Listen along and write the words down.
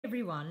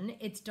everyone,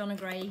 it's Donna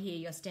Gray here,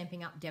 your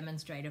Stamping Up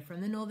demonstrator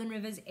from the Northern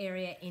Rivers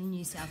area in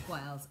New South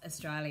Wales,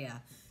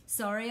 Australia.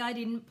 Sorry I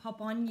didn't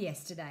pop on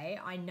yesterday.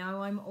 I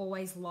know I'm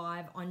always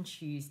live on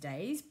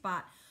Tuesdays,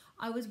 but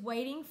I was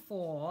waiting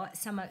for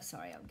some of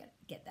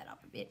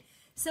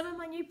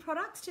my new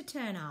products to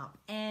turn up.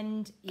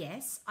 And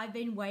yes, I've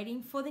been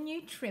waiting for the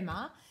new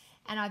trimmer,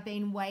 and I've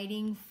been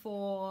waiting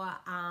for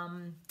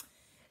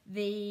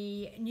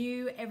the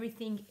new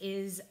Everything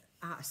is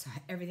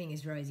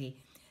Rosy.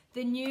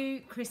 The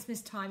new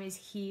Christmas Time is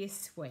Here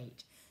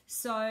suite.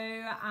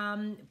 So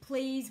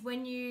please,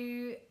 when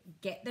you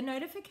get the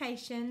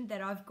notification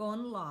that I've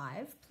gone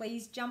live,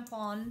 please jump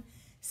on,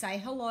 say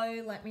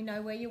hello, let me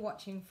know where you're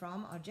watching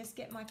from. I'll just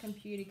get my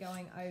computer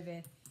going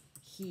over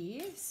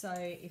here. So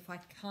if I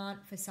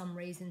can't for some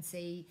reason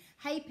see,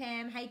 hey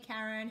Pam, hey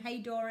Karen, hey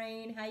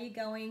Doreen, how you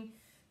going?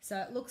 So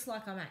it looks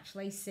like I'm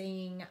actually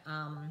seeing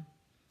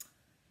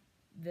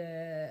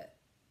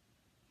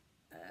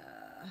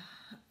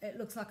it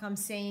looks like I'm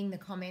seeing the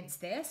comments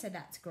there, so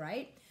that's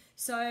great.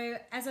 So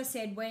as I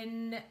said,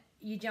 when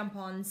you jump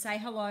on, say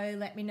hello,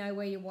 let me know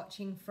where you're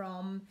watching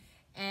from,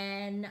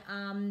 and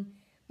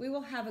we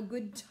will have a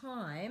good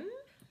time.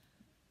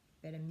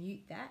 Better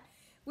mute that.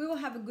 We will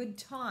have a good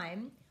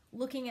time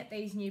looking at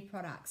these new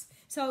products.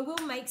 So I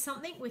will make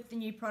something with the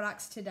new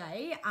products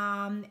today,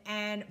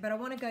 but I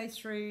want to go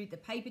through the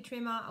paper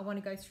trimmer. I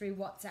want to go through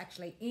what's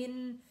actually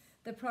in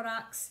the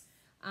products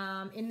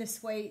in the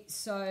suite.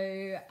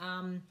 So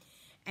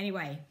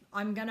anyway,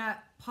 I'm gonna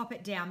pop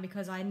it down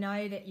because I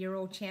know that you're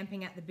all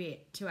champing at the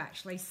bit to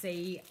actually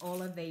see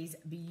all of these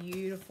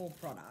beautiful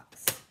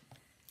products.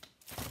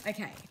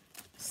 Okay,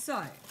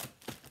 so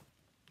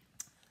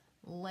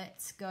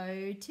let's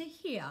go to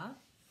here.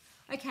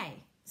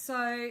 Okay,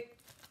 so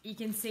you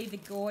can see the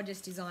gorgeous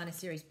designer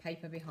series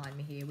paper behind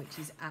me here, which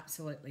is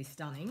absolutely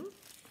stunning.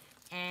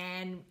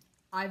 And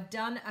I've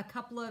done a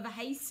couple of,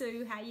 hey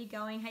Sue, how you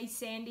going? Hey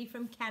Sandy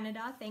from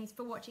Canada, thanks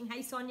for watching.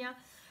 Hey Sonia.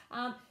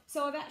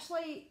 So I've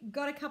actually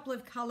got a couple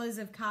of colors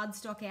of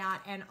cardstock out,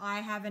 and I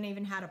haven't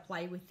even had a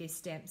play with this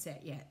stamp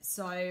set yet.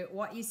 So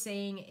what you're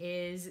seeing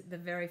is the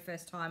very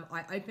first time.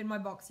 I opened my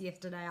box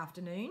yesterday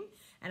afternoon,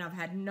 and I've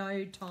had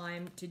no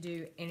time to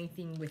do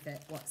anything with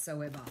it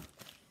whatsoever.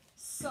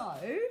 So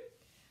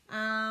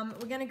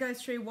we're going to go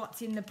through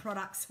what's in the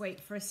product suite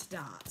for a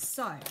start.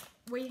 So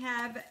we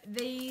have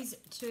these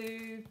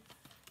two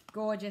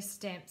gorgeous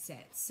stamp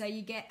sets. So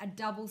you get a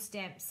double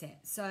stamp set.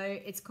 So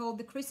it's called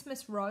the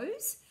Christmas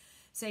Rose.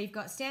 So you've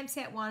got stamp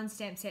set 1,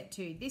 stamp set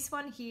 2. This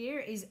one here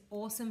is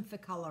awesome for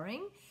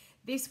coloring.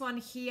 This one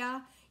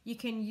here, you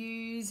can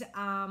use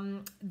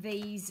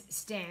these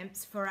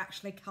stamps for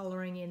actually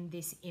coloring in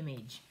this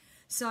image.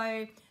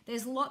 So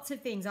there's lots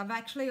of things. I've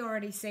actually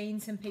already seen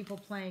some people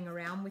playing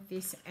around with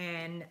this,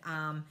 and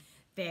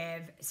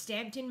they've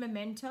stamped in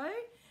Memento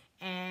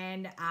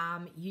and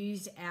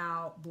used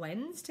our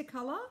blends to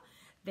color.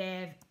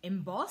 They've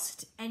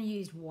embossed and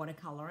used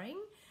watercoloring.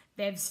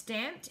 They've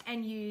stamped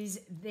and used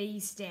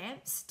these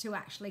stamps to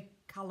actually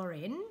color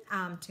in,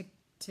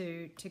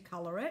 to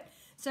color it.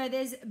 So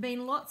there's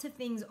been lots of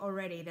things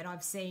already that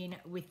I've seen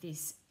with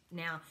this.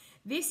 Now,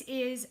 this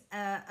is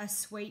a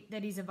suite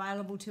that is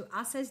available to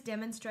us as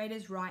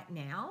demonstrators right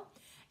now,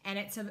 and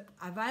it's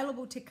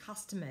available to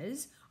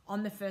customers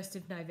on the 1st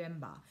of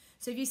November.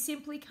 So if you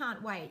simply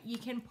can't wait, you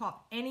can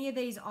pop any of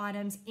these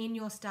items in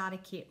your starter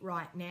kit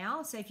right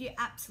now. So if you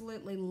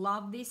absolutely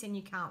love this and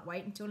you can't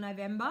wait until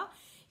November,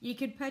 you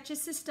could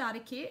purchase the starter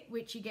kit,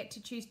 which you get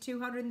to choose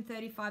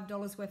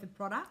 $235 worth of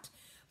product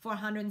for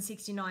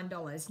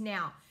 $169.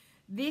 Now,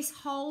 this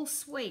whole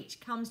suite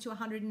comes to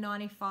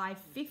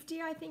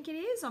 $195.50, I think it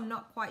is. I'm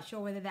not quite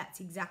sure whether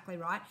that's exactly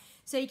right.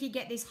 So you could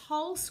get this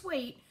whole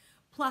suite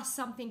plus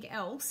something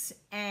else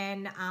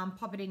and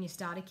pop it in your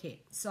starter kit.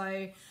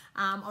 So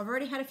I've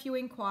already had a few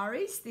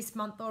inquiries this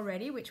month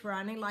already, which we're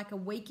only like a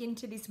week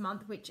into this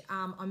month, which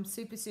I'm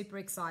super, super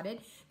excited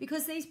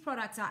because these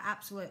products are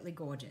absolutely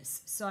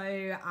gorgeous. So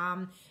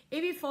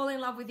if you fall in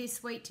love with this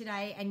suite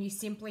today and you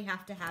simply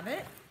have to have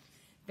it,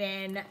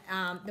 then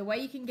the way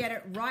you can get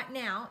it right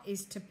now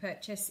is to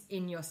purchase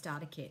in your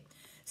starter kit.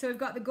 So we've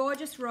got the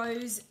gorgeous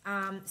Rose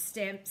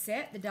stamp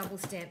set, the double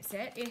stamp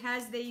set. It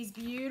has these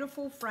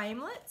beautiful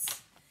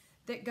framelets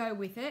that go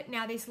with it.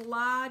 Now this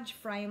large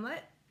framelit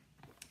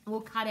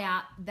will cut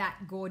out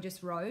that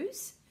gorgeous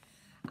rose.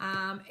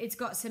 It's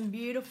got some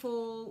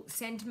beautiful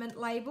sentiment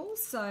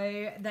labels,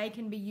 so they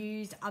can be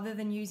used other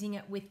than using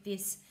it with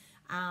this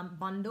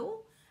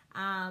bundle.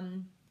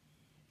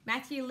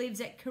 Matthew lives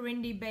at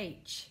Corindi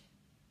Beach.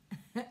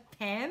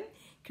 Pam,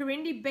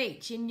 Corindi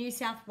Beach in New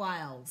South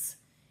Wales.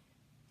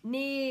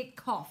 Near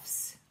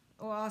Coffs,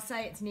 or I'll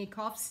say it's near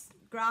Coffs,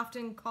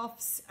 Grafton,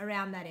 Coffs,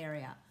 around that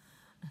area.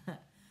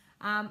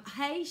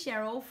 Hey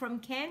Cheryl from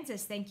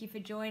Kansas, thank you for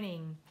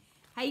joining.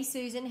 Hey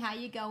Susan, how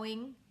you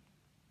going?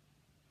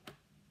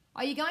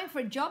 Are you going for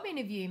a job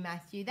interview,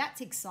 Matthew? That's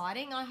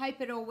exciting. I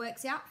hope it all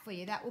works out for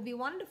you. That will be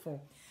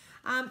wonderful.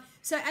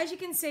 So as you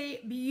can see,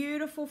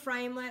 beautiful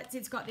framelets.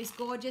 It's got this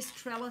gorgeous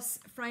trellis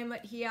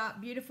framelit here,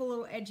 beautiful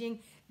little edging.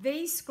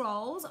 These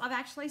scrolls, I've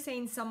actually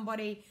seen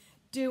somebody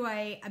do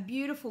a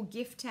beautiful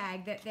gift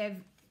tag that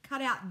they've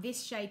cut out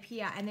this shape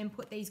here and then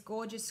put these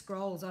gorgeous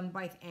scrolls on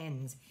both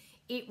ends.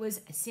 It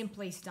was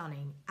simply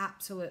stunning,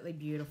 absolutely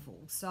beautiful.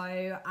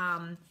 So,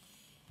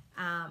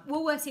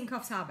 Woolworths in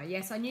Coffs Harbour.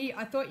 Yes,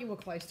 I thought you were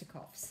close to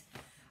Coffs.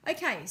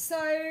 Okay,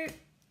 so,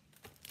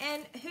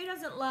 and who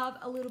doesn't love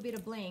a little bit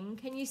of bling?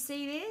 Can you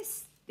see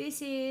this?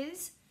 This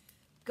is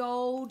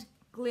gold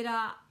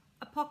glitter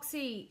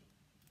epoxy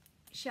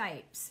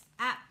shapes.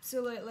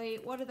 Absolutely,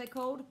 what are they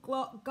called?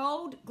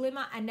 Gold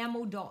glimmer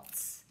enamel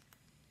dots.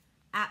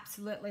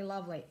 Absolutely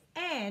lovely.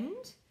 And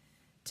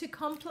to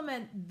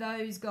complement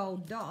those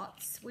gold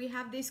dots, we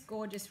have this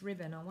gorgeous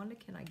ribbon. I wonder,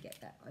 can I get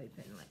that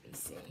open? Let me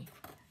see.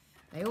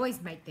 They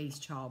always make these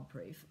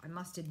childproof, I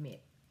must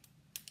admit.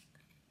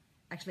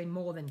 Actually,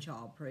 more than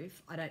childproof.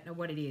 I don't know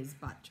what it is,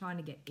 but trying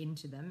to get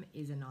into them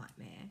is a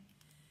nightmare.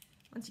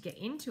 Once you get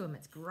into them,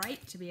 it's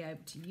great to be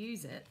able to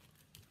use it.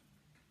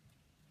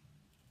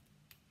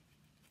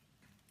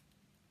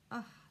 Oh,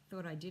 I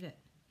thought I did it.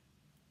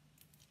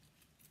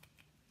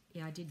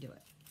 Yeah, I did do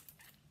it.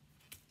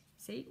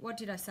 See, what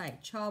did I say?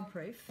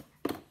 Childproof.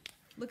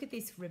 Look at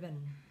this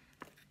ribbon.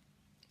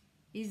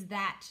 Is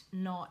that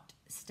not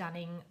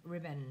stunning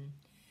ribbon?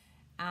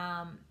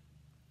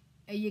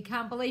 You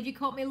can't believe you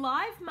caught me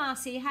live,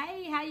 Marcy.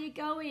 Hey, how you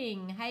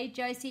going? Hey,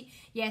 Josie.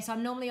 Yes,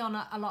 I'm normally on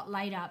a lot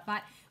later,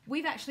 but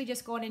we've actually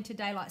just gone into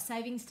daylight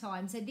savings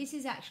time. So this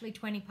is actually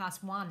 20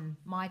 past 1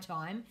 my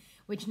time,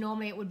 which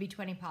normally it would be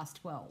 20 past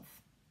 12.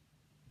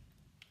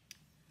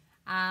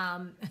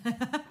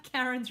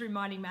 Karen's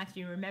reminding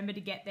Matthew, remember to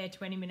get there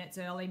 20 minutes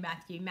early,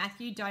 Matthew.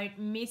 Matthew, don't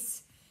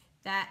miss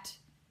that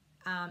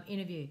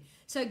interview.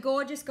 So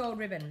gorgeous gold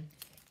ribbon.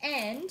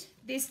 And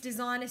this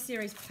designer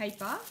series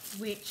paper,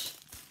 which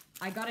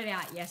I got it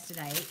out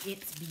yesterday.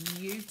 It's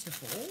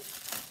beautiful.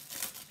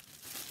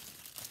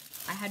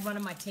 I had one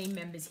of my team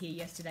members here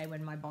yesterday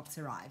when my box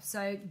arrived.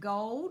 So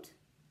gold,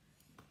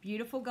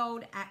 beautiful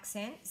gold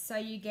accents. So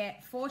you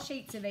get 4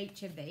 sheets of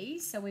each of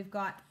these. So we've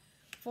got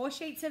 4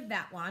 sheets of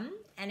that one,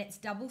 and it's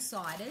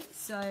double-sided.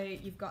 So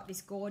you've got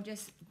this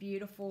gorgeous,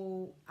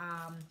 beautiful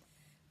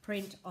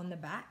print on the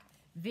back.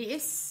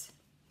 This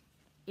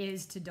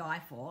is to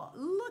die for.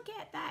 Look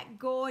at that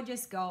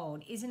gorgeous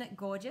gold. Isn't it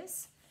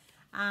gorgeous?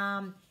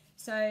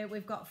 So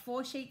we've got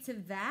 4 sheets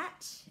of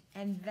that,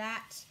 and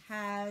that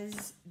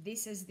has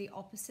this as the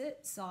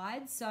opposite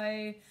side.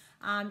 So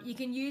you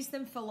can use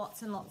them for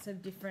lots and lots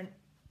of different,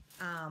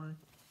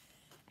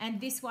 and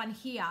this one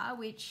here,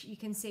 which you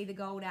can see the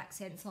gold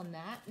accents on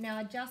that. Now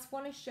I just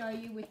want to show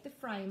you with the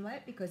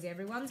framelit because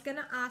everyone's going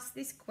to ask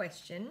this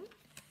question,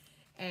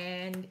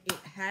 and it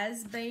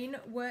has been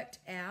worked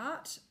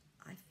out.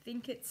 I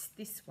think it's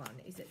this one.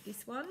 Is it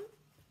this one?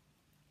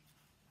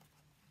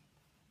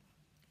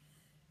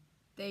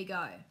 There you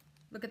go.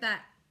 Look at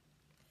that.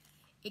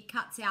 It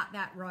cuts out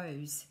that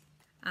rose.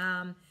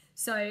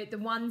 So the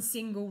one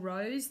single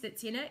rose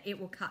that's in it, it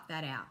will cut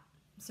that out.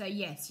 So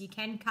yes, you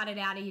can cut it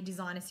out of your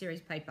designer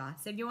series paper.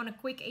 So if you want a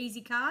quick,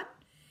 easy card,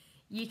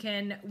 you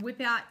can whip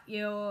out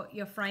your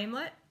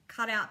framelit,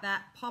 cut out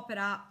that, pop it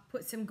up,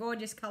 put some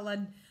gorgeous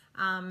coloured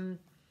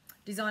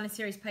designer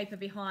series paper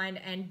behind,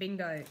 and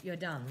bingo, you're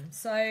done.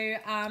 So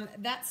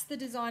that's the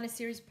designer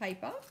series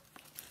paper.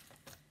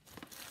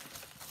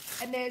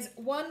 And there's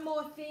one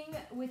more thing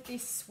with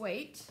this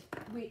suite,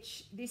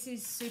 which this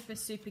is super,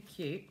 super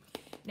cute.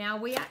 Now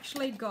we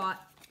actually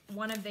got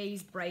one of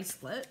these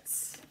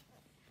bracelets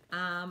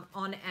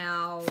on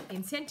our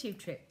incentive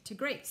trip to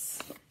Greece.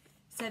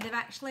 So they've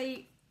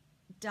actually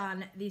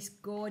done this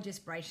gorgeous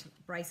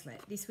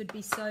bracelet. This would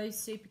be so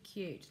super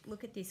cute.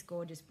 Look at this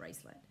gorgeous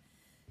bracelet.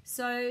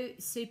 So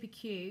super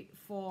cute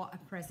for a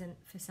present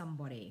for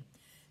somebody.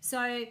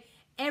 So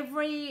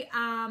every,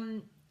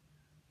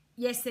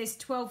 yes, there's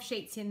 12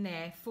 sheets in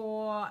there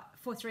for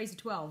 3s of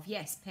 12.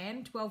 Yes,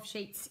 Pam, 12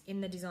 sheets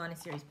in the designer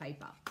series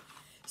paper.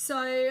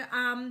 So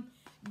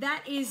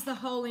that is the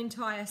whole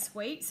entire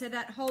suite. So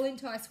that whole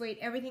entire suite,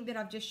 everything that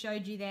I've just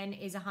showed you then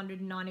is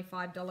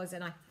 $195,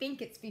 and I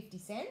think it's 50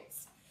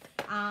 cents.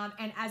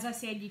 And as I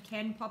said, you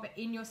can pop it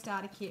in your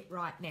starter kit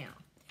right now.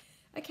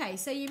 Okay,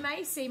 so you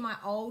may see my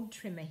old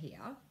trimmer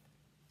here.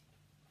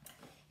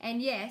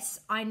 And yes,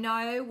 I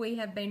know we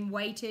have been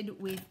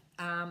weighted with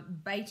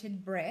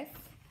bated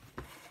breath.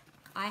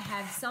 I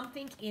have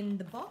something in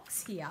the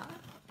box here,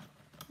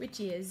 which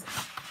is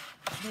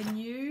the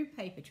new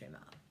paper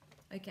trimmer.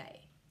 Okay,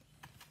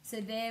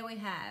 so there we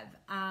have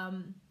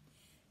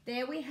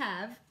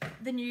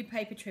the new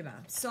paper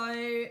trimmer.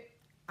 So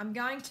I'm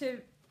going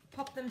to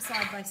pop them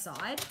side by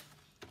side.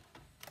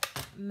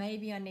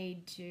 Maybe I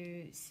need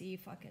to see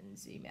if I can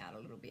zoom out a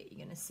little bit.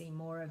 You're going to see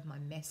more of my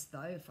mess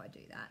though if I do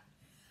that.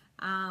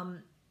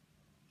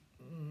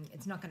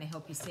 It's not going to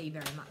help you see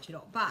very much at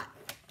all. But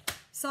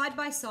side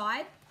by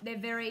side, they're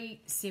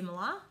very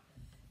similar.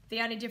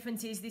 The only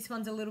difference is this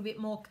one's a little bit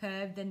more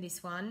curved than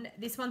this one.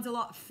 This one's a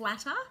lot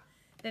flatter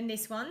than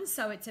this one,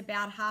 so it's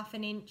about half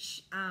an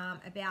inch,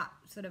 about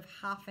sort of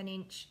half an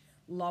inch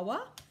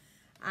lower.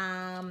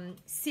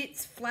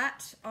 Sits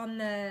flat on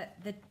the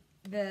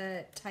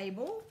the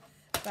table,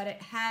 but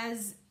it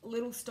has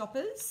little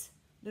stoppers,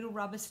 little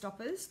rubber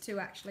stoppers to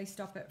actually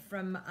stop it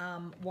from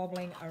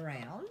wobbling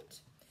around.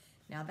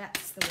 Now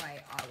that's the way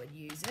I would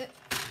use it.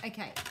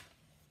 Okay,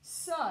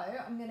 so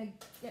I'm going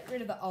to get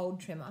rid of the old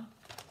trimmer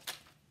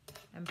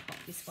and pop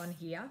this one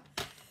here.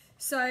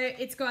 So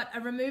it's got a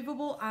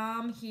removable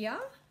arm here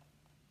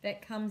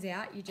that comes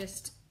out. You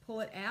just pull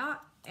it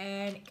out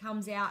and it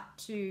comes out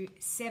to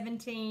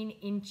 17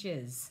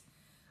 inches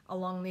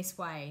along this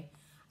way.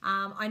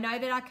 I know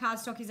that our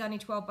cardstock is only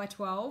 12 by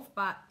 12,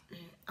 but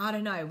I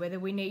don't know whether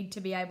we need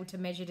to be able to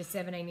measure to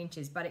 17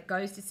 inches, but it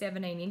goes to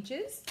 17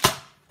 inches.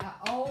 Our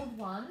old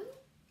one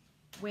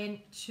went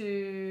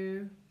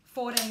to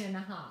 14 and a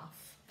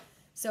half.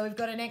 So we've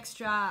got an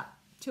extra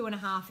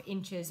 2.5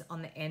 inches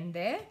on the end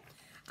there.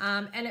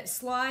 And it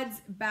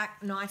slides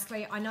back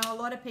nicely. I know a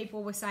lot of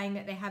people were saying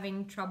that they're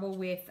having trouble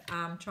with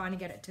trying to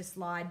get it to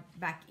slide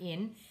back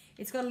in.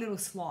 It's got a little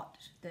slot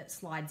that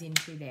slides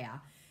into there.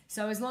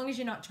 So as long as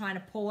you're not trying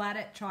to pull at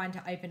it, trying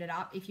to open it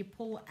up, if you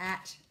pull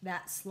at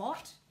that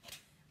slot,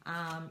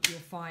 you'll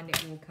find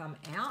it will come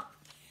out.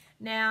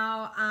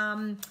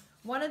 Now,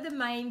 one of the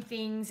main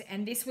things,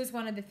 and this was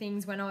one of the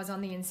things when I was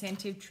on the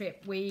incentive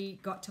trip, we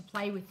got to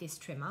play with this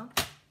trimmer.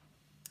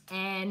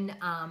 And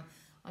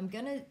I'm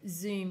going to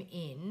zoom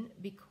in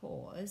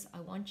because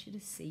I want you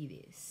to see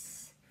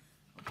this.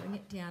 I'll bring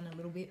it down a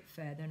little bit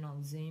further and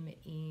I'll zoom it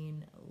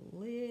in a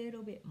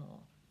little bit more.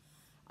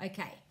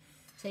 Okay,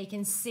 so you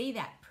can see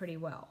that pretty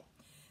well.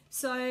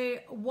 So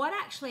what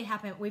actually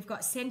happened, we've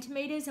got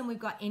centimeters and we've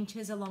got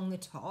inches along the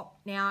top.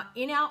 Now,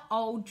 in our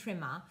old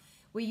trimmer,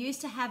 we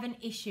used to have an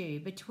issue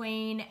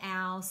between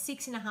our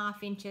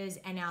 6.5 inches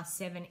and our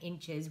 7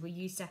 inches. We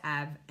used to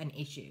have an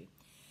issue.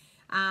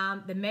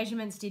 The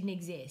measurements didn't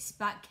exist,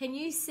 but can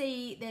you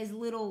see there's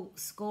little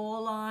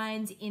score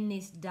lines in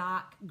this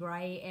dark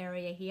grey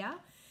area here?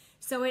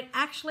 So it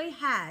actually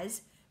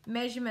has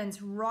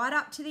measurements right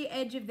up to the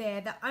edge of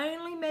there. The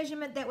only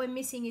measurement that we're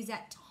missing is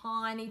that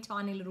tiny,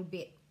 tiny little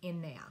bit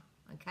in there,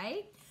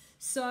 okay?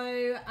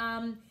 So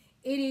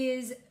it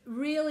is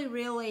really,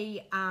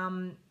 really,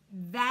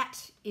 that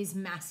is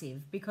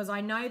massive, because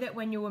I know that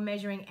when you were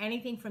measuring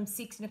anything from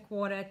 6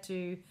 1/4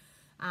 to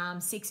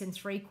 6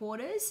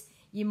 3/4,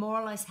 you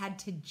more or less had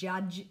to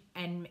judge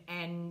and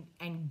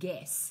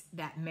guess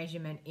that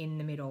measurement in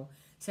the middle.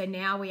 So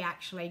now we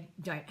actually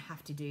don't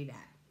have to do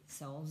that.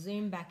 So I'll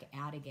zoom back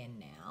out again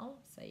now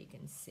so you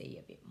can see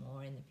a bit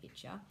more in the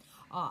picture.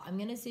 Oh, I'm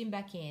going to zoom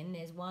back in.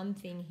 There's one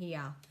thing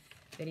here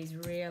that is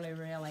really,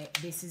 really,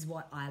 this is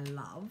what I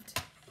loved.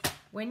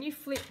 When you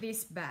flip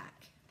this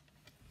back,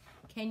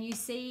 can you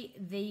see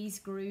these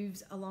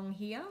grooves along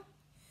here?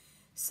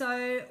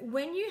 So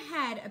when you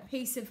had a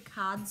piece of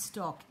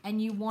cardstock and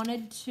you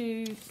wanted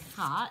to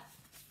cut,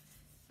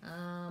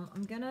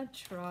 I'm gonna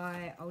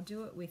try, I'll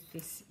do it with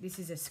this. This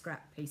is a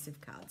scrap piece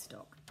of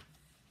cardstock.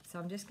 So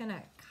I'm just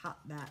gonna cut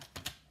that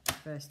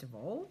first of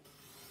all.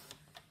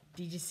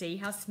 Did you see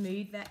how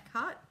smooth that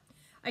cut?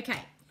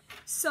 Okay,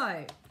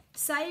 so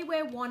say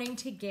we're wanting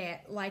to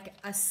get like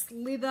a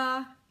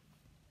slither,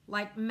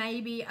 like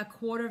maybe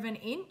 1/4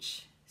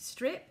 inch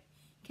strip.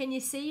 Can you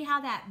see how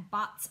that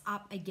butts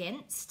up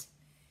against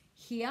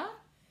here?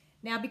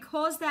 Now,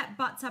 because that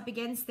butts up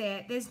against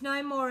there, there's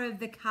no more of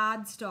the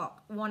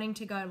cardstock wanting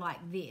to go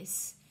like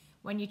this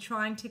when you're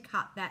trying to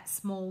cut that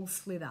small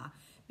slither.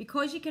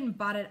 Because you can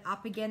butt it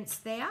up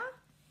against there,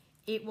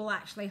 it will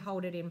actually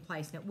hold it in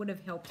place, and it would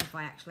have helped if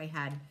I actually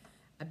had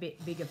a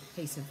bit bigger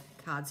piece of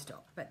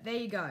cardstock. But there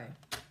you go.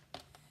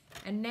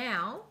 And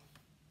now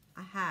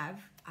I have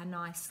a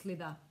nice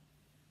slither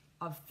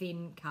of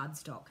thin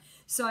cardstock.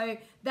 So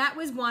that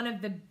was one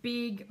of the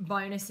big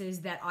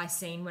bonuses that I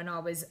seen when I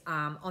was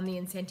on the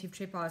incentive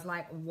trip. I was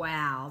like,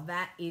 wow,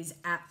 that is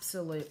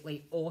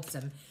absolutely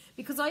awesome.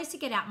 Because I used to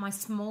get out my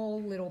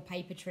small little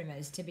paper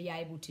trimmers to be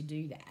able to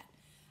do that.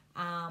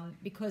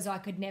 Because I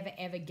could never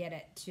ever get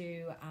it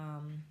to,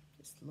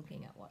 just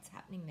looking at what's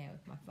happening there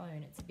with my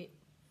phone, it's a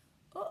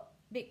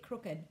bit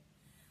crooked.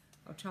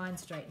 I'll try and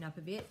straighten up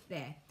a bit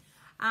there.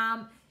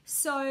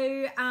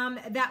 So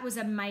that was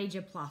a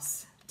major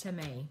plus to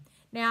me.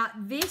 Now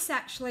this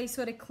actually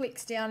sort of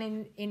clicks down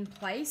in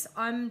place.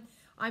 I'm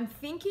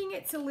thinking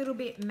it's a little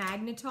bit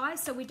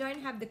magnetized, so we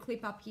don't have the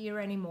clip up here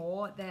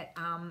anymore that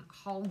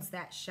holds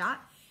that shut.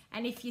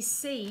 And if you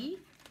see,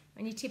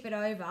 when you tip it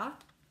over,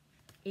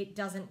 it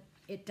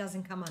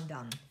doesn't come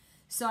undone.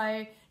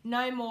 So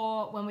no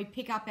more when we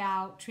pick up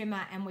our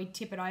trimmer and we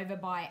tip it over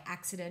by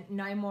accident,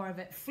 no more of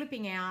it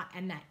flipping out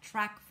and that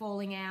track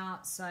falling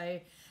out. So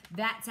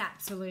that's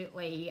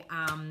absolutely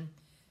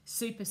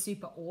super,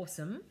 super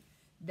awesome.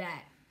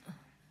 That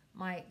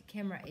my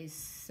camera is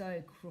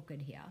so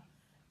crooked here.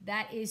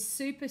 That is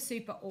super,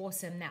 super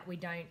awesome that we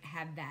don't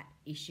have that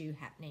issue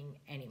happening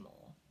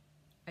anymore.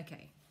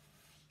 Okay.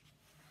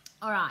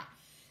 All right.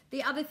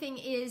 The other thing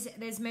is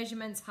there's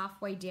measurements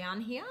halfway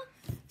down here.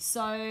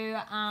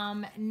 So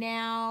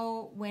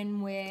now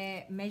when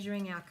we're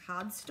measuring our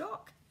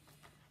cardstock,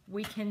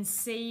 we can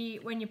see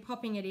when you're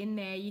popping it in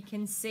there, you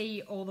can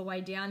see all the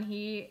way down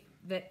here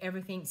that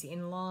everything's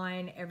in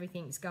line,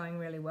 everything's going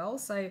really well.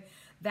 So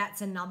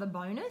that's another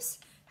bonus,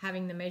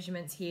 having the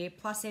measurements here.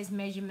 Plus there's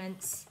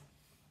measurements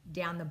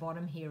down the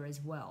bottom here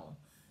as well.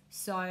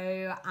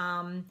 So,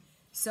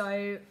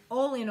 so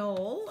all in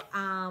all,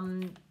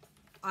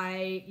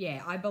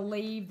 I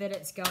believe that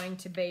it's going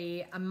to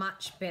be a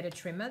much better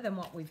trimmer than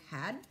what we've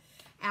had.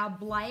 Our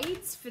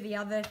blades, for the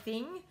other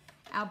thing,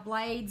 our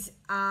blades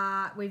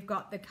are, we've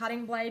got the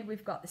cutting blade,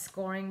 we've got the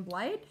scoring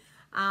blade.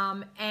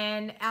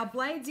 And our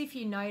blades, if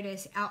you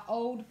notice, our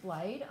old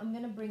blade, I'm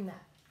going to bring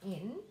that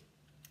in.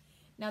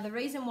 Now, the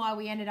reason why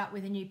we ended up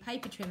with a new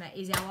paper trimmer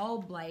is our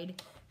old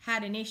blade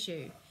had an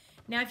issue.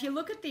 Now, if you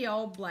look at the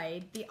old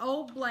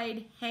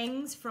blade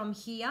hangs from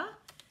here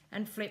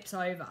and flips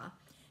over.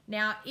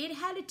 Now, it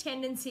had a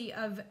tendency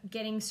of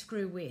getting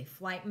screw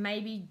width, like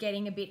maybe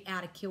getting a bit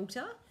out of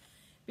kilter.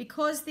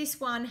 Because this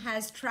one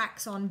has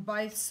tracks on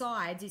both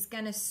sides, it's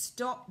going to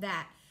stop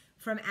that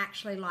from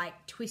actually like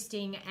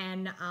twisting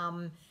and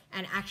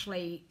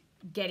actually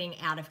getting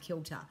out of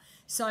kilter.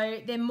 So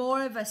they're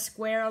more of a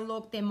squarer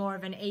look, they're more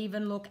of an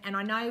even look. And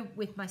I know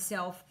with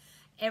myself,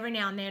 every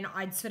now and then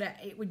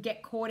it would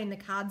get caught in the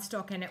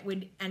cardstock and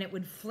it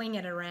would fling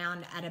it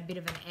around at a bit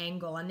of an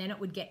angle, and then it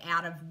would get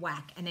out of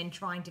whack, and then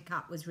trying to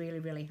cut was really,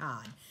 really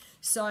hard.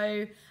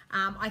 So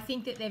I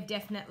think that they've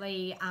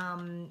definitely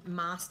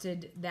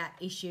mastered that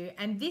issue.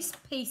 And this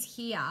piece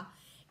here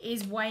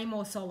is way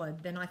more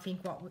solid than I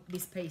think what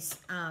this piece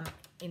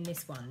in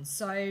this one.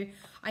 So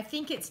I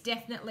think it's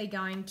definitely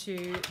going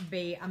to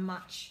be a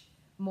much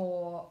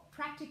more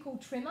practical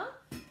trimmer,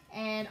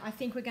 and I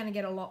think we're going to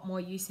get a lot more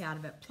use out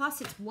of it.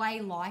 Plus it's way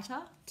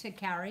lighter to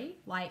carry.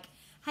 Like,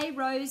 hey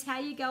Rose, how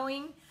you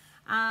going?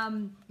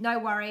 No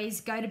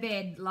worries, go to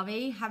bed,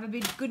 lovey. Have a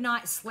good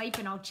night's sleep,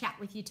 and I'll chat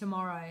with you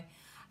tomorrow.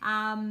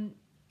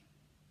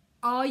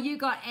 Oh,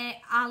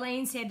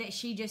 Arlene said that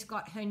she just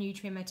got her new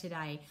trimmer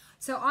today.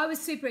 So I was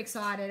super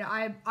excited.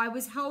 I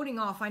was holding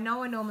off. I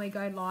know I normally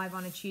go live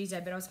on a Tuesday,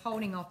 but I was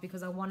holding off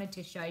because I wanted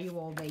to show you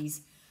all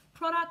these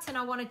products, and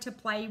I wanted to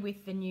play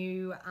with the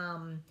new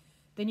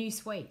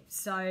suite.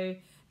 So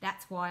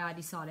that's why I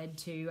decided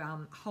to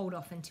hold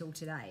off until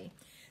today.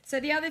 So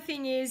the other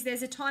thing is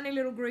there's a tiny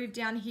little groove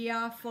down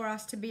here for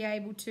us to be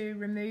able to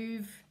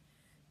remove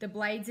the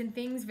blades and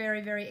things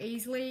very, very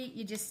easily.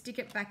 You just stick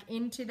it back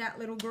into that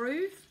little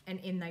groove and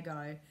in they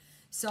go.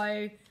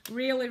 So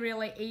really,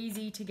 really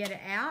easy to get it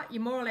out. You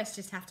more or less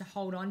just have to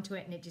hold on to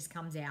it and it just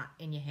comes out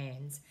in your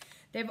hands.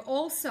 They've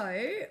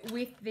also,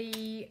 with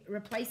the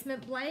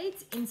replacement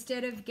blades,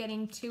 instead of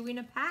getting 2 in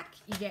a pack,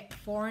 you get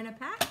 4 in a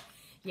pack.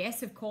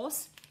 Yes, of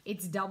course,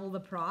 it's double the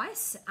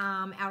price.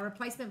 Our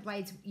replacement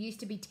blades used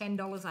to be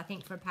 $10, I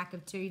think, for a pack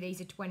of 2.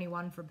 These are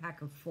 $21 for a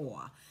pack of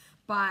 4.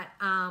 But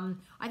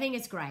I think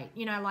it's great.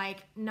 You know,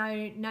 like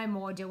no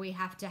more do we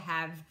have to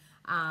have,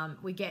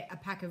 we get a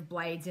pack of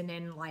blades and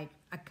then like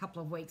a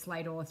couple of weeks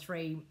later or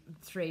three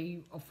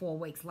or 4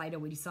 weeks later,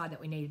 we decide that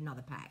we need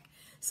another pack.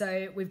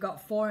 So we've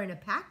got 4 in a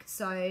pack.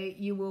 So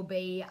you will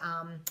be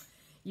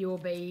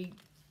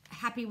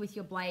happy with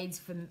your blades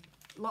for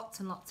lots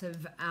and lots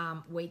of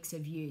weeks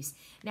of use.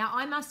 Now,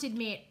 I must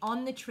admit,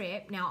 on the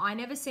trip, now I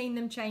never seen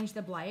them change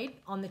the blade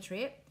on the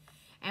trip,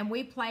 and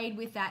we played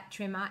with that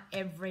trimmer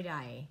every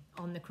day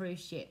on the cruise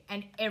ship,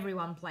 and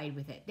everyone played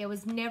with it. There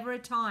was never a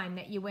time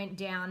that you went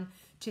down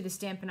to the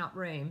Stampin' Up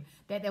room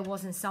that there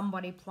wasn't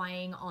somebody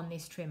playing on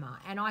this trimmer.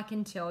 And I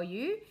can tell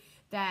you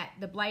that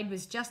the blade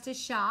was just as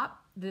sharp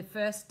the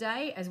first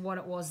day as what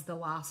it was the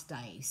last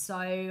day. So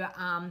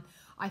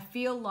I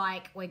feel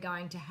like we're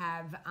going to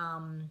have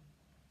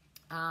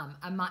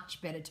a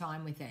much better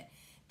time with it.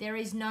 There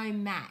is no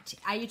mat.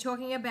 Are you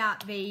talking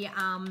about the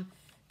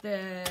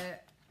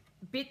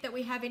bit that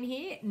we have in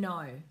here?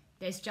 No,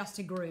 there's just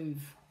a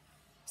groove.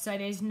 So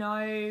there's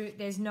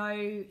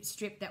no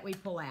strip that we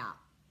pull out,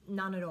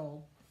 none at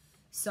all.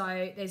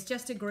 So there's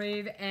just a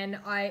groove, and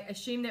I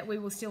assume that we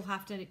will still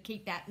have to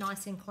keep that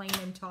nice and clean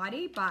and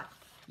tidy, but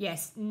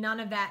yes, none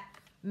of that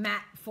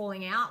mat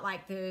falling out,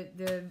 like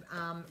the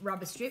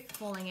rubber strip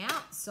falling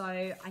out. So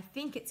I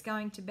think it's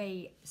going to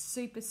be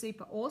super,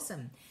 super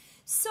awesome.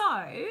 So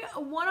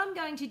what I'm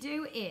going to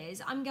do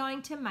is I'm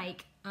going to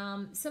make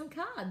some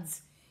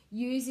cards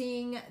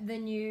using the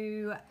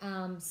new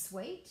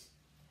suite.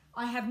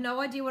 I have no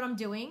idea what I'm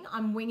doing.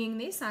 I'm winging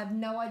this. I have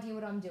no idea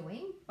what I'm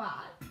doing,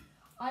 but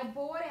I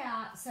bought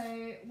out,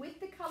 so with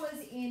the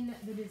colors in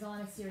the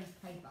Designer Series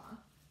paper,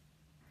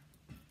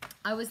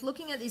 I was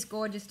looking at this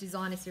gorgeous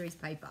Designer Series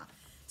paper.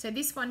 So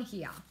this one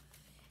here,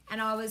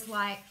 and I was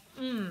like,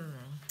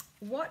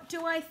 what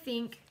do I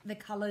think the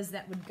colors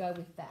that would go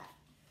with that?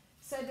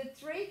 So the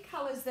 3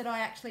 colors that I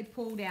actually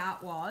pulled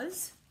out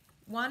was,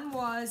 one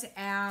was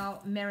our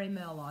Merry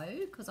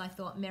Merlot, because I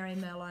thought Merry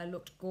Merlot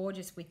looked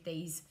gorgeous with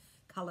these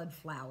colored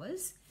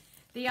flowers.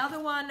 The other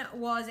one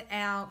was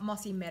our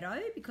Mossy Meadow,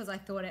 because I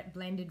thought it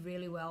blended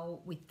really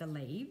well with the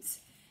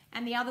leaves.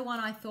 And the other one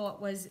I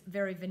thought was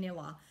Very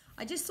Vanilla.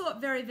 I just thought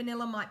Very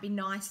Vanilla might be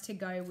nice to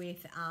go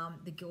with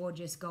the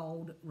gorgeous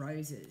gold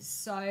roses.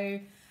 So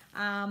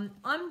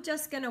I'm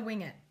just going to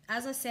wing it.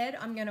 as I said,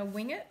 I'm going to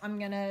wing it. I'm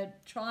going to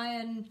try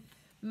and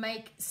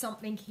make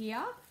something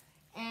here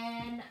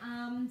and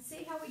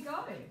see how we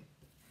go.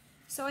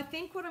 So I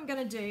think what I'm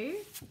going to do,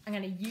 I'm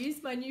going to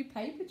use my new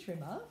paper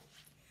trimmer.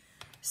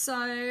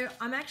 So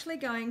I'm actually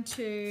going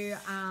to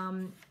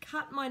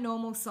cut my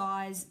normal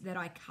size that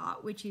I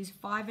cut, which is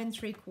 5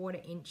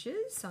 3/4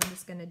 inches. So I'm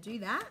just going to do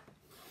that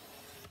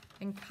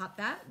and cut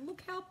that.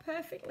 Look how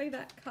perfectly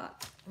that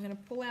cut. I'm going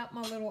to pull out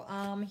my little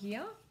arm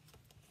here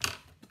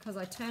because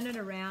I turn it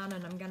around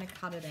and I'm going to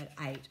cut it at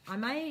 8. I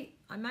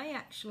may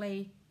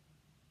actually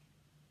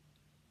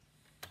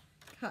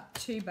cut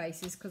 2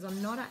 bases because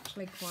I'm not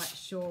actually quite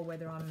sure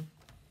whether I'm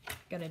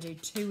going to do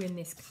 2 in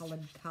this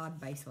coloured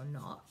card base or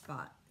not.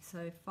 But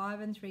so 5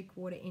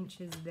 3/4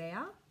 inches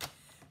there.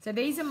 So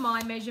these are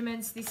my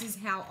measurements. This is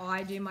how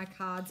I do my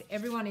cards.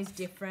 Everyone is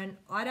different.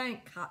 I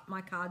don't cut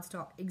my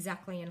cardstock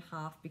exactly in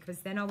half because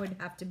then I would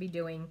have to be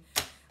doing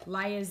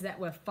layers that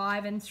were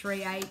 5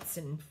 3/8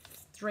 and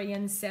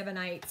 3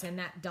 7/8, and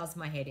that does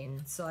my head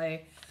in. So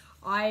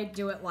I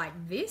do it like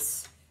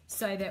this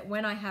so that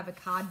when I have a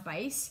card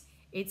base,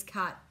 it's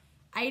cut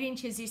 8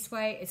 inches this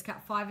way, it's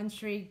cut 5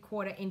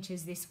 3/4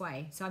 inches this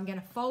way. So I'm going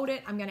to fold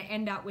it. I'm going to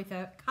end up with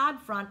a card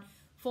front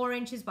 4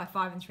 inches by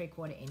 5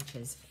 3/4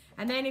 inches.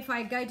 And then if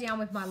I go down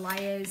with my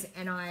layers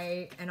and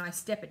I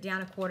step it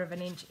down 1/4 of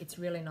an inch, it's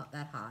really not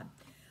that hard.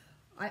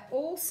 I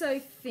also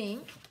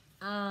think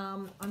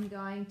I'm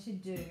going to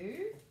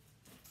do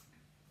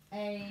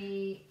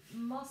a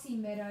mossy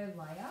meadow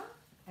layer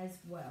as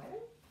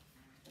well.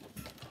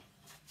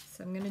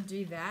 So I'm going to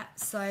do that.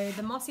 So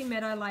the mossy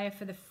meadow layer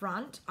for the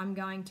front, I'm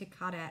going to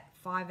cut at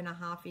 5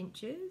 1/2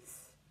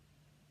 inches.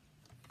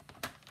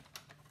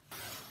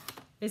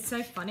 It's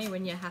so funny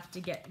when you have to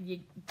get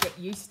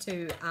used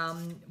to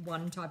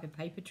one type of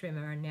paper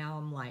trimmer, and now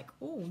I'm like,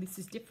 oh, this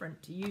is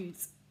different to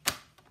use.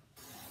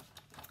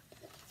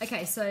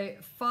 Okay, so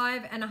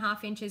 5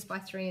 1/2 inches by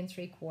 3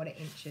 3/4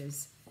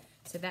 inches.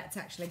 So that's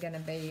actually going to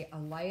be a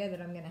layer that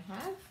I'm going to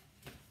have.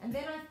 And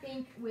then I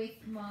think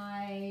with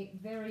my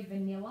very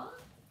vanilla,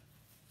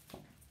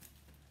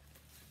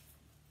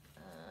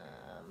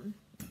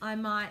 I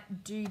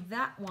might do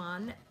that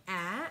one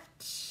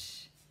at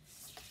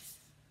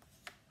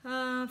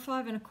 5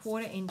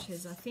 1/4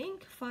 inches, I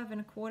think. 5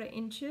 1/4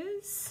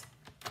 inches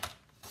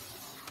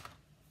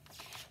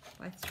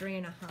by 3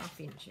 1/2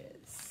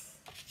 inches.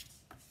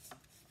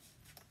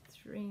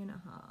 3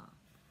 1/2.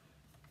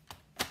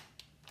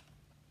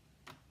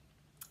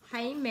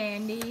 Hey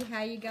Mandy,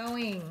 how you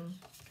going?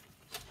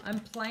 I'm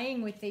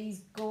playing with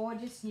these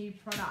gorgeous new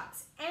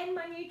products and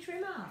my new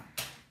trimmer.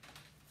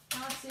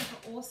 How super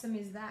awesome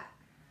is that?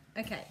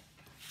 Okay,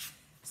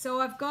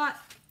 so I've got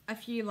a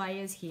few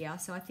layers here,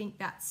 so I think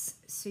that's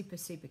super,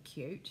 super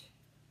cute.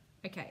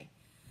 Okay,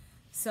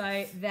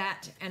 so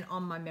that and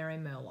on my Merry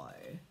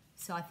Merlot.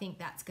 So I think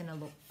that's going to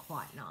look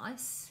quite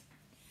nice.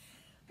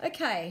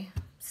 Okay,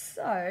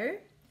 so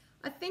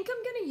I think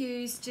I'm going to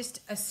use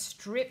just a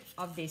strip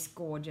of this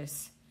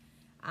gorgeous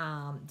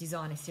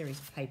designer series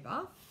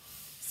paper.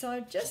 So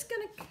I'm just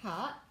going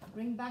to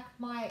bring back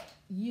my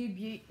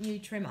U-Butte new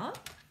trimmer.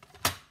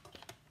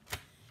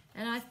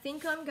 And I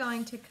think I'm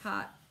going to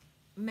cut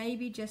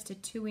maybe just a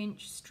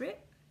 2-inch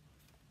strip.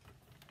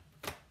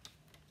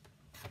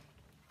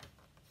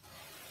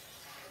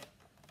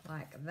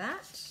 Like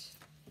that.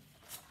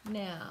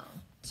 Now,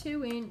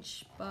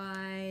 2-inch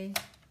by,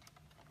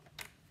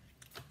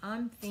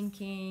 I'm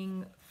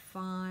thinking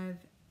 5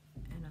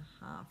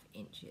 1/2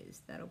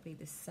 inches. That'll be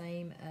the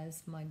same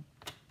as my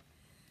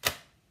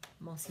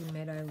mossy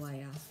meadow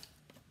layer.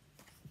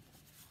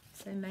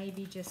 So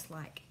maybe just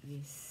like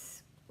this.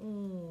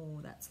 Oh,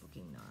 that's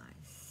looking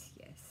nice.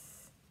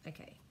 Yes.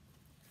 Okay.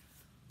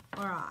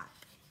 All right.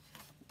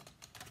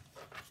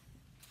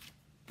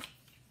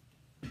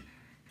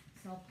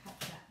 So I'll pop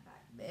that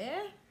back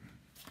there.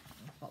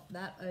 I'll pop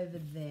that over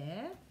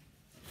there.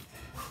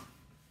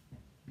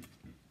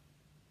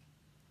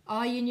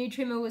 Oh, your new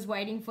trimmer was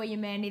waiting for you,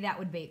 Mandy. That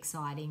would be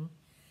exciting.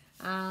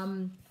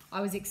 I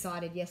was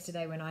excited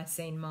yesterday when I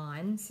seen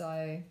mine.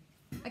 So,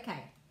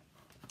 okay.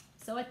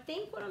 So I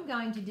think what I'm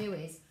going to do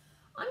is,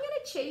 I'm going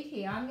to cheat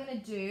here. I'm going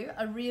to do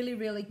a really,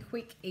 really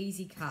quick,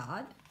 easy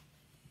card.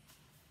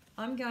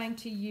 I'm going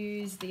to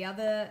use the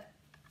other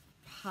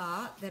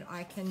part that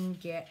I can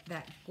get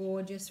that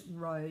gorgeous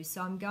rose.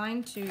 So I'm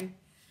going to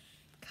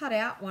cut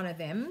out one of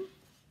them.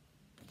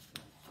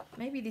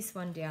 Maybe this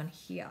one down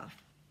here,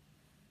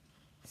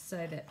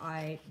 so that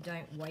I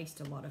don't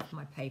waste a lot of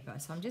my paper.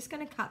 So I'm just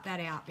going to cut that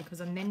out because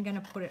I'm then going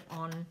to put it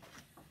on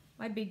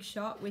my big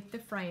shot with the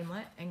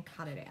framelit and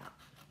cut it out.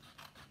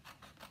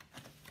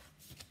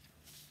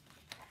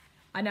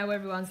 I know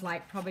everyone's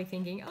like probably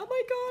thinking, oh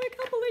my God, I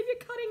can't believe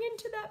you're cutting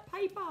into that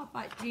paper.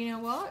 But do you know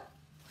what?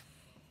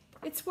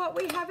 It's what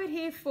we have it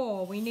here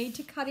for. We need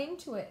to cut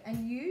into it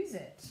and use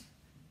it.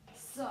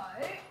 So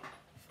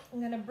I'm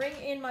going to bring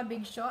in my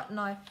big shot, and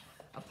I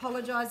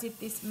apologize if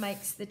this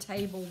makes the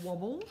table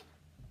wobble.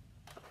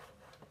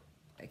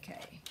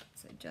 Okay,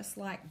 so just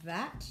like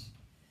that.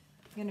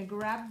 I'm going to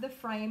grab the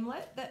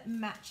framelit that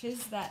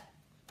matches that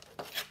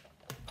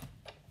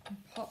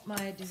Pop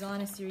my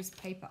designer series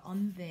paper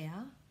on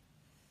there.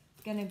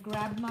 Gonna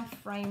grab my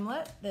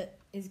framelit that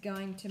is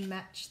going to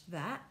match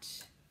that,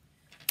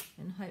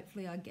 and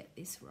hopefully I get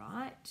this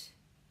right.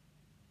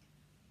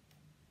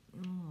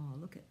 Oh,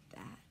 look at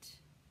that.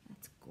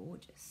 That's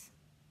gorgeous.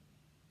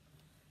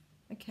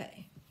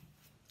 Okay,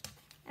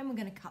 and we're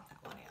gonna cut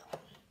that one out.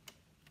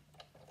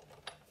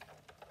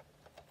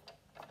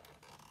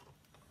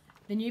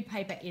 The new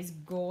paper is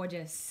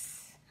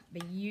gorgeous,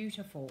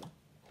 beautiful.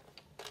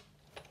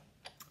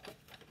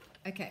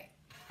 Okay.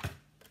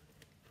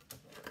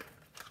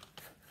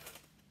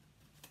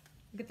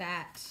 Look at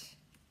that.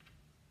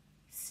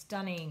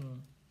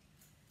 Stunning.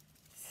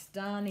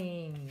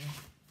 Stunning.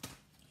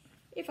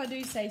 If I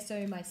do say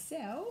so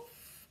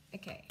myself.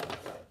 Okay.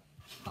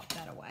 Pop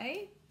that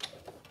away.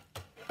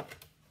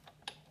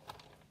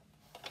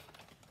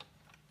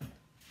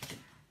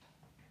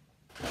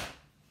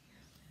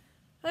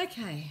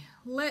 Okay,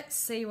 let's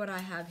see what I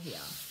have here.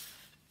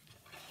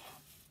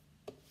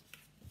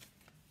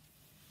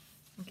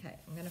 Okay,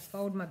 I'm going to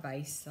fold my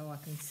base so I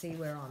can see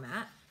where I'm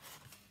at.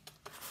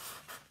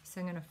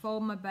 So I'm going to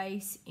fold my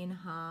base in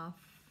half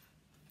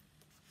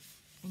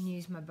and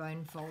use my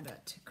bone folder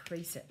to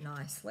crease it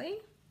nicely.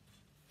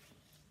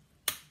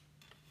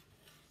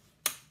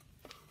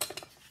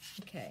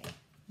 Okay,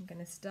 I'm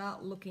going to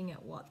start looking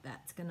at what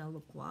that's going to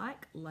look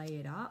like. Lay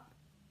it up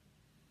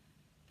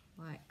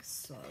like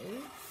so.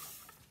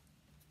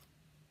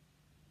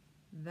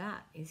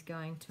 That is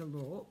going to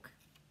look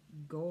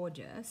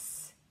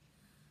gorgeous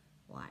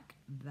like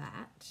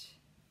that.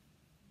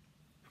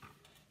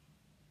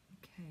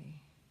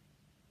 Okay.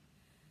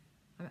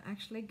 I'm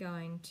actually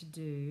going to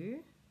do...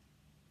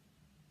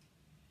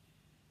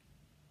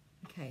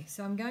 Okay,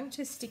 so I'm going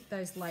to stick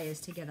those layers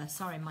together.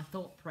 Sorry, my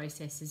thought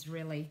process is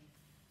really...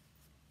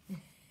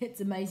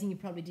 It's amazing you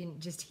probably didn't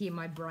just hear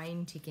my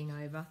brain ticking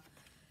over.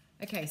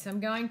 Okay, so I'm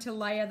going to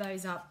layer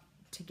those up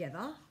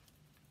together.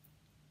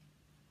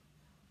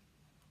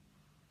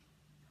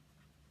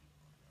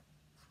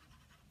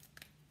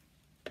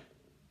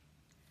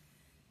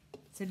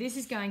 So this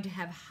is going to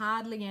have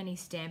hardly any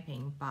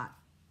stamping, but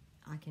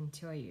I can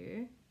tell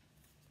you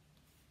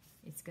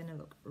it's going to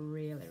look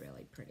really,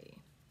 really pretty.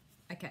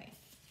 Okay,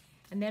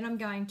 and then I'm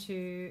going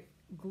to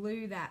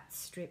glue that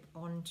strip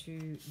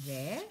onto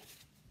there.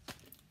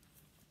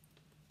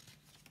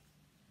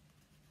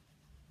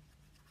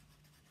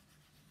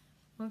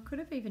 Well, I could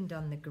have even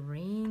done the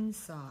green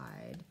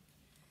side.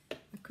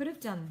 I could have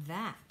done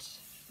that,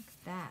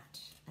 that,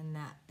 and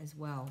that as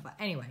well. But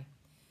anyway,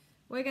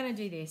 we're going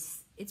to do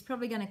this. It's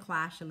probably going to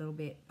clash a little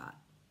bit, but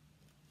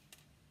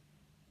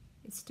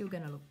it's still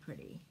going to look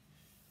pretty.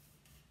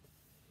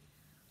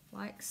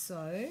 Like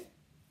so.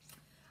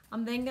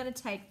 I'm then going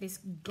to take this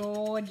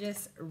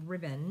gorgeous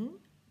ribbon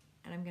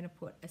and I'm going to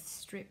put a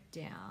strip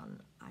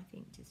down, I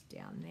think just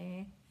down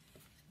there, and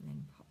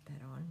then pop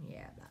that on.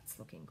 Yeah, that's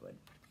looking good.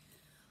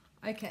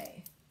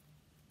 Okay.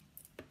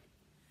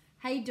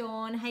 Hey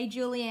Dawn, hey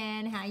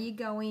Julianne, how you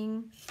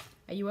going?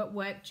 Are you at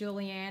work,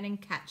 Julianne, and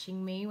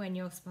catching me when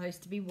you're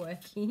supposed to be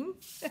working?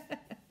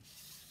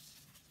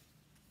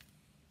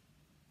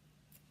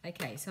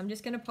 Okay, so I'm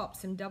just going to pop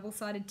some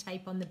double-sided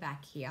tape on the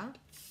back here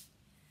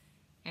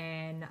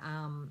and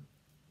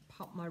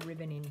pop my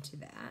ribbon into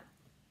that.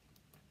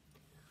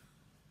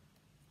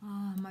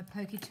 Oh, my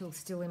pokey tool's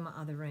still in my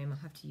other room.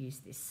 I have to use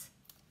this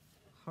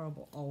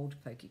horrible old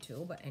pokey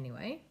tool, but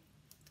anyway,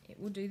 it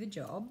will do the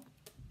job.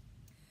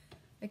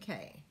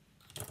 Okay,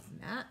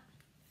 that.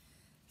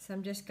 So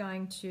I'm just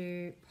going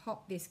to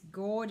pop this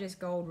gorgeous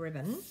gold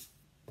ribbon,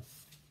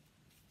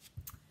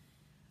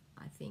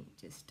 I think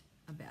just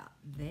about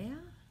there.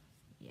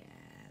 Yeah,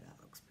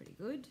 that looks pretty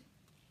good.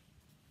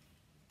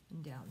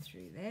 And down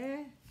through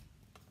there.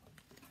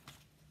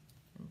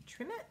 And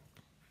trim it.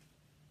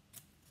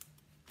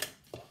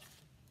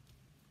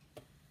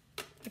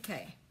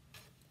 Okay.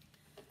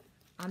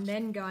 I'm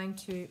then going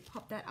to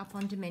pop that up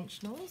on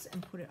dimensionals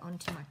and put it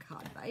onto my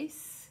card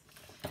base.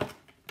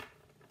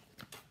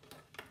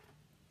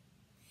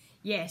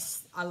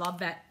 Yes, I love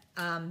that,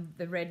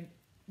 the red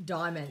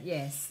diamond,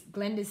 yes.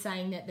 Glenda's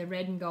saying that the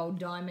red and gold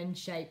diamond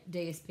shaped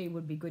DSP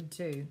would be good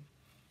too.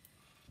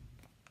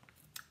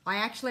 I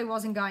actually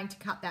wasn't going to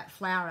cut that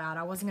flower out.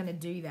 I wasn't going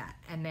to do that.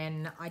 And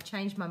then I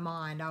changed my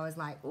mind. I was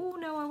like, oh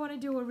no, I want to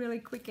do a really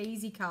quick,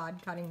 easy card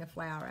cutting the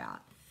flower out.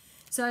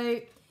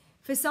 So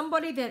for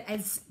somebody that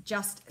has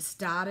just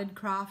started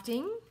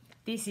crafting,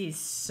 this is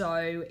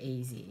so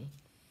easy.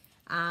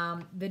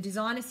 The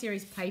designer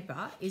series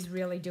paper is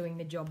really doing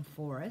the job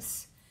for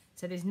us.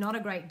 So there's not a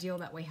great deal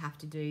that we have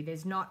to do.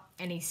 There's not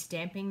any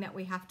stamping that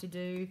we have to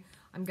do.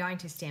 I'm going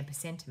to stamp a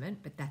sentiment,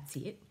 but that's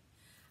it.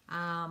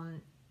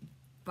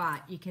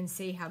 But you can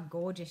see how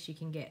gorgeous you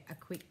can get a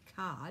quick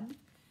card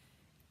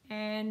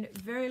and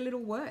very little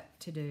work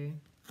to do.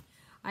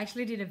 I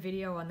actually did a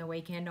video on the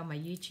weekend on my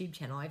YouTube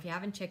channel. If you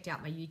haven't checked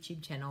out my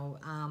YouTube channel,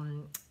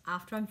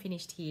 after I'm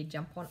finished here,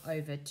 jump on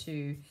over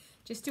to...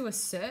 Just do a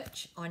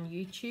search on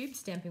YouTube,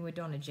 Stamping with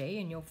DonnaG,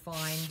 and you'll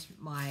find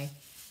my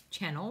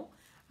channel.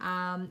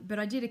 But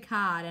I did a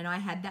card and I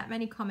had that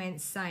many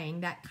comments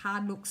saying that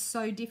card looks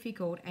so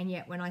difficult, and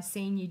yet when I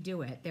seen you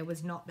do it, there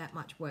was not that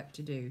much work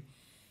to do,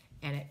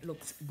 and it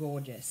looks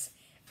gorgeous.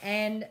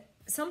 And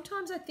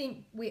sometimes I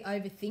think we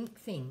overthink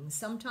things.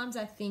 Sometimes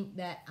I think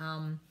that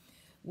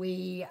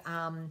we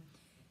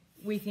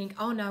think,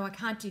 oh no, I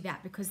can't do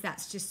that because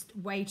that's just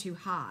way too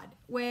hard,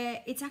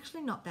 where it's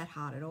actually not that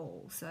hard at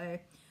all. So I'm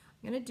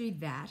going to do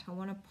that. I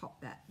want to pop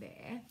that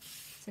there.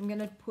 So I'm going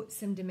to put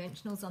some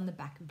dimensionals on the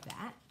back of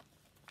that.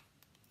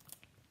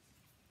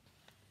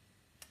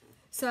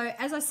 So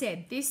as I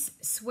said, this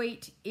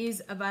suite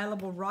is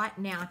available right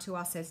now to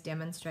us as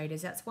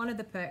demonstrators. That's one of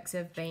the perks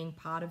of being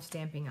part of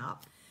Stamping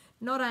Up.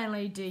 Not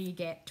only do you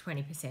get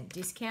 20%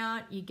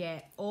 discount, you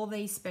get all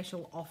these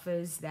special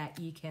offers that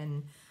you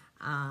can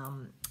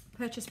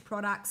purchase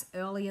products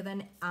earlier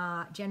than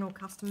general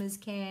customers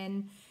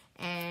can,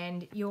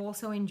 and you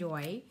also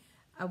enjoy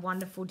a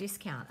wonderful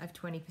discount of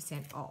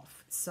 20%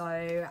 off.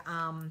 So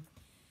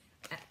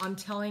I'm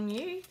telling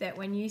you that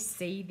when you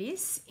see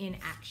this in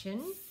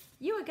action,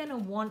 you are going to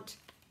want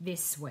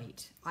this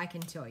suite. I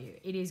can tell you,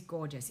 it is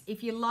gorgeous.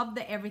 If you love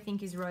that everything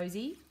is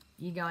rosy,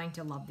 you're going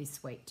to love this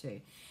suite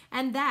too.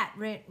 And that,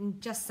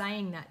 just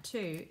saying that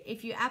too,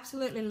 if you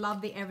absolutely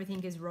love the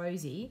everything is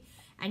rosy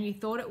and you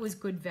thought it was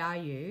good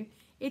value,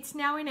 it's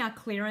now in our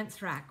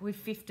clearance rack with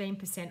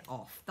 15%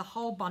 off. The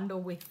whole bundle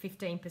with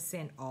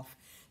 15% off.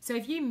 So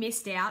if you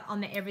missed out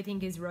on the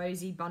everything is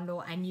rosy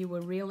bundle and you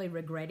were really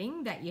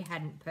regretting that you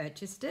hadn't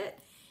purchased it,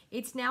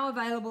 it's now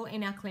available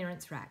in our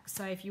clearance rack.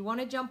 So if you want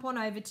to jump on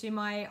over to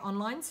my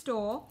online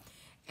store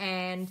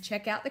and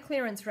check out the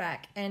clearance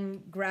rack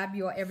and grab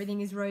your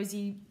Everything is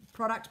Rosy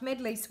product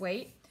medley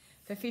suite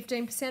for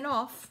 15%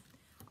 off,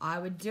 I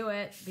would do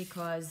it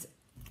because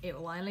it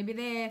will only be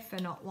there for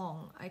not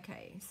long.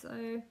 Okay, so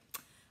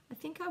I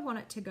think I want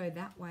it to go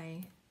that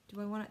way.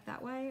 Do I want it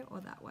that way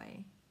or that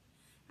way?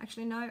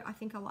 Actually, no, I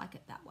think I like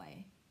it that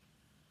way.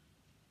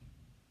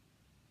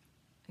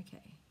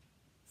 Okay,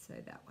 so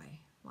that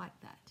way, like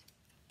that.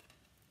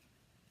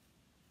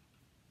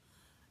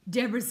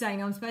 Deborah's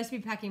saying, I'm supposed to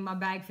be packing my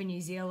bag for New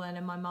Zealand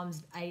and my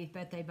mum's 80th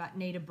birthday, but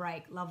need a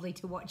break. Lovely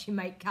to watch you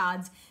make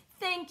cards.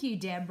 Thank you,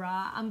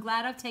 Deborah. I'm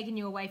glad I've taken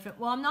you away from...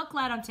 Well, I'm not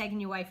glad I'm taking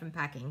you away from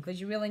packing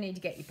because you really need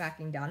to get your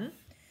packing done.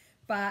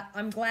 But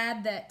I'm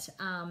glad that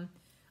I'm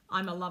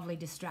a lovely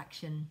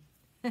distraction.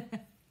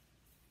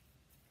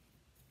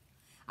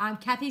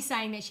 Kathy's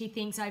saying that she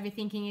thinks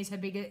overthinking is her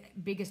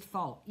biggest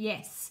fault.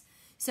 Yes.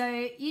 So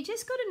you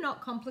just got to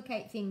not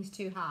complicate things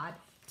too hard.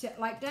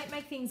 Don't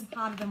make things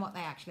harder than what they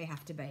actually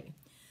have to be.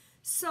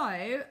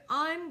 So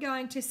I'm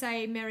going to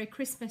say Merry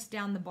Christmas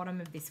down the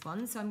bottom of this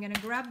one. So I'm going to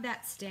grab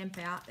that stamp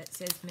out that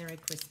says Merry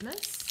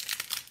Christmas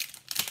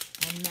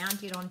and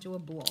mount it onto a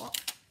block.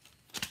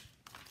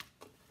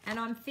 And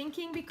I'm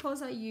thinking,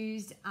 because I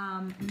used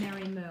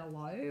Merry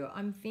Merlot,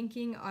 I'm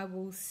thinking I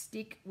will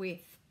stick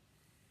with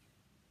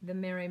the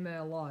Merry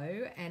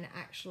Merlot and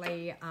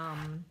actually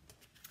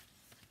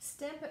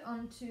stamp it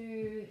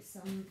onto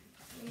some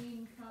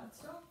cream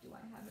cardstock. Do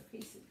I have a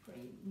piece of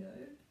cream? No.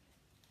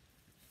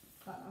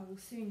 But I will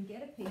soon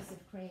get a piece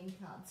of cream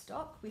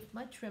cardstock with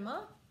my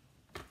trimmer.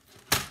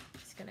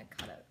 Just going to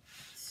cut a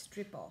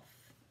strip off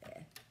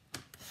there.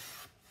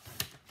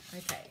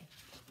 Okay,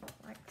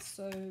 like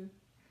so.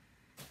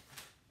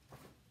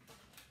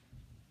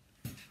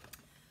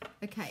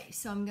 Okay,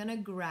 so I'm going to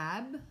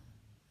grab,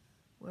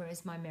 where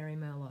is my Merry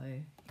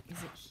Merlot? Is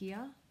it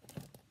here?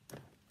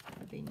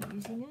 I've been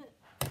using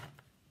it.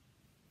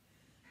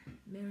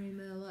 Merry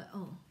Merlot,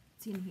 oh,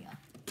 it's in here.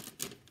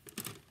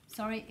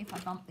 Sorry if I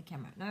bumped the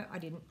camera. No, I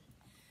didn't.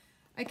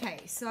 Okay,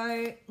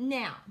 so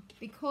now,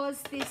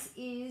 because this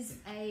is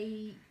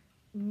a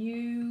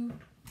new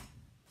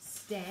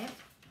stamp,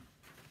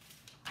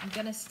 I'm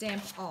going to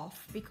stamp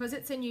off, because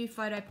it's a new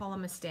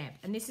photopolymer stamp.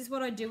 And this is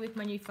what I do with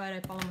my new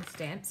photopolymer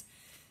stamps.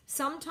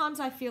 Sometimes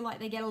I feel like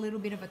they get a little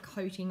bit of a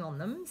coating on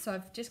them. So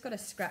I've just got a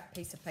scrap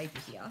piece of paper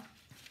here.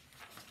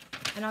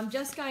 And I'm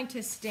just going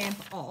to stamp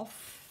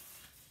off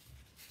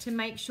to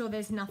make sure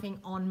there's nothing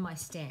on my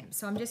stamp.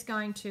 So I'm just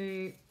going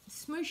to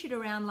smoosh it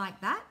around like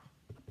that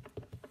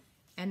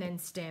and then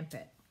stamp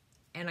it.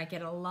 And I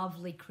get a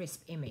lovely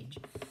crisp image.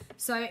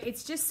 So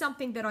it's just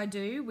something that I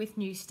do with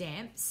new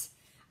stamps,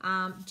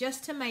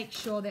 just to make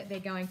sure that they're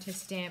going to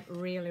stamp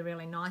really,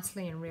 really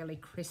nicely and really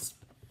crisp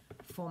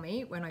for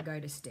me when I go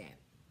to stamp.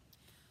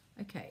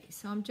 Okay,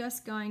 so I'm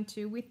just going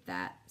to, with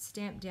that,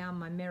 stamp down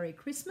my Merry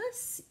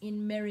Christmas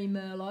in Merry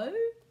Merlot.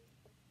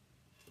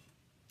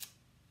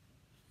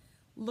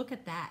 Look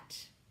at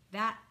that.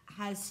 That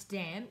has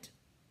stamped.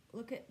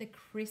 Look at the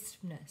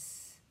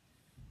crispness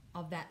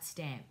of that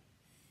stamp.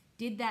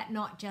 Did that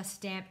not just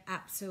stamp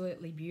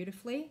absolutely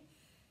beautifully?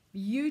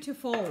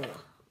 Beautiful.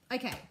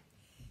 Okay,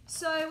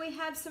 so we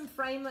have some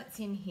framelits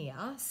in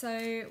here. So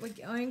we're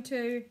going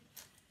to...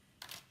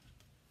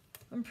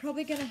 I'm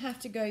probably going to have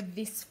to go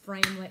this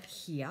framelit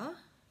here.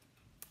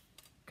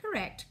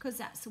 Correct, because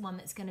that's the one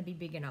that's going to be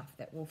big enough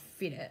that will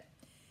fit it.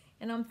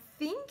 And I'm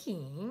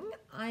thinking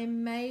I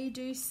may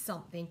do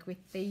something with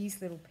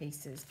these little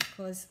pieces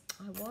because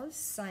I was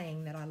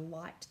saying that I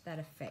liked that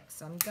effect,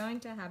 so I'm going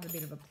to have a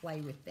bit of a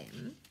play with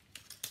them.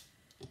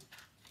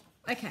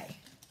 Okay,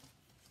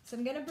 so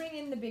I'm going to bring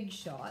in the Big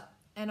Shot,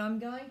 and I'm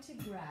going to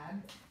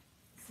grab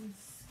some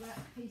scrap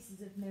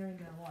pieces of Merry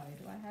Merlot.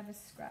 Do I have a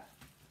scrap?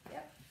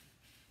 Yep.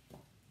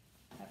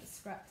 Have a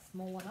scrap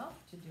small enough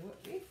to do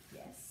it with,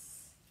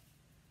 yes.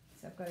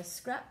 So I've got a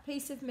scrap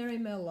piece of Merry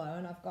Merlot,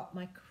 and I've got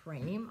my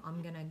cream.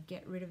 I'm going to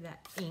get rid of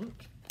that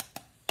ink,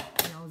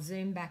 and I'll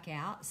zoom back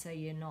out so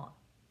you're not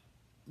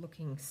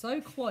looking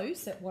so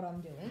close at what I'm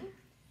doing.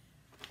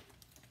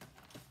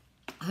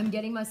 I'm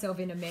getting myself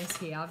in a mess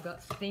here. I've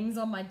got things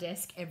on my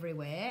desk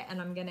everywhere, and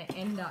I'm going to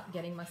end up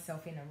getting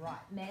myself in a right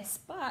mess,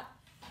 but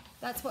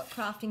that's what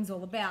crafting's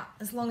all about,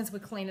 as long as we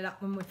clean it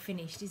up when we're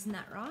finished. Isn't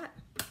that right?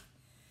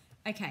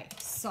 Okay,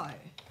 so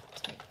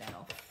take that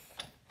off,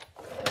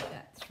 put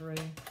that through.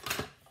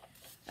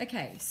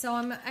 Okay, so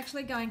I'm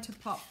actually going to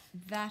pop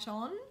that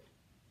on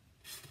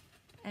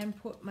and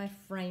put my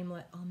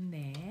framelit on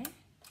there.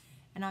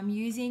 And I'm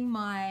using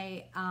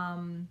my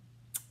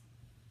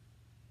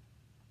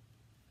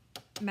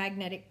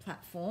magnetic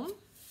platform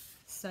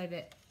so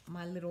that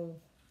my little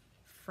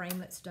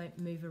framelets don't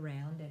move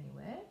around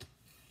anywhere.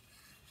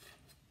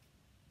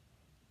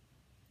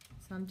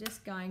 So I'm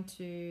just going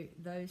to,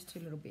 those two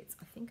little bits,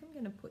 I think I'm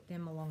going to put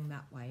them along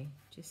that way.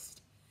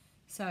 Just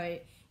so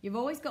you've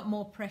always got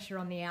more pressure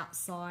on the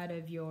outside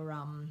of your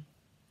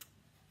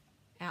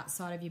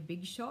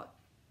Big Shot.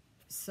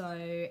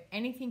 So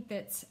anything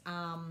that's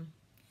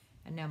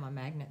and now my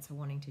magnets are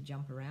wanting to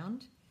jump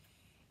around.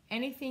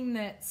 Anything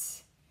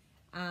that's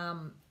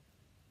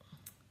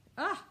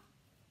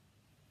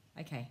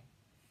okay,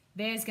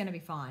 there's going to be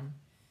fine.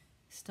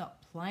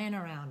 Stop playing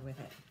around with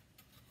it.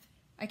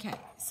 Okay,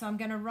 so I'm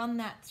going to run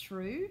that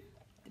through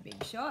the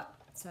Big Shot.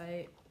 So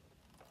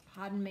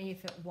pardon me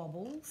if it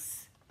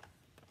wobbles.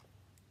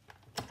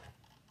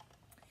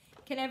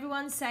 Can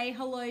everyone say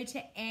hello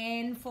to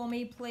Anne for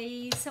me,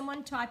 please?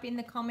 Someone type in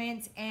the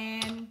comments,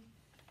 Anne.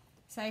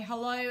 Say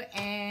hello,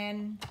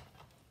 Anne.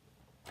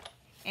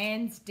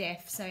 Anne's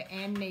deaf, so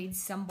Anne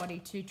needs somebody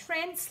to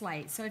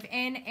translate. So if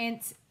Anne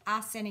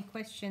asks any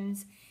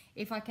questions,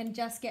 if I can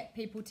just get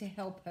people to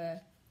help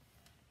her.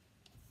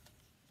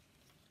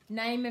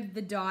 Name of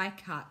the die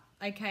cut.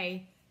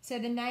 Okay, so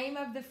the name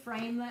of the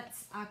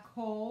framelets are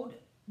called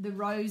the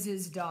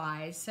Roses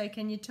dies. So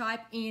can you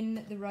type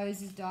in the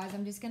Roses dies?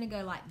 I'm just going to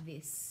go like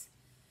this.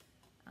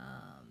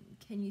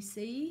 Can you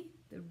see?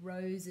 The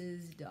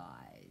Roses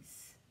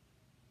dies.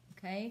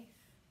 Okay,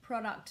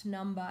 product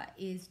number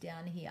is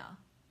down here.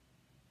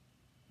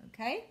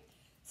 Okay,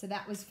 so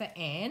that was for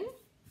Anne.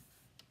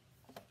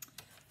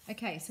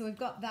 Okay, so we've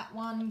got that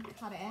one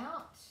cut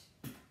out.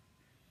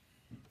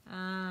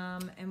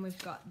 And we've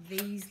got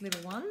these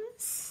little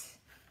ones,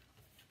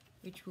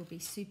 which will be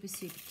super,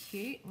 super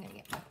cute. I'm going to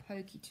get my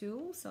pokey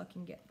tool so I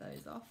can get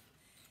those off.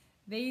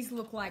 These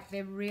look like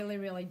they're really,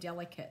 really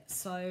delicate.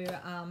 So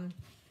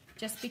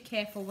just be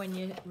careful when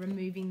you're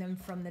removing them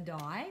from the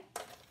die.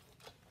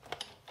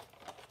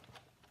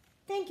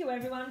 Thank you,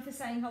 everyone, for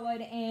saying hello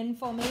to Anne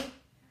for me.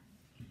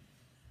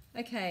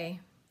 Okay,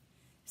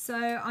 so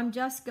I'm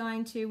just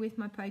going to, with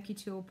my pokey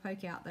tool,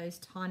 poke out those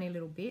tiny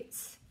little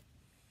bits.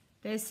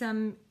 There's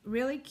some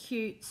really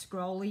cute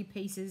scrolly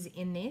pieces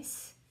in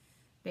this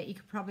that you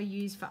could probably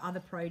use for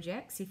other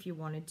projects if you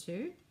wanted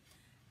to.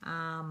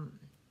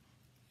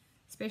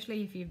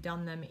 Especially if you've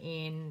done them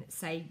in,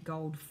 say,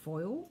 gold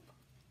foil.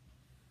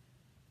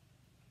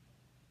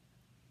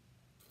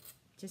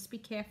 Just be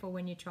careful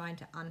when you're trying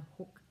to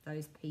unhook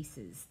those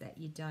pieces that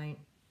you don't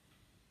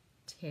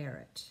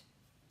tear it.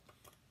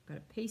 Got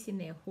a piece in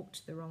there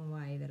hooked the wrong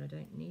way that I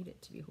don't need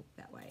it to be hooked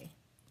that way.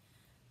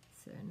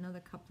 So another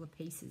couple of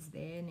pieces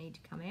there need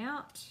to come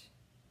out.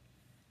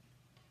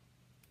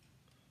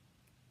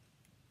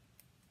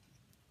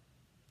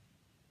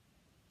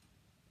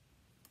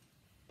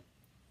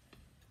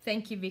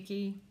 Thank you,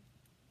 Vicky.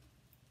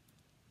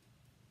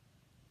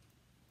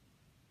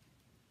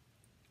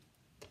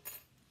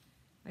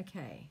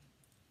 Okay,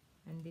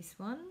 and this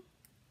one.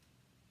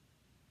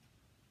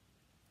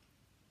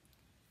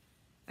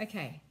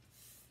 Okay,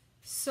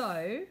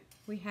 so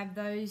we have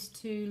those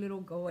two little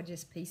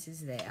gorgeous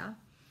pieces there.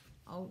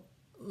 I'll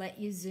let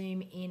you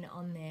zoom in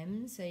on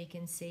them so you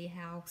can see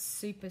how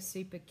super,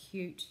 super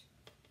cute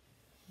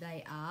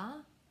they are.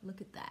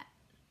 Look at that.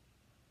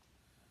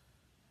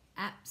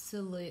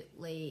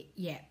 Absolutely,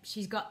 yeah,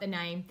 she's got the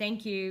name.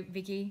 Thank you,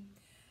 Vicky.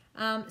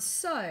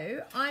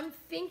 So I'm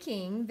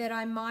thinking that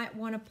I might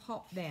want to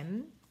pop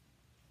them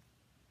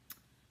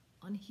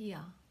on here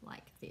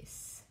like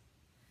this.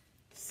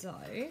 So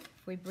if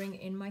we bring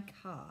in my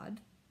card,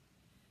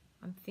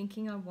 I'm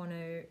thinking I want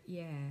to,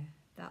 yeah,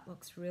 that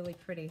looks really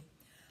pretty.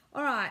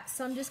 All right,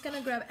 so I'm just going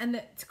to grab, and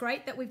it's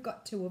great that we've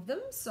got two of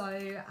them. So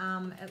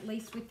at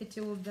least with the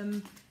two of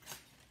them,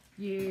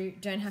 you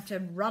don't have to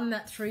run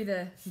that through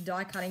the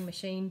die cutting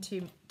machine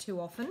too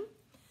often.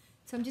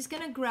 So I'm just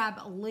going to grab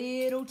a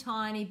little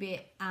tiny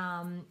bit.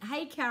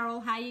 Hey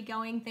Carol, how you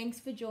going? Thanks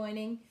for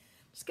joining.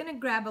 Just going to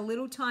grab a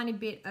little tiny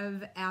bit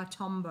of our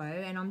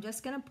Tombow, and I'm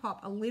just going to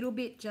pop a little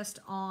bit just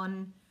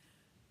on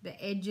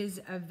the edges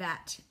of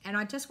that. And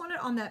I just want it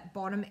on that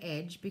bottom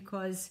edge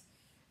because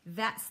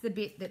that's the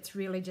bit that's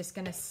really just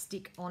going to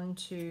stick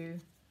onto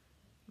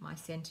my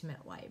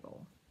sentiment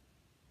label.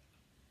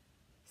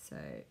 So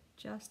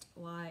just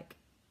like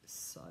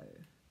so.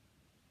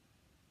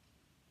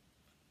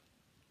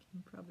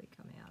 Can probably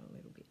come out a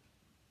little bit.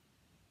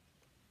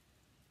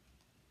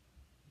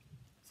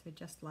 So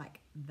just like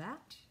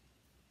that.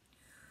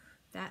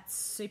 That's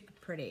super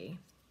pretty.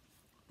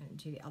 And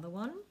do the other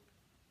one.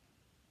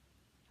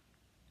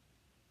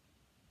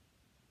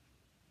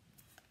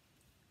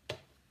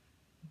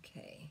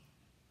 Okay.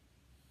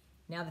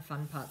 Now the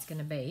fun part's going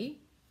to be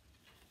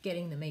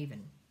getting them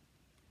even.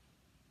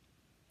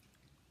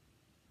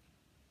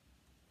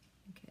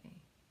 Okay.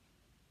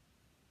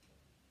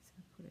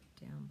 So put it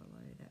down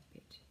below that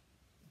bit.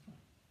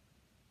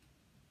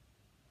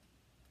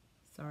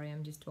 Sorry,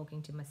 I'm just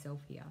talking to myself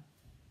here.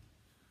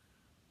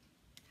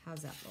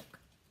 How's that look?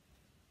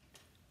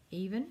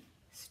 Even,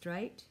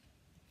 straight.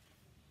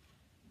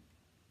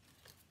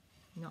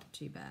 Not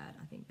too bad.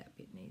 I think that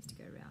bit needs to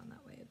go around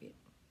that way a bit.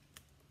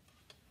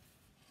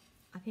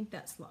 I think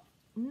that's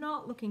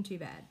not looking too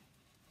bad.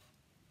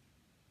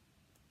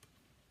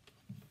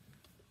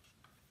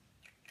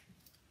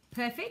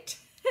 Perfect.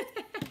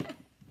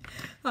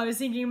 I was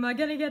thinking, am I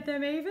going to get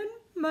them even?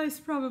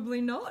 Most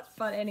probably not,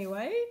 but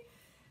anyway,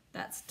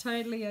 that's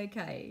totally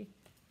okay.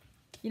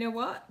 You know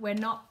what? We're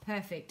not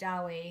perfect,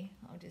 are we?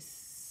 I'll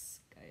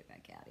just go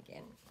back out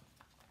again.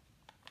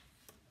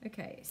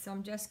 Okay, so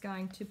I'm just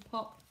going to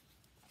pop.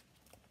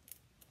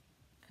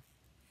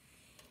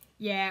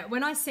 Yeah,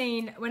 when I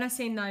seen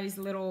those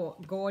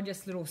little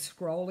gorgeous little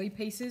scrolly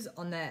pieces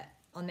on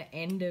the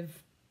end of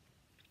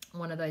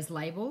one of those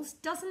labels,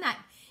 doesn't that?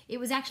 It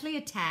was actually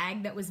a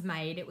tag that was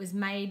made. It was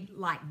made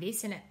like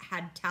this, and it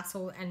had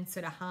tassel and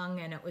sort of hung,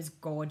 and it was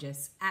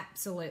gorgeous,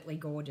 absolutely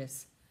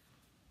gorgeous.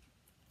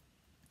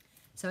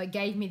 So it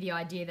gave me the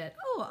idea that,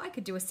 oh, I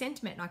could do a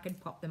sentiment and I could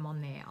pop them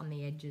on there on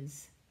the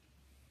edges.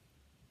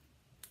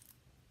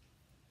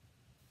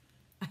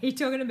 Are you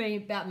talking to me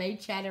about me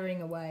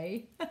chattering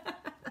away?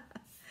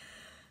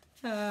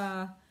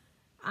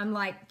 I'm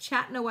like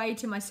chatting away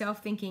to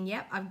myself thinking,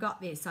 yep, I've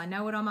got this. I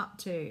know what I'm up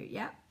to.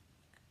 Yep.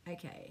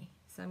 Okay.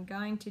 So I'm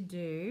going to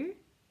do,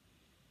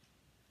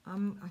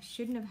 I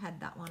shouldn't have had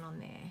that one on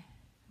there.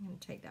 I'm going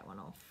to take that one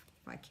off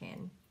if I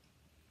can.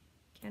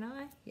 Can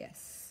I?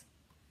 Yes.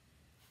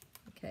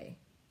 Okay.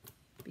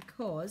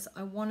 Because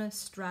I want to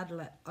straddle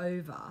it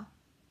over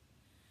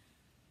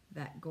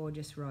that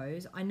gorgeous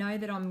rose. I know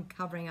that I'm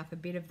covering up a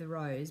bit of the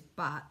rose,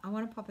 but I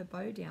want to pop a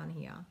bow down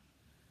here.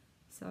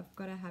 So I've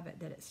got to have it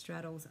that it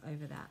straddles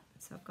over that.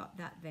 So I've got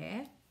that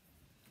there.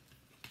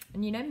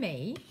 And you know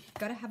me,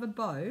 got to have a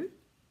bow.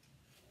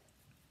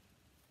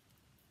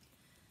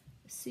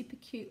 A super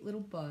cute little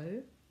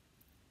bow.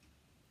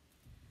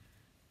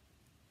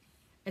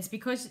 It's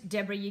because,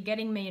 Deborah, you're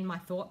getting me in my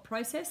thought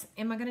process.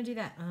 Am I going to do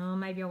that? Oh,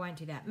 maybe I won't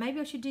do that. Maybe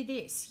I should do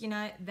this. You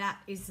know, that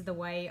is the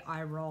way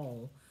I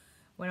roll.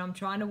 When I'm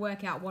trying to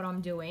work out what I'm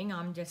doing,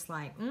 I'm just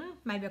like,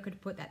 maybe I could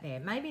put that there.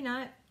 Maybe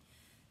not.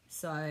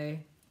 So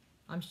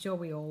I'm sure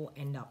we all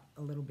end up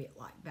a little bit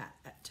like that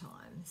at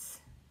times.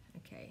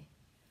 Okay.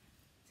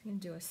 So I'm going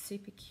to do a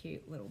super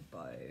cute little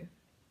bow.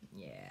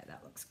 Yeah,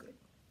 that looks good.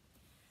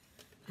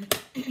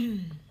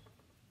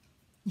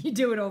 You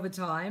do it all the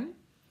time?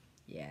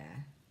 Yeah.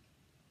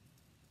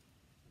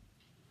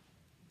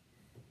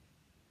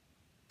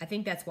 I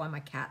think that's why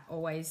my cat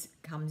always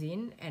comes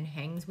in and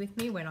hangs with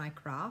me when I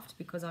craft,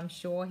 because I'm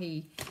sure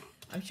he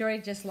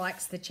just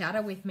likes the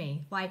chatter with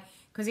me. Like,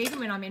 because even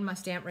when I'm in my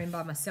stamp room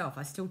by myself,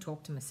 I still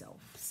talk to myself.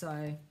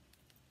 So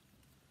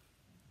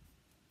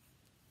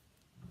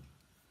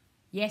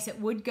yes, it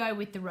would go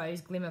with the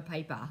rose glimmer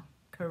paper.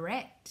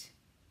 Correct.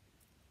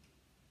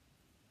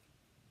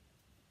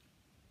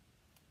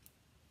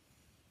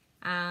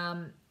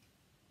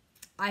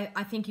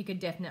 I think you could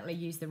definitely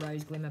use the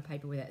rose glimmer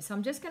paper with it. So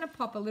I'm just going to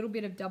pop a little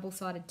bit of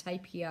double-sided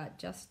tape here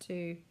just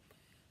to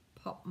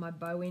pop my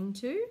bow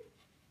into.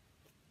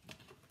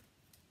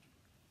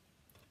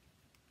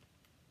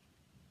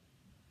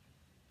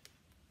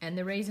 And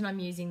the reason I'm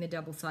using the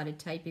double-sided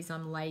tape is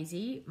I'm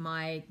lazy.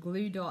 My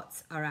glue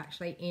dots are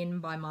actually in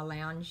by my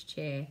lounge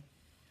chair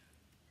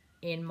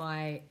in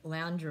my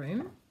lounge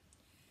room,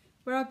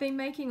 where I've been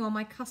making all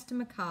my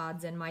customer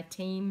cards and my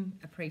team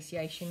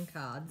appreciation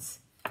cards.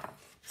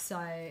 So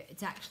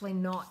it's actually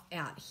not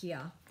out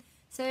here.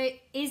 So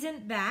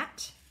isn't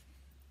that,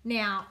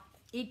 now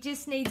it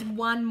just needs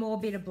one more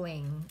bit of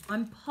bling.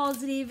 I'm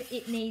positive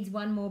it needs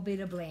one more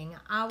bit of bling.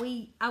 Are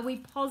we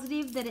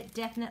positive that it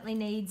definitely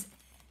needs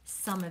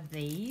some of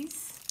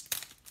these?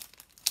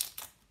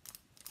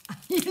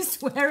 You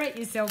swear at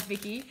yourself,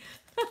 Vicky.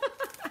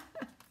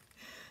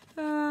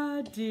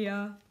 Oh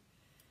dear.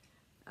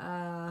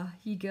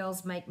 You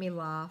girls make me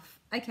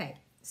laugh. Okay,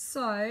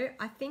 so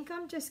I think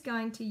I'm just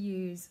going to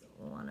use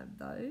one of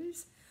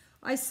those.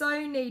 I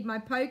so need my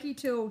pokey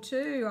tool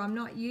too. I'm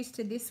not used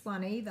to this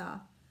one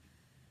either.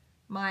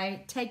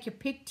 My take your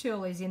pick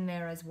tool is in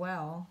there as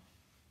well.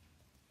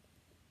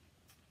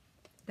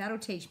 That'll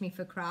teach me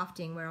for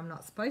crafting where I'm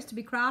not supposed to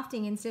be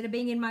crafting instead of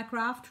being in my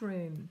craft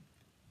room.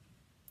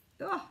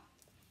 Oh.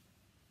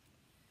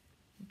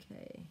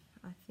 Okay,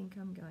 I think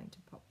I'm going to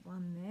pop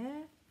one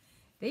there.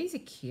 These are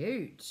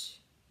cute.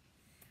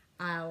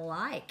 I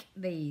like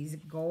these,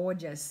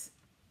 gorgeous.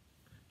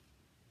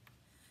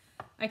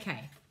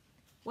 Okay,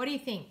 what do you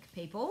think,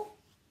 people?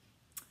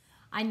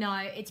 I know,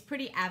 it's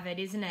pretty avid,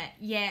 isn't it?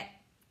 Yet,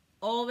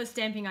 all the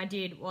stamping I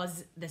did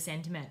was the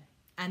sentiment,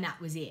 and that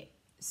was it.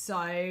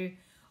 So,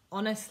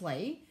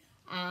 honestly,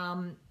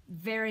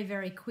 very,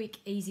 very quick,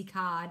 easy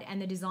card,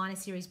 and the designer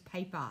series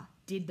paper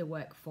did the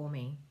work for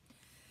me.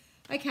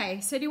 Okay,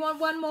 so do you want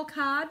one more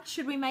card?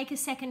 Should we make a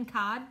second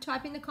card?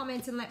 Type in the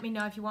comments and let me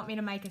know if you want me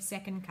to make a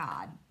second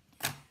card.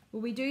 Will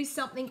we do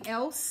something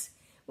else?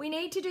 We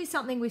need to do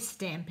something with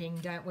stamping,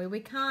 don't we? We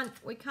can't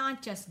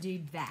just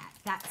do that.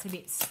 That's a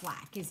bit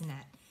slack, isn't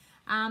it?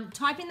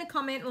 Type in the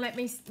comment and let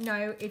me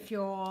know if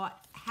you're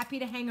happy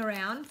to hang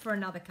around for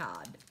another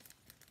card.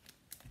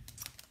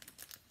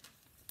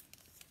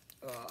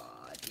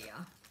 Oh dear.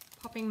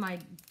 Popping my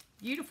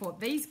beautiful,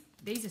 these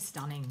are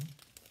stunning.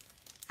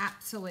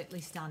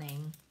 Absolutely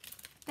stunning.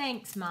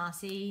 Thanks,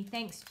 Marcy.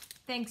 Thanks,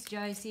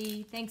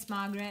 Josie. Thanks,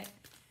 Margaret.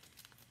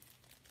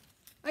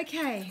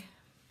 Okay.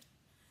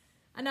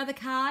 Another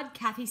card.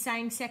 Kathy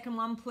saying second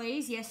one,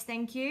 please. Yes,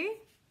 thank you.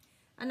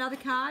 Another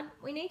card.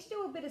 We need to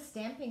do a bit of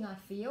stamping, I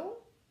feel.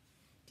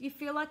 Do you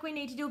feel like we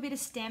need to do a bit of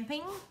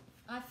stamping?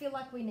 I feel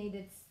like we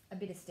needed a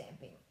bit of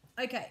stamping.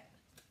 Okay.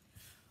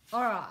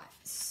 All right.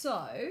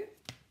 So,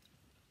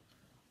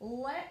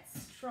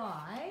 let's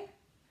try.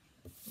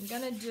 I'm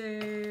going to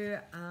do,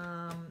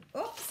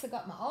 oops, I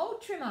got my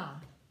old trimmer.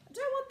 I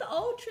don't want the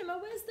old trimmer.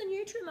 Where's the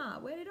new trimmer?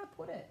 Where did I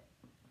put it?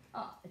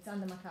 Oh, it's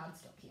under my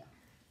cardstock here.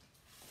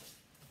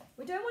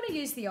 We don't want to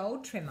use the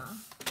old trimmer.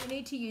 We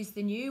need to use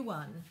the new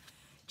one.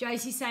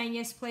 Josie saying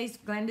yes, please.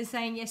 Glenda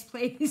saying yes,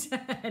 please.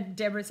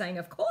 Deborah saying,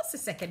 of course, a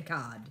second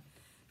card.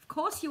 Of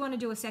course you want to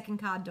do a second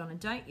card, Donna,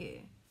 don't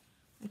you?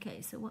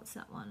 Okay, so what's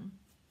that one?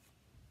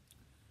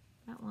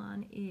 That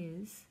one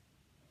is...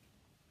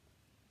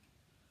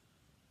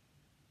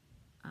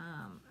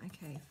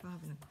 okay, 5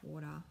 1/4.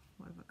 What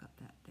have I got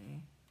that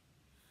there?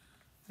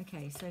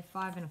 Okay, so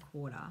 5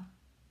 1/4. I'll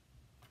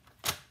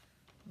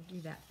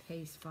do that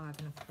piece 5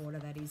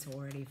 1/4. That is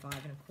already 5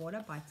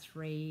 1/4 by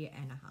 3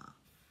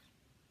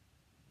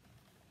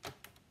 1/2.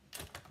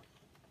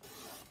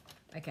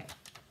 Okay.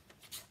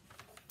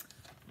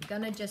 I'm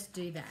gonna just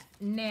do that.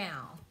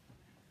 Now,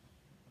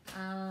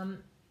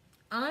 I'm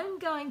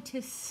going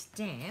to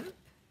stamp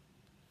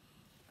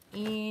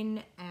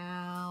in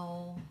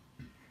our...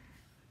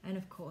 And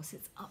of course,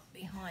 it's up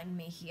behind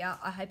me here.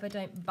 I hope I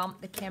don't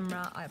bump the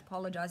camera. I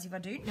apologize if I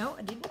do. No,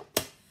 I didn't.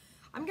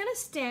 I'm going to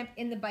stamp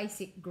in the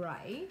basic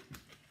grey.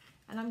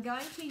 And I'm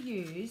going to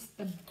use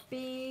the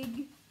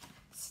big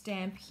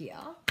stamp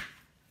here.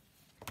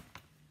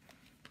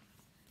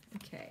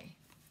 Okay.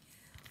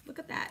 Look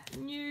at that.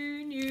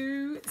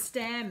 New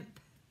stamp.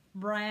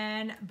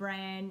 Brand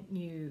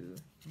new.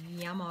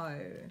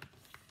 Yummo.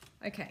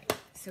 Okay.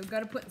 So we've got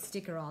to put the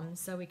sticker on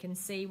so we can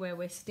see where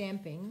we're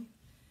stamping.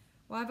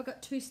 Why have I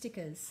got 2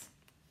 stickers?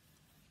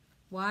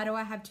 Why do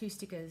I have 2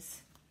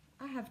 stickers?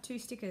 I have 2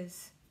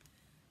 stickers.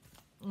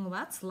 Well,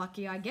 that's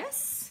lucky, I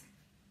guess.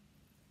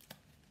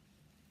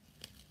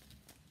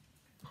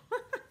 I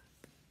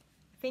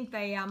think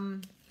they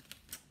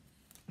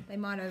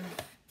might have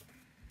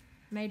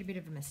made a bit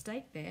of a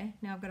mistake there.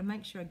 Now I've got to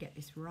make sure I get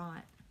this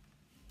right.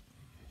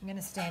 I'm going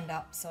to stand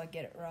up so I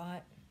get it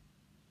right.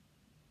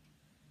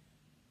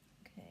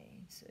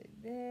 Okay, so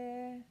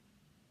there.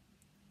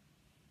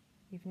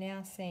 You've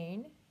now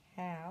seen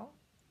how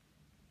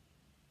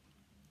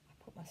I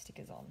put my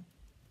stickers on.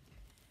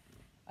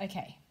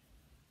 Okay.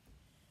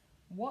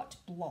 What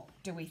block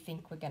do we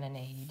think we're going to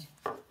need?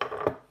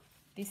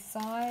 This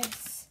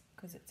size,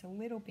 because it's a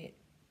little bit,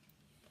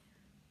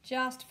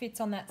 just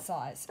fits on that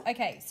size.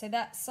 Okay, so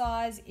that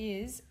size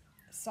is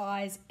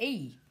size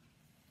E.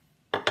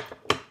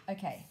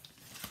 Okay.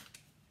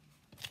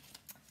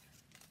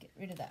 Get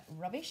rid of that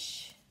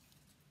rubbish.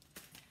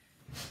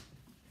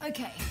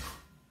 Okay.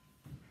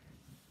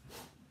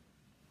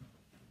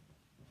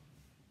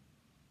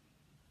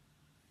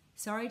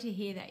 Sorry to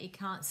hear that you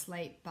can't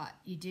sleep, but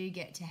you do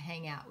get to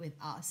hang out with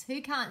us.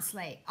 Who can't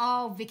sleep?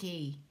 Oh,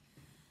 Vicky.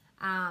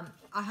 I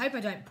hope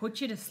I don't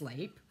put you to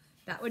sleep.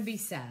 That would be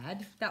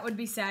sad. That would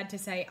be sad to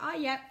say, oh,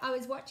 yep, I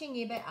was watching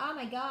you, but oh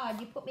my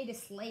God, you put me to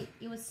sleep.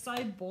 You were so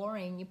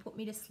boring. You put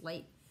me to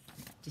sleep.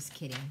 Just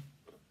kidding.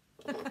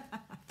 No,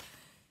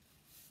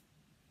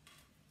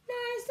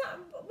 it's not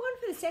one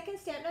for the second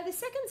stamp. No, the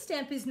second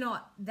stamp is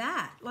not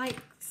that. Like,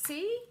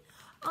 see?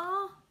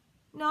 Oh,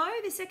 no,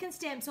 the second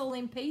stamp's all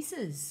in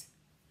pieces.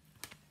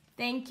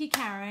 Thank you,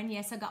 Karen.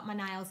 Yes, I got my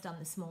nails done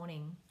this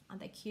morning.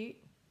 Aren't they cute?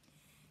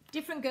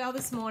 Different girl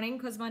this morning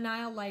because my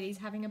nail lady's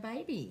having a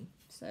baby.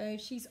 So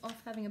she's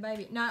off having a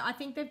baby. No, I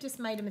think they've just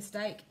made a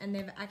mistake and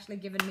they've actually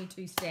given me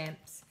 2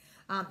 stamps,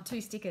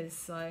 2 stickers.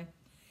 So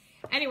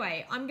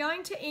Anyway, I'm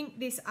going to ink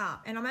this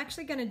up, and I'm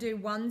actually going to do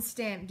one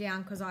stamp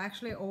down because I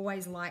actually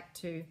always like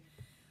to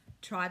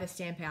try the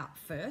stamp out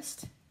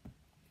first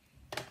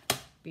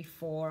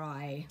before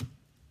I...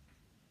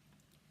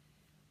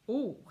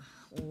 Ooh,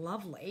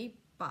 lovely,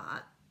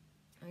 but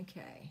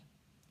okay.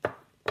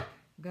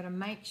 I've got to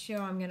make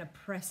sure I'm going to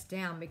press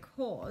down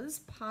because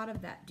part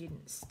of that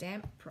didn't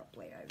stamp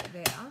properly over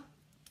there.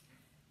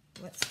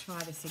 Let's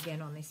try this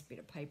again on this bit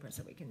of paper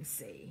so we can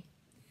see.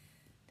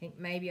 I think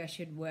maybe I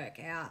should work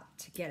out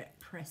to get it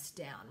pressed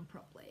down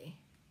properly.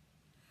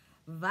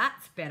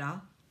 That's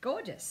better.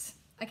 Gorgeous.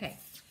 Okay,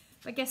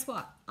 but guess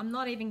what? I'm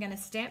not even going to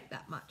stamp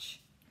that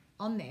much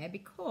on there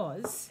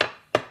because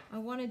I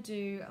want to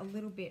do a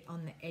little bit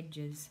on the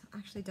edges. I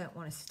actually don't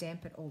want to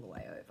stamp it all the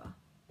way over.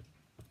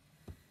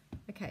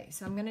 Okay,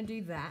 so I'm going to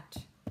do that.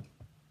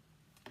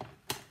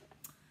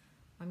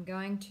 I'm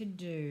going to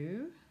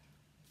do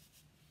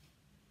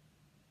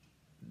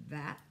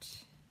that.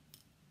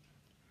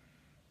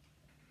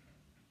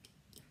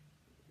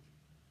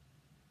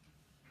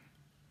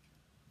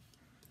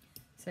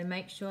 So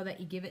make sure that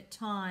you give it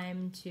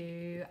time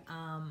to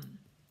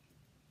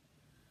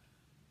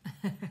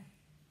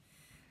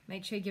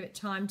make sure you give it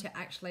time to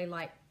actually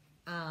like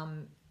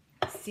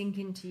sink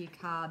into your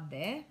card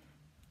there.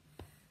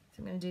 So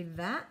I'm going to do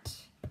that.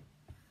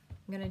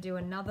 I'm going to do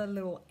another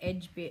little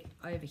edge bit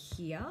over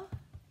here.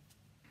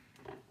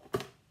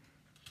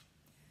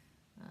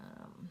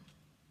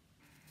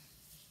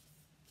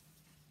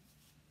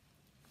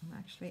 I'm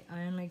actually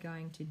only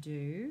going to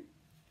do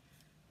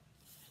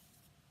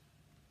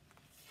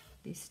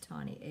this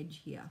tiny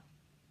edge here.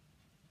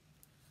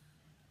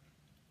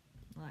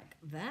 Like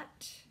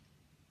that.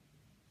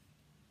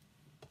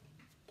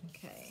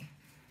 Okay.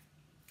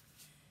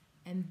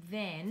 And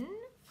then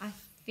I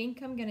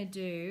think I'm going to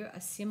do a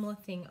similar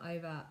thing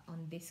over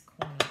on this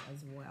corner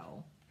as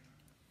well.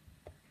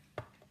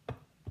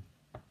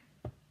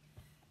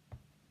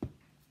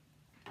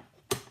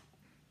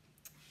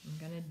 I'm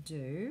going to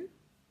do...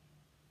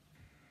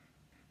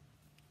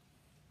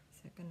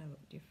 Is that going to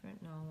look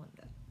different? No, I want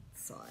that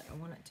side. I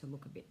want it to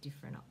look a bit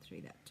different up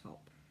through that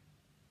top.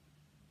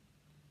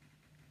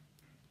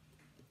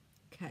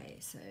 Okay,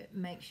 so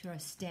make sure I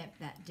stamp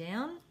that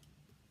down.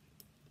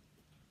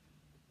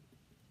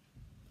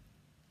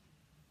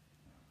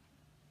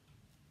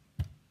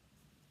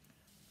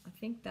 I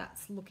think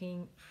that's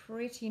looking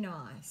pretty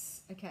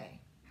nice. Okay.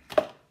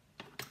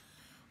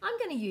 I'm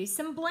going to use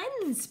some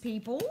blends,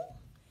 people.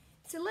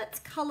 So let's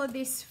colour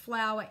this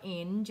flower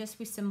in just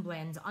with some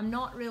blends. I'm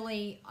not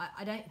really,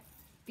 I don't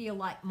feel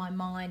like my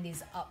mind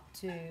is up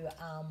to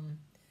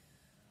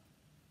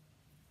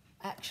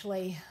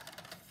actually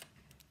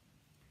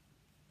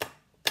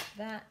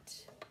that.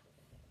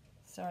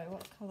 Sorry,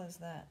 what colour is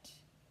that?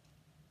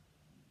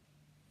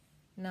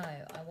 No,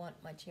 I want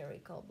my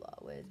cherry cobbler.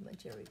 Where's my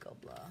cherry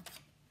cobbler?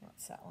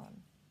 What's that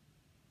one?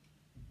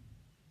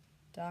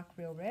 Dark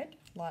real red?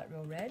 Light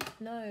real red?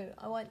 No,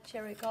 I want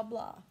cherry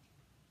cobbler.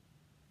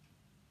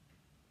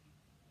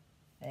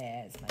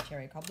 There's my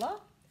cherry cobbler.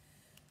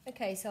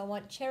 Okay, so I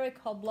want cherry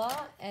cobbler,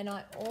 and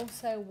I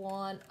also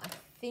want, I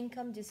think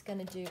I'm just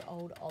going to do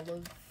old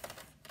olive.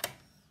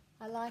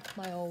 I like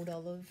my old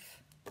olive.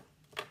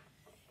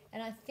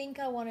 And I think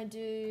I want to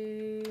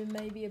do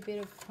maybe a bit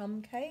of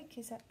crumb cake.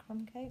 Is that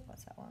crumb cake?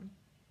 What's that one?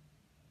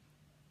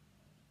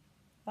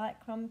 Light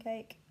crumb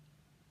cake.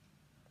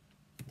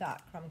 Dark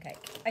crumb cake.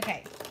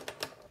 Okay.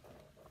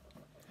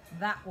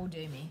 That will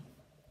do me.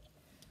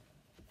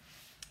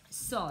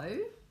 So,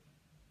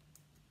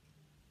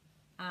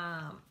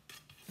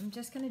 I'm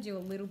just going to do a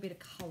little bit of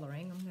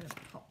colouring. I'm going to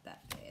pop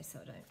that there so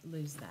I don't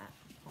lose that.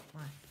 Pop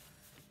my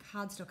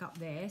cardstock up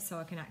there so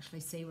I can actually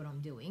see what I'm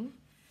doing.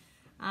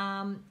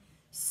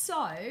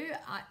 So,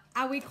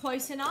 are we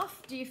close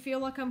enough? Do you feel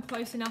like I'm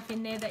close enough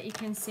in there that you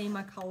can see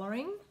my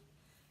colouring?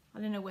 I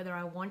don't know whether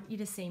I want you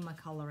to see my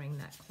colouring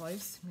that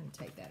close. I'm going to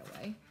take that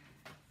away.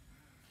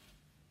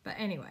 But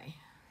anyway,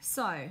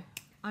 so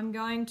I'm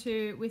going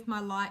to, with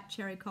my light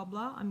cherry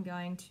cobbler, I'm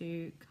going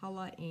to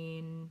colour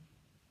in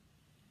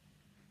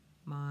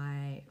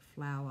my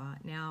flower.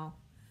 Now,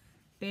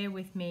 bear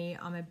with me,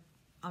 I'm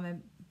a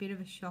bit of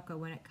a shocker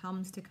when it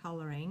comes to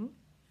colouring.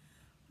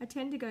 I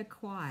tend to go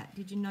quiet.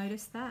 Did you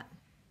notice that?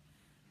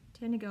 I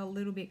tend to go a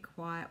little bit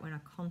quiet when I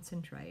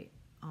concentrate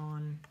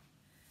on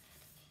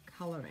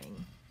colouring.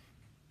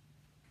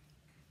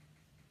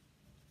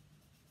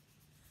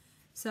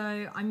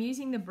 So I'm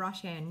using the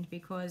brush end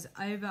because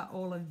over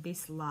all of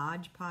this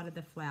large part of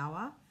the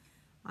flower,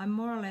 I'm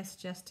more or less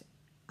just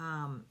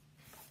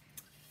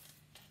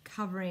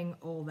covering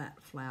all that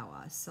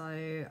flower.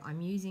 So I'm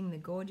using the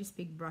gorgeous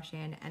big brush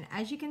end, and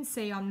as you can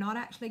see, I'm not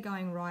actually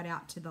going right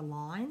out to the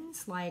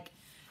lines. Like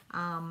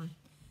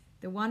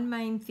the one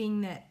main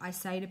thing that I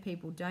say to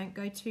people, don't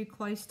go too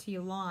close to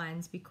your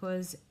lines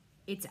because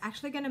it's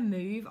actually going to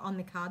move on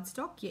the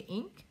cardstock, your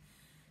ink.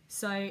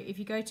 So if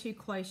you go too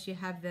close, you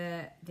have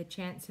the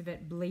chance of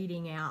it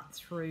bleeding out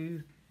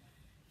through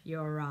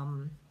your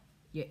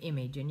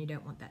image, and you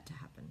don't want that to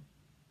happen.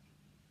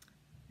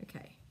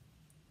 Okay.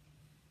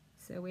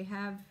 So we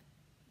have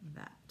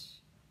that.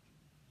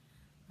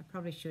 I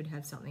probably should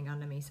have something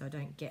under me so I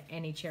don't get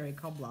any cherry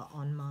cobbler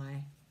on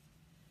my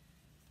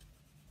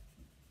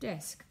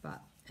desk,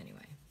 but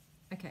anyway.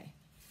 Okay,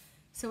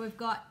 so we've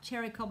got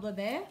cherry cobbler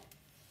there.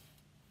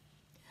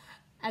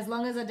 As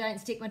long as I don't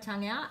stick my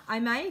tongue out. I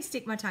may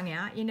stick my tongue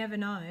out, you never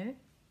know.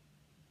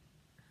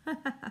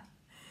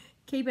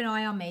 Keep an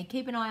eye on me.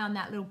 Keep an eye on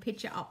that little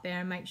picture up there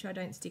and make sure I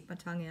don't stick my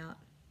tongue out.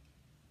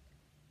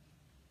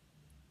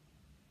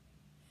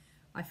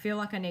 I feel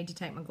like I need to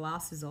take my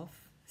glasses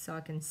off so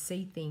I can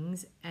see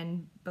things,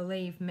 and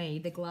believe me,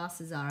 the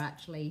glasses are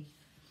actually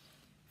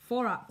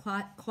for up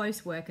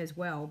close work as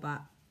well,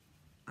 but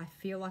I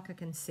feel like I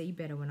can see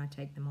better when I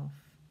take them off.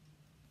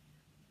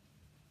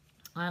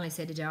 I only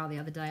said to Daryl the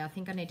other day, I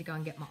think I need to go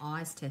and get my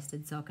eyes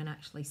tested so I can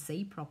actually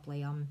see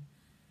properly. I'm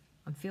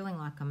feeling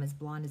like I'm as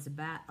blind as a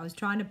bat. I was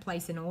trying to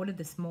place an order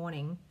this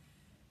morning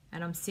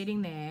and I'm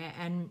sitting there,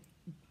 and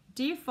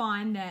do you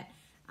find that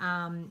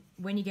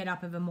when you get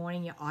up of a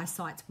morning your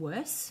eyesight's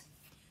worse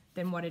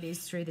than what it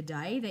is through the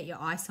day, that your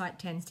eyesight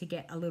tends to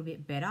get a little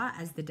bit better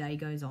as the day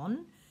goes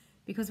on?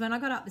 Because when I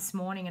got up this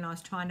morning and I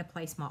was trying to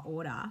place my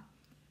order,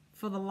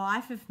 for the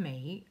life of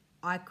me,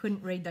 I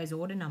couldn't read those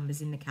order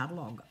numbers in the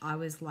catalogue. I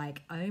was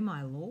like, oh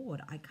my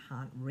Lord, I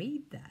can't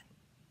read that.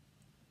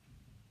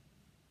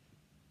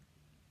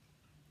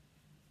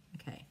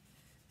 Okay,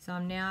 so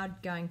I'm now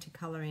going to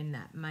colour in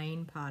that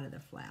main part of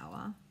the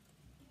flower.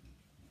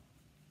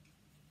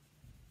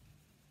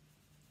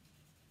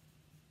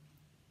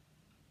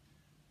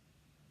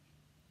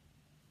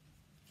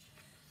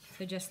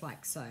 So just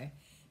like so.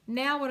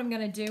 Now what I'm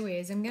going to do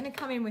is I'm going to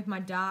come in with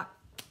my dark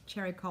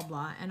cherry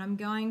cobbler and I'm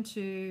going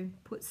to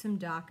put some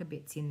darker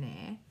bits in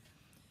there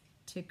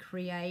to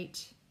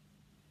create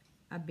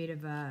a bit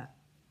of a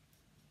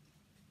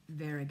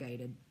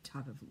variegated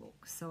type of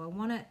look. So I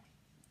want it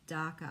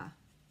darker.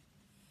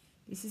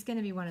 This is going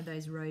to be one of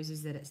those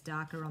roses that it's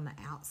darker on the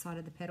outside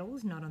of the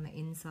petals, not on the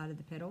inside of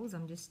the petals.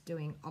 I'm just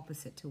doing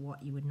opposite to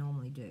what you would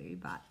normally do,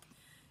 but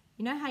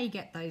you know how you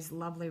get those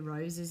lovely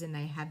roses and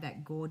they have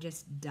that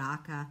gorgeous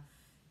darker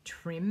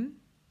trim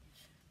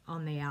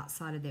on the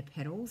outside of their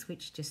petals,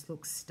 which just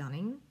looks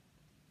stunning.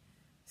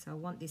 So I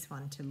want this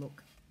one to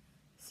look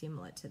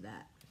similar to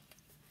that.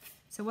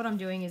 So what I'm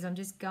doing is I'm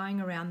just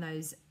going around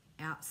those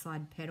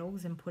outside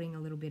petals and putting a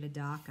little bit of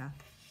darker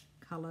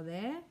colour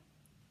there.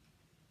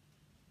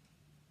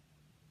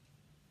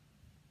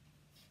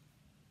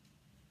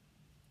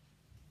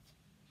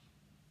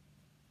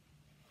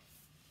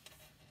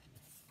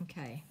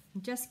 Okay,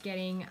 just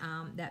getting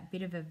that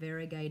bit of a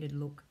variegated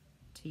look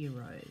to your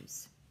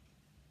rose.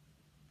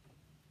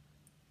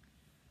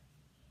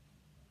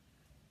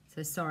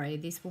 So sorry,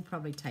 this will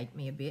probably take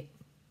me a bit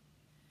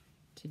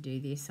to do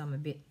this. I'm a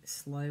bit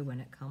slow when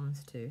it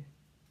comes to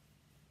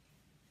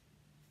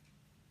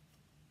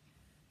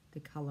the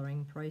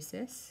colouring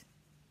process.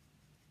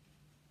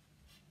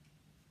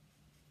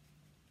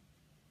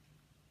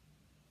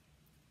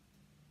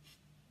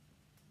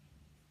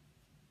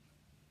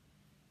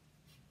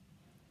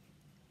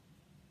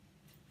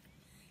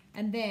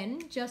 And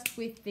then just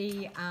with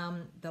the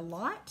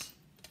light,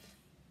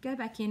 go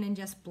back in and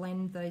just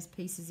blend those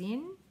pieces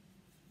in.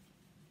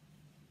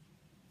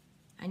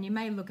 And you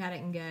may look at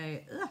it and go,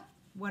 ugh,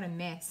 what a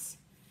mess.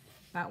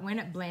 But when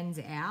it blends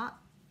out,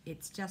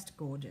 it's just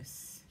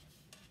gorgeous.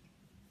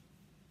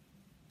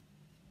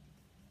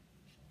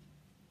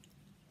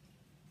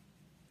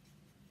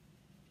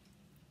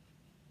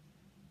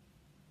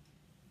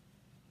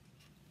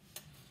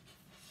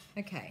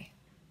 Okay.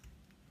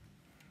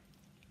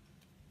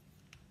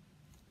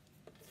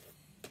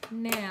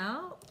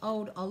 Now,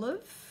 old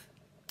olive.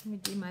 I'm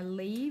going to do my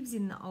leaves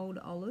in the old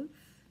olive.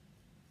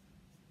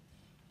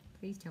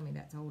 Please tell me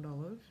that's old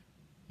olive.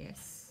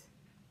 Yes.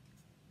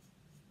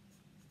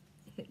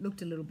 It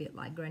looked a little bit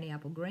like Granny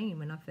Apple Green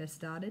when I first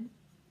started.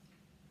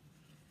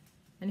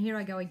 And here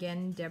I go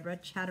again, Deborah,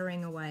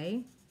 chattering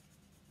away,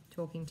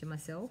 talking to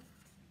myself.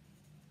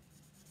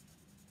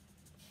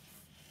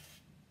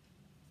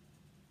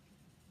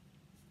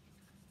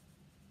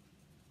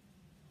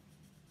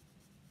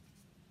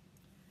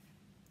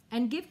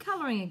 And give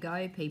colouring a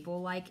go,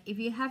 people. Like if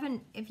you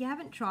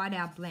haven't tried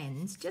our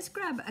blends, just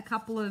grab a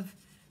couple of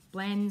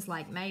blends,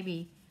 like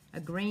maybe a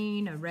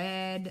green, a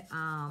red,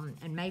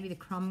 and maybe the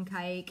crumb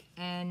cake,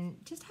 and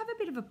just have a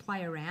bit of a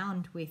play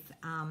around with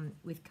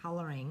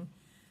colouring.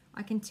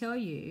 I can tell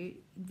you,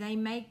 they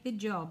make the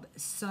job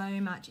so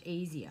much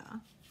easier,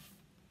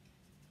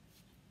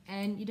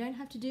 and you don't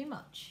have to do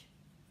much.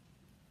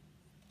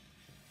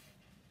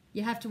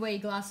 You have to wear your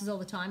glasses all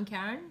the time,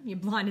 Karen. You're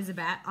blind as a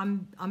bat.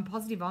 I'm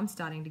positive I'm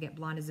starting to get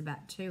blind as a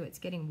bat too. It's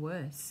getting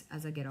worse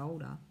as I get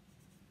older.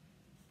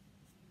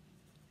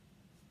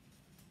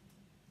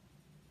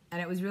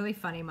 And it was really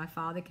funny. My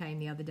father came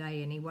the other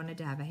day and he wanted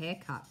to have a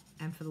haircut.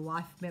 And for the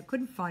life of me, I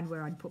couldn't find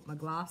where I'd put my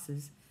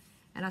glasses.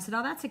 And I said,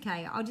 oh, that's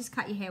okay. I'll just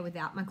cut your hair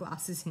without my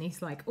glasses. And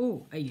he's like,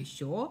 oh, are you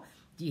sure?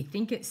 Do you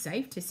think it's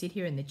safe to sit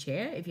here in the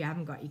chair if you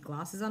haven't got your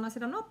glasses on? I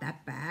said, I'm not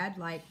that bad.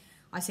 Like,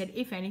 I said,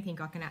 if anything,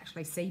 I can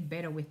actually see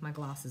better with my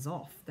glasses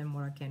off than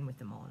what I can with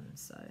them on.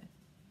 So,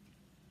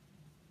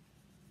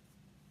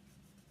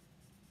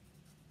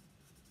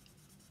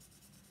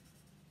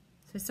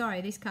 So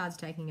sorry, this card's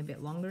taking a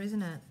bit longer,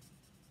 isn't it?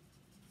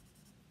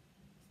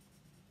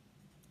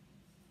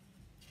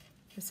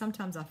 Because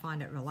sometimes I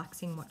find it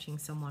relaxing watching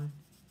someone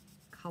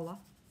colour.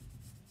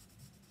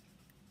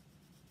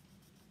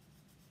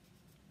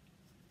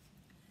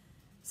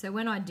 So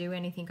when I do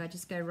anything, I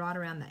just go right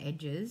around the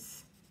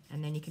edges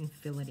and then you can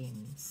fill it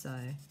in. So,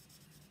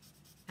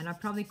 and I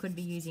probably could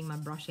be using my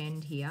brush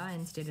end here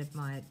instead of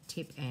my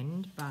tip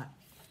end, but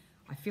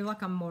I feel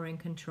like I'm more in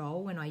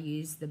control when I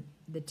use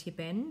the tip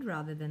end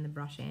rather than the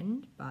brush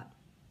end, but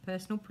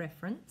personal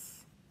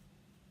preference.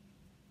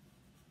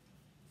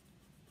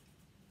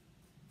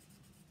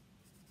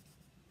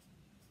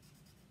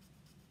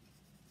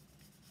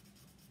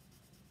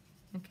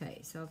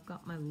 Okay, so I've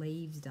got my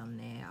leaves done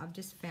there. I've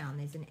just found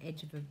there's an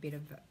edge of a bit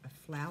of a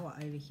flower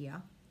over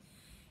here.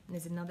 And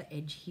there's another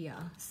edge here,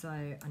 so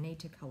I need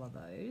to colour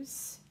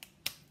those.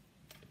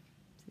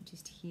 So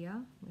just here,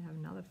 we have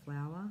another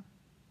flower.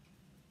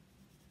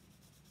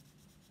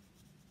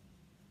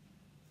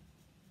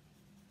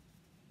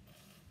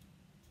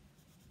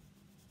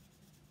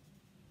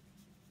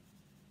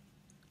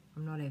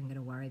 I'm not even going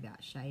to worry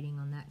about shading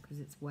on that because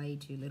it's way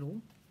too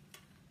little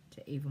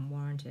to even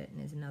warrant it. And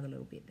there's another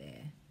little bit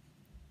there.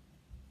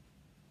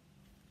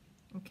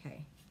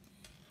 Okay,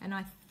 and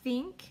I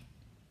think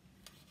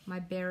my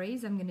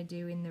berries I'm going to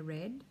do in the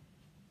red.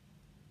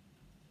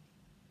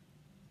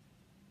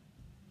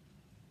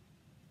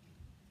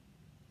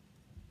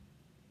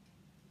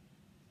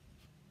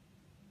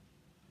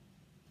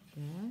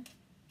 There.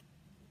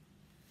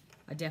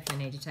 I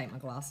definitely need to take my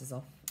glasses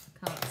off.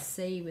 I can't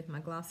see with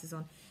my glasses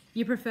on.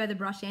 You prefer the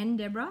brush end,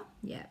 Deborah?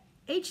 Yeah.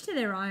 Each to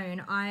their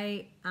own.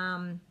 I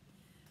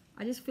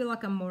just feel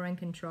like I'm more in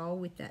control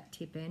with that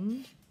tip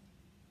end.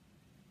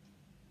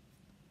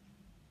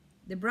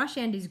 The brush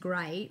end is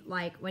great,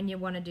 like when you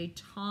want to do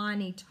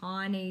tiny,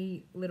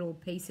 tiny little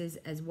pieces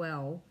as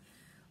well.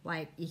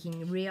 Like you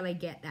can really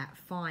get that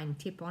fine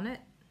tip on it.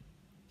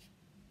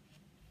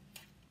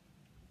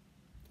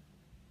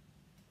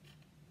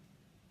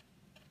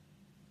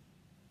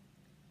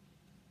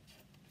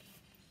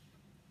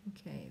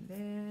 Okay,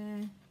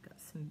 there.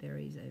 Got some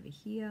berries over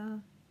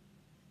here.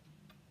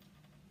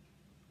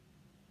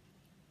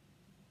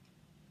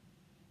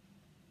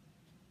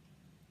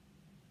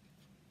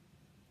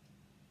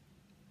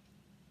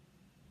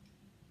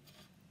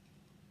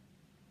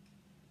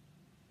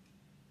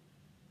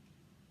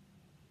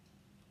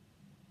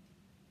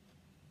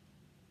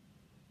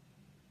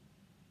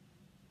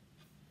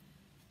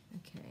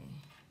 Okay,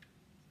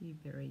 a few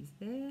berries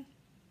there.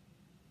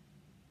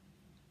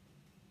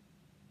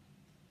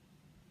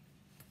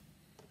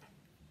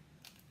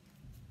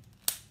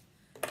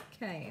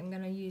 Okay, I'm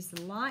going to use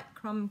the light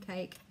crumb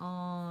cake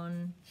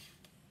on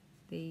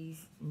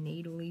these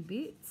needly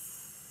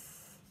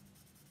bits.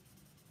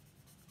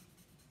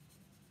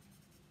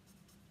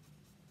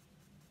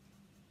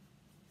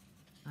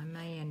 I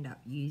may end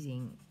up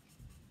using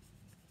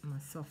my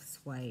soft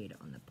suede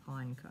on the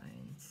pine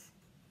cones.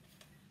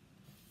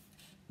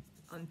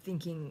 I'm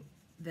thinking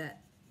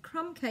that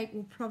crumb cake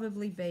will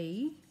probably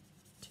be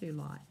too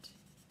light.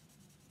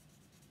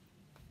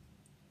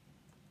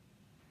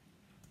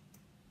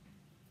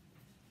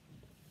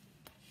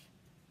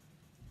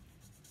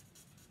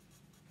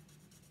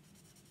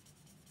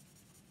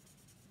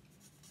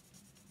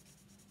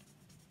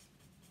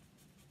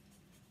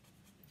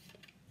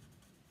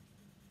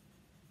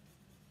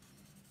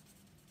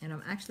 And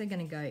I'm actually going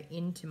to go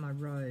into my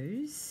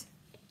rose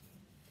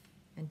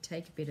and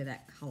take a bit of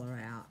that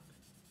colour out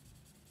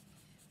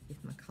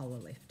with my colour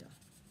lifter.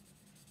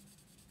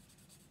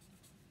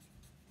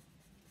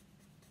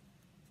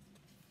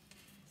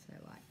 So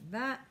like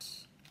that.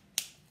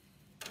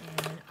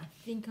 And I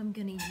think I'm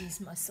going to use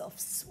my soft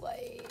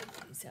suede.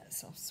 Is that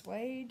soft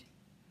suede?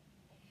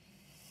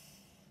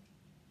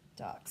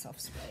 Dark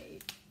soft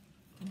suede.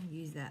 I'm going to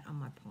use that on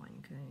my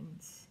pine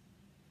cones.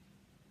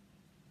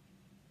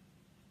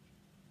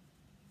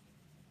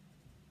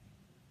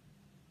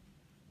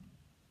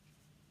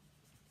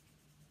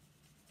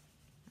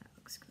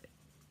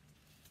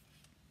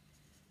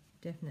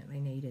 Definitely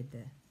needed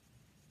the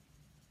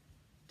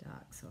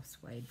dark soft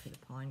suede for the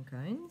pine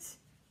cones.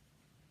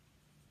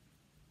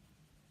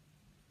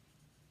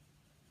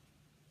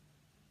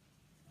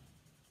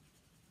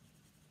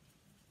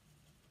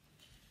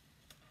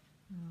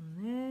 On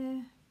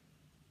there.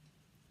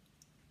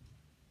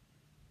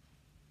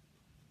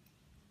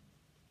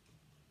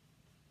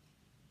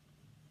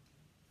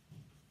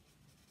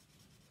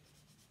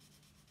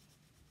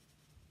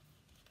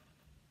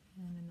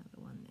 And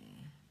another one there.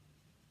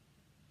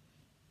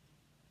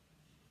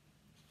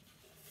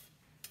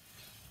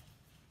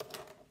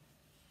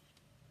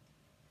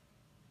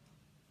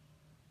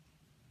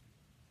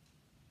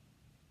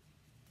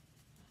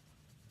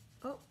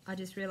 Oh, I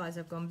just realised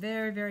I've gone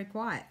very, very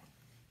quiet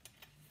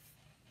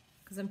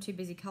because I'm too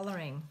busy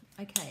colouring.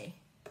 Okay.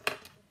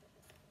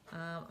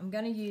 I'm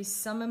going to use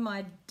some of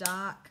my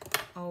dark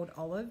old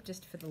olive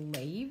just for the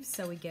leaves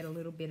so we get a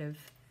little bit of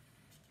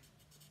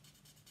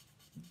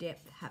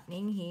depth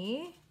happening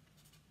here.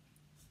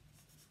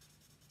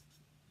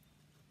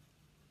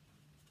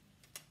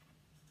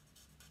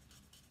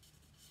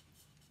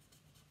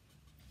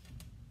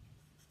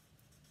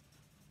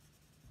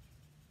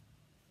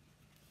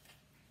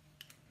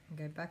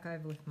 go back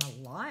over with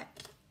my light.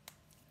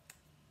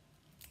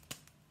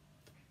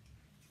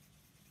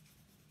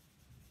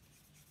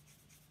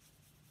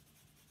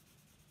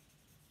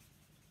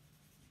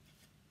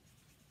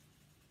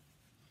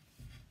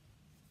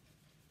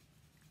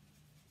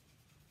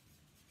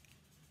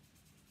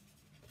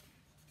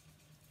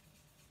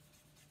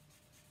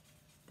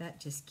 That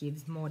just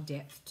gives more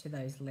depth to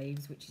those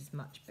leaves, which is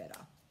much better.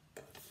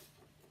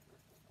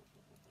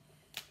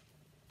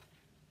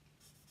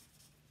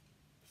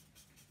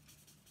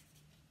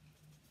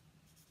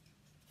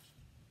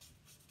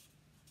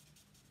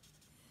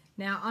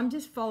 Now I'm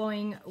just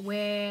following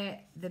where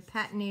the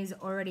pattern is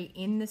already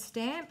in the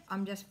stamp.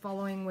 I'm just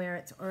following where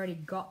it's already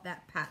got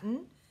that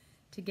pattern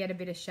to get a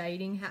bit of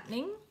shading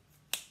happening.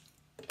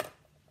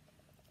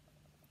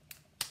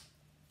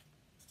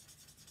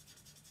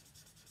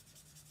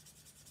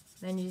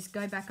 Then you just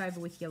go back over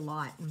with your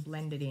light and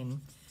blend it in.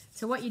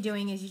 So what you're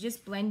doing is you're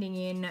just blending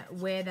in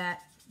where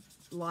that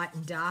light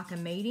and dark are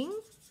meeting,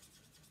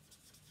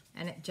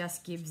 and it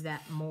just gives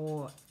that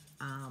more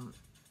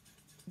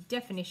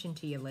definition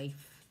to your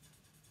leaf.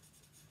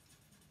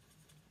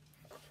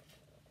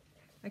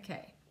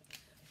 Okay,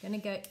 I'm going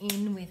to go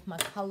in with my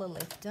colour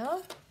lifter,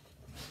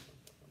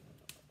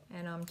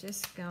 and I'm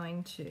just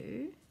going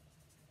to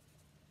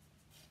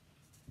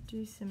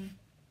do some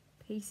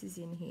pieces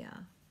in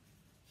here.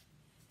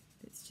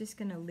 It's just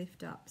going to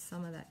lift up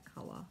some of that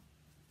colour.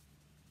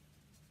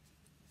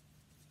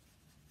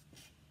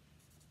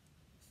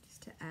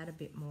 Just to add a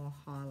bit more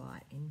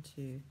highlight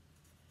into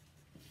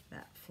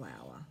that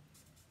flower.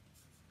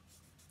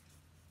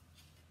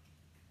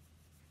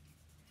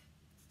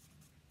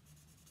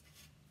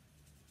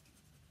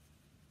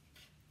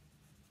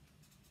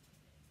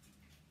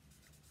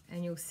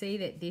 And you'll see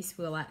that this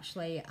will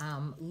actually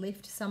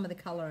lift some of the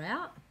colour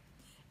out.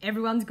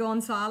 Everyone's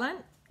gone silent.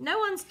 No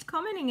one's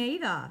commenting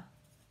either.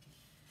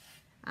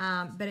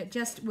 But it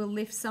just will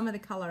lift some of the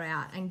colour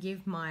out and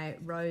give my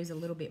rose a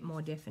little bit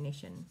more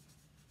definition.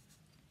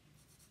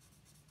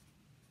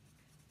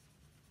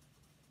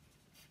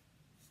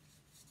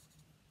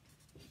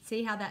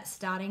 See how that's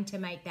starting to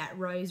make that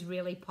rose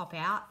really pop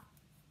out?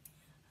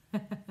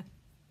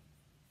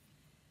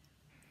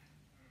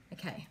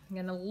 Okay, I'm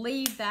going to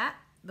leave that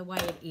the way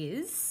it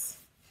is.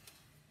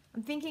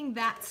 I'm thinking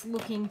that's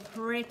looking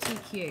pretty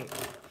cute.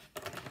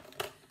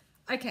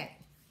 Okay,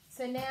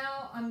 so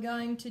now I'm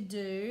going to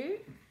do,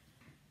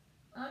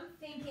 I'm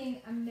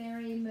thinking a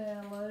Merry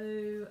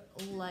Merlot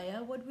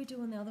layer. What did we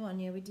do on the other one?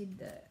 Yeah, we did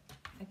the,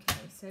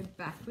 okay, so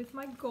back with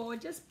my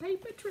gorgeous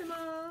paper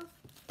trimmer.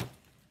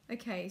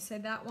 Okay, so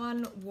that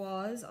one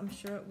was, I'm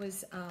sure it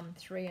was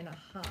 3.5.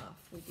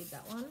 We did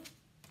that one.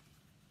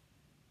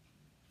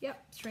 Yep,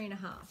 3.5.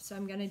 So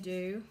I'm going to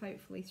do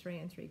hopefully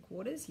 3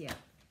 3/4. Yeah,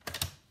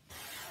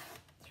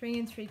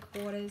 3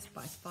 3/4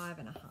 by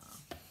 5.5.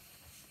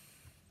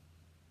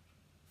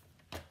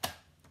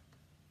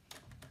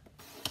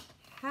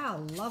 How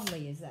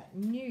lovely is that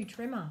new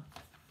trimmer?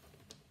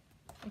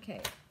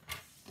 Okay,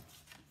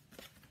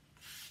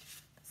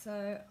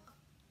 so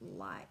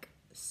like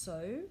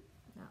so.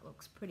 That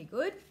looks pretty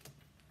good.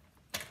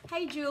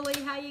 Hey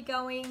Julie, how you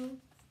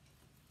going?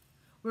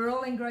 We're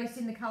all engrossed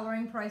in the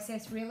colouring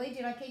process, really.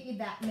 Did I keep you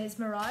that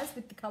mesmerised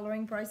with the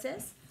colouring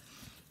process?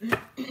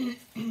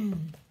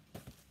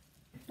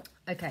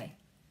 Okay,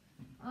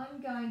 I'm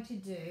going to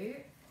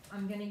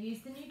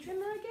use the new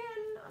trimmer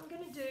again. I'm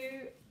going to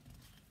do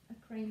a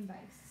cream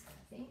base,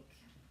 I think.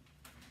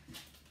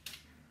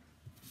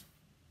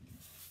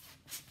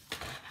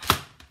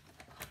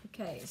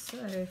 Okay,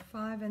 so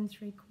 5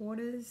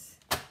 3/4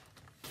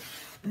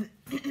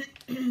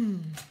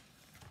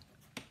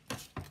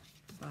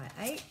 by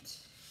 8.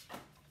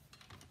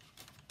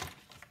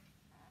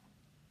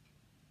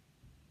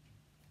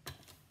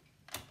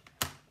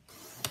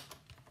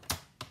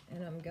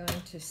 And I'm going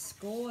to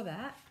score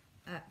that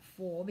at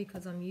 4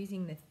 because I'm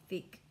using the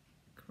thick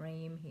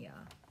cream here.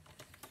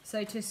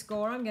 So to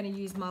score, I'm going to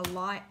use my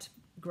light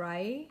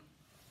grey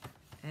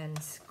and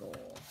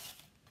score.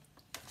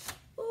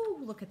 Oh,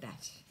 look at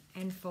that.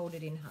 And fold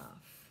it in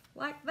half,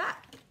 like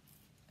that.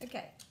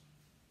 Okay.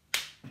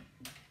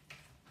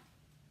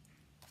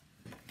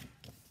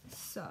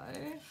 So,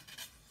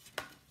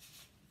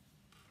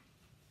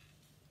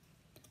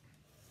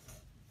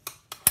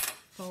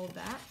 fold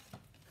that.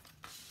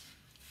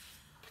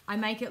 I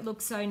make it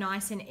look so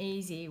nice and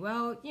easy.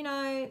 Well, you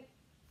know,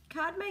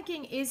 card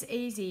making is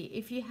easy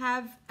if you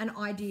have an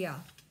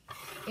idea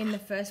in the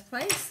first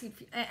place.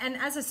 And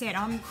as I said,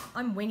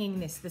 I'm winging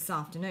this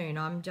afternoon.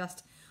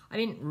 I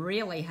didn't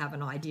really have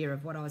an idea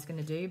of what I was going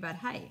to do, but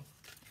hey,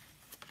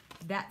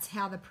 that's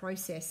how the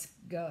process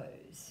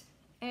goes.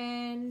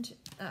 And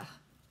I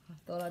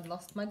thought I'd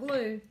lost my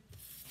glue.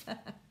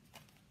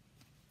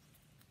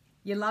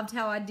 You loved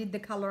how I did the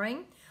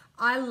colouring?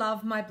 I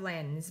love my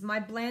blends. My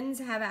blends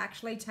have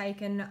actually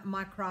taken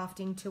my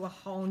crafting to a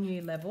whole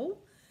new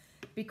level,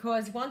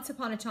 because once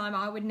upon a time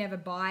I would never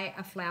buy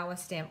a flower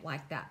stamp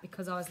like that,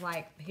 because I was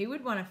like, who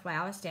would want a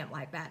flower stamp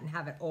like that and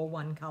have it all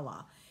one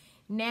colour?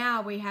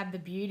 now we have the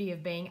beauty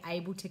of being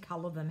able to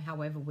color them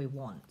however we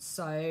want.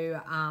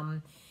 So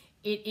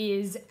it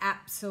is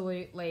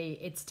absolutely,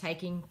 it's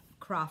taking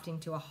crafting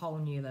to a whole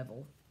new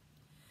level.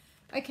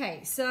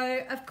 Okay,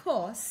 so of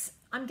course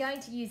I'm going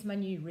to use my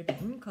new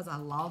ribbon because I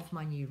love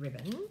my new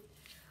ribbon.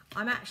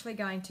 I'm actually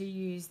going to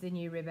use the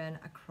new ribbon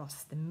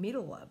across the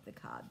middle of the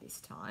card this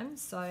time.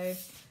 So I'm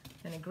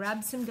going to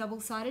grab some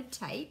double-sided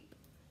tape.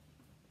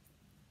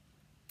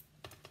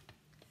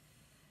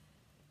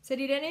 So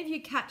did any of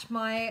you catch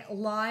my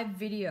live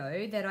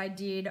video that I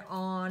did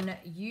on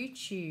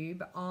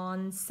YouTube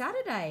on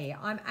Saturday?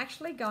 I'm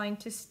actually going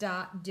to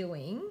start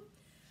doing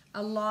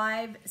a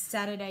live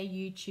Saturday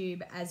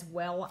YouTube as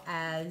well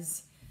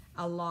as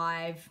a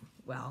live,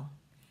 well,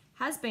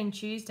 has been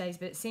Tuesdays,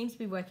 but it seems to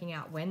be working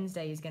out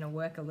Wednesday is going to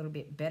work a little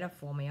bit better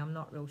for me. I'm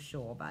not real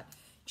sure, but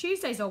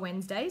Tuesdays or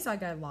Wednesdays I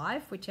go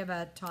live,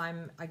 whichever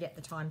time I get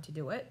the time to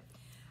do it.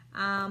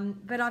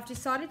 But I've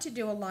decided to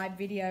do a live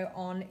video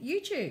on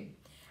YouTube.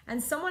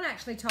 And someone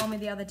actually told me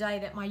the other day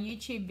that my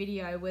YouTube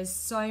video was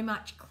so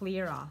much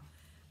clearer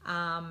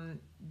than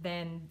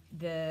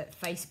the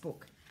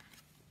Facebook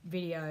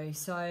video.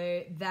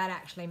 So that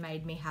actually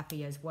made me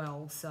happy as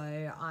well. So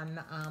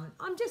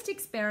I'm just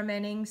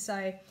experimenting.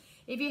 So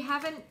if you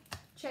haven't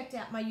checked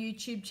out my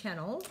YouTube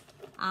channel,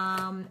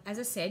 as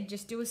I said,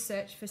 just do a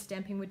search for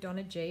Stamping with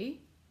DonnaG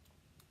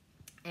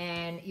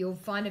and you'll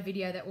find a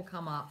video that will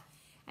come up.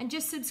 And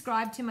just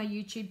subscribe to my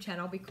YouTube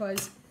channel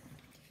because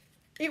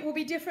it will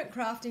be different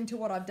crafting to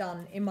what I've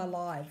done in my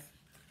live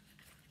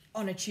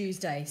on a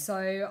Tuesday.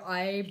 So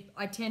I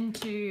tend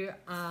to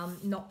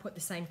not put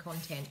the same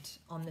content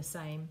on the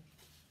same.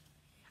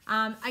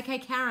 Okay,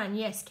 Karen,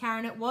 yes,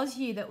 Karen, it was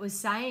you that was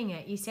saying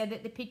it. You said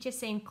that the picture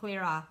seemed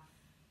clearer.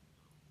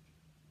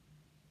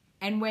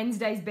 And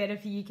Wednesday's better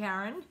for you,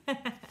 Karen.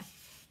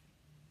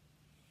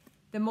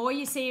 The more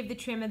you see of the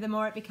trimmer, the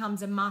more it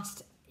becomes a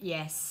must.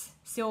 Yes,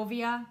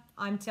 Sylvia,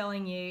 I'm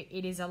telling you,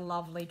 it is a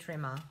lovely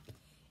trimmer.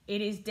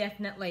 It is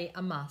definitely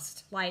a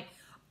must. Like,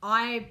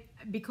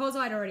 because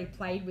I'd already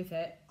played with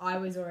it, I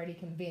was already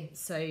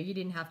convinced. So you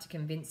didn't have to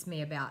convince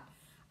me about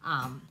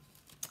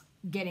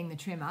getting the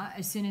trimmer.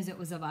 As soon as it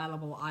was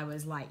available, I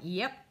was like,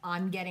 yep,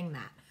 I'm getting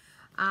that.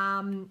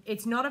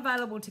 It's not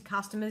available to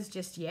customers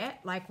just yet.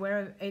 Like,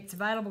 it's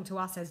available to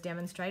us as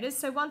demonstrators.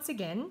 So once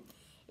again,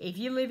 if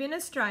you live in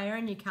Australia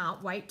and you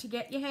can't wait to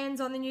get your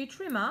hands on the new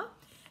trimmer,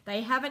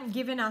 they haven't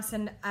given us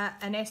an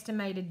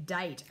estimated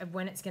date of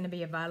when it's going to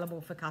be available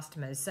for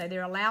customers. So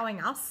they're allowing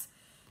us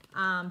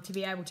to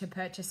be able to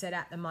purchase it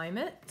at the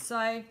moment.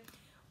 So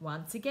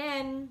once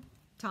again,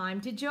 time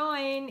to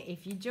join.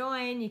 If you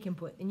join, you can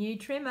put the new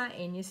trimmer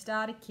in your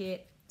starter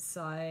kit.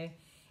 So,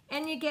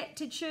 and you get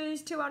to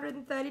choose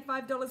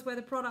 $235 worth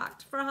of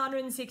product for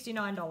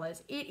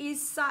 $169. It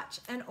is such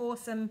an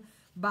awesome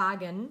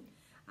bargain.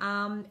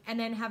 And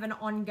then have an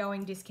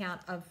ongoing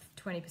discount of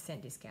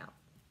 20% discount.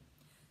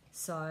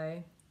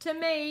 So to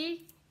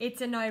me, it's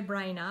a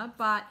no-brainer,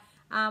 but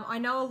I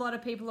know a lot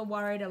of people are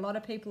worried. A lot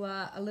of people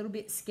are a little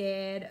bit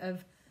scared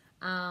of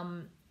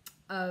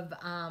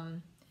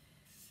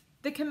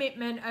the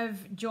commitment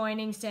of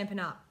joining Stampin'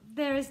 Up.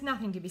 There is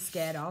nothing to be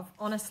scared of,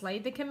 honestly.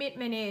 The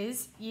commitment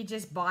is you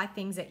just buy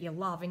things that you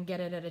love and get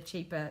it at a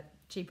cheaper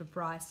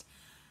price.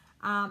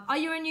 Are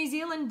you a New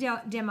Zealand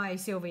demo,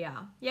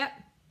 Sylvia? Yep.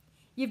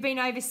 You've been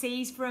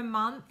overseas for a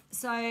month,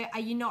 so are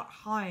you not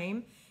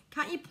home?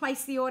 Can't you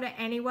place the order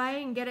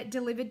anyway and get it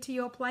delivered to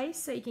your place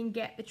so you can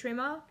get the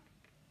trimmer?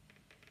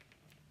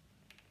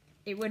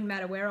 It wouldn't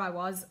matter where I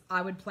was.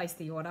 I would place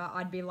the order.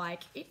 I'd be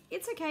like,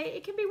 it's okay.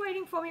 It can be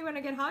waiting for me when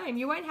I get home.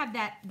 You won't have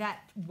that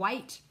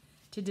wait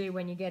to do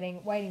when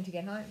you're waiting to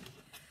get home.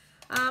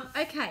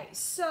 Okay,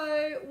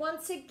 so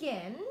once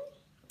again,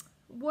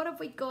 what have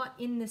we got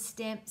in the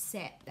stamp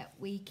set that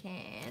we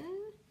can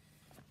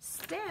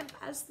stamp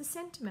as the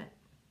sentiment?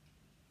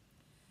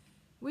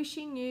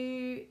 Wishing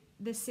you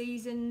the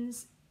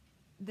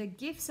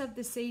gifts of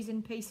the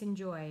season, peace and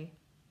joy.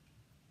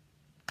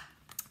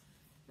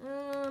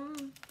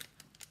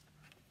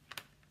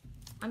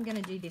 I'm going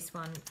to do this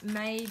one.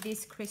 May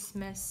this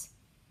Christmas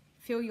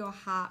fill your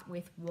heart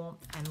with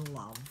warmth and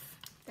love.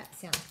 That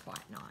sounds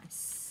quite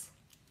nice.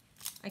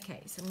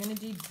 Okay, so I'm going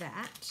to do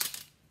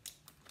that.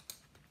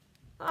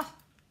 Oh,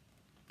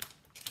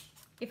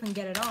 if I can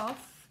get it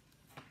off.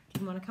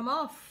 Didn't want to come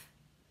off.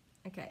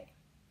 Okay.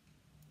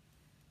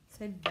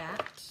 So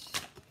that.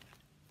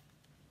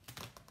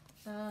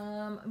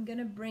 I'm going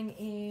to bring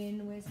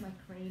in, where's my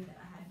cream that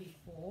I had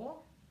before?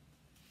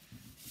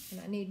 And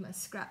I need my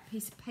scrap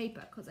piece of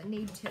paper because I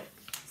need to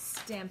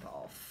stamp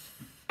off.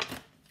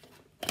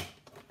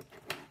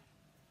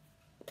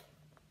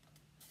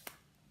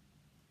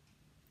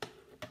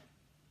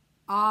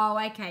 Oh,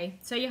 okay.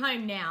 So you're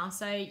home now,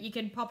 so you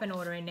can pop an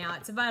order in now.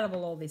 It's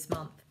available all this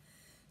month.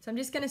 So I'm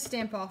just going to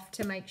stamp off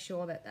to make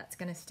sure that that's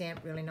going to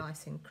stamp really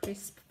nice and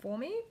crisp for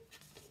me.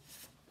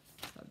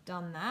 So I've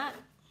done that.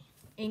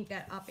 Ink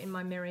that up in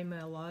my Merry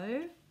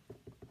Merlot.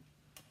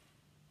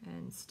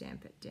 And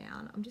stamp it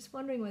down. I'm just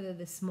wondering whether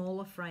the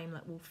smaller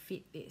framelit will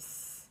fit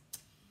this.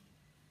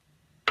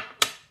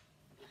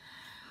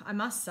 I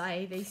must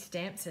say, these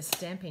stamps are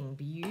stamping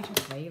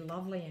beautifully,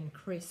 lovely and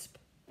crisp.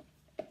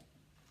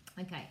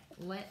 Okay,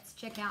 let's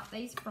check out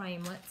these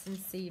framelits and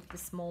see if the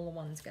smaller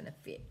one's going to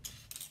fit.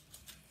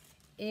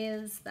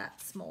 Is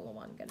that smaller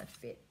one going to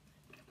fit?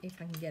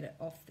 If I can get it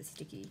off the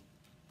sticky.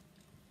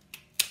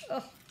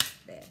 Oh,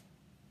 there.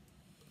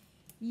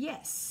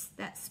 Yes,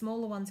 that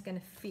smaller one's going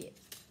to fit.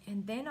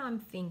 And then I'm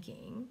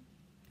thinking,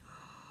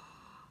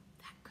 oh,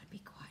 that could be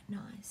quite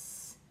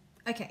nice.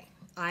 Okay,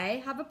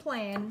 I have a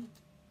plan.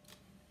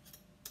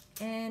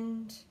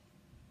 And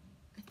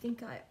I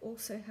think I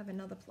also have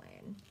another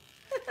plan.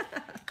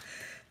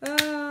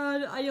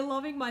 Are you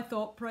loving my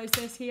thought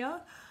process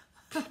here?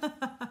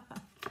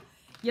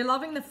 You're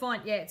loving the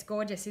font. Yeah, it's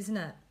gorgeous, isn't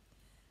it?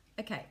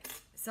 Okay,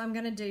 so I'm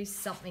going to do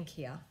something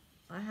here.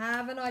 I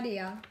have an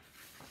idea.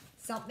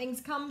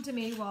 Something's come to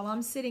me while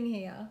I'm sitting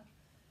here.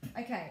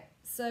 Okay,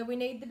 so we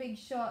need the Big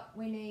Shot.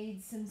 We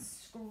need some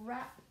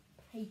scrap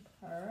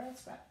paper,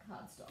 scrap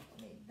cardstock.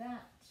 We need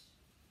that.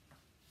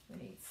 We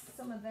need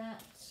some of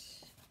that.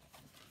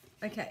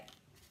 Okay,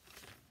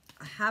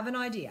 I have an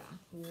idea.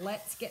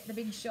 Let's get the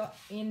Big Shot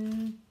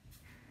in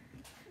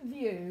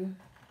view.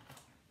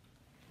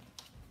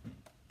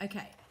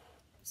 Okay,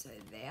 so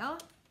there.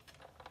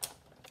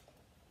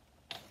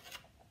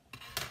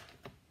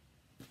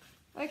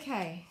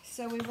 Okay,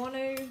 so we want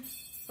to,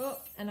 oh,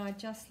 and I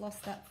just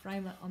lost that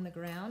framelit on the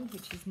ground,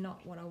 which is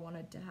not what I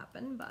wanted to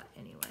happen, but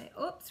anyway,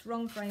 oops,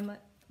 wrong framelit,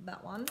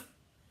 that one.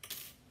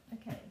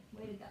 Okay,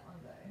 where did that one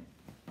go?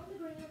 On the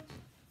ground.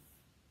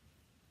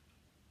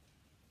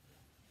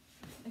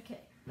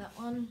 Okay, that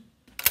one.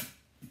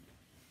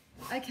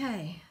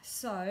 Okay,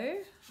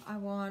 so I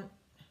want,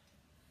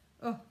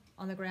 oh,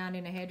 on the ground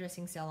in a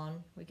hairdressing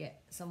salon, we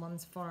get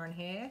someone's foreign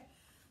hair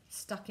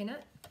stuck in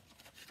it.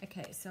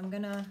 Okay, so I'm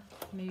gonna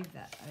move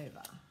that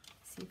over.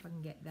 See if I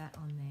can get that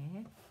on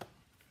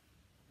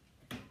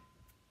there.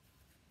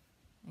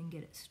 And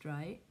get it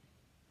straight.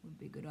 Would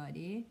be a good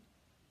idea.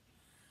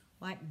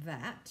 Like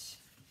that.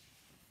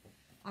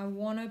 I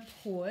wanna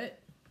put,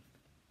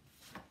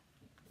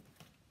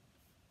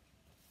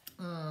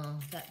 oh,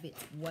 that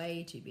bit's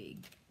way too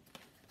big.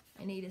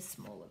 I need a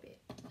smaller bit.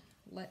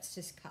 Let's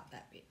just cut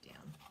that bit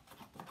down.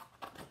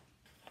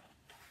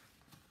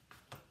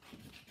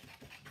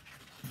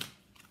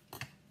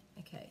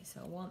 Okay,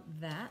 so I want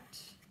that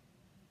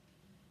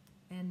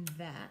and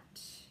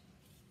that.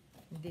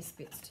 This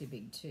bit's too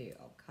big too.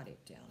 I'll cut it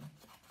down.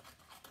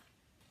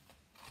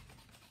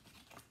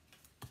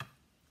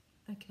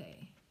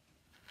 Okay.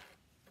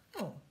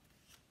 Oh.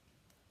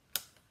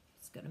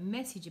 It's got a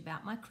message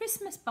about my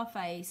Christmas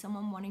buffet.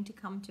 Someone wanting to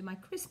come to my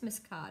Christmas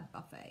card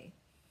buffet.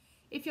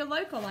 If you're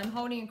local, I'm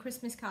holding a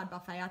Christmas card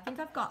buffet. I think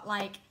I've got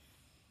like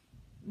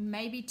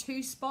maybe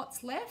 2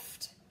 spots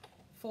left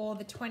for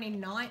the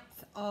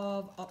 29th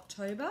of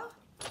October.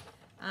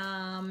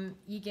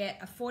 You get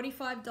a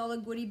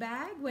 $45 goodie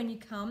bag when you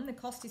come. The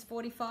cost is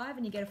 $45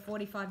 and you get a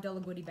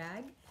 $45 goodie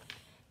bag.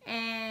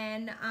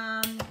 And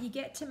you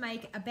get to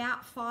make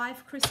about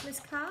 5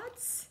 Christmas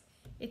cards.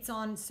 It's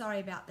on,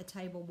 sorry about the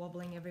table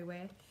wobbling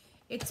everywhere.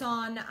 It's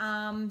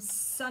on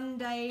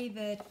Sunday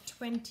the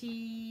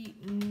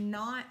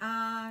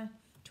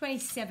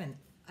 27th,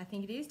 I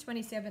think it is,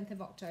 27th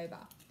of October.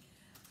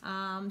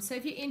 So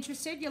if you're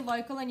interested, you're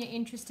local and you're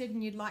interested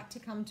and you'd like to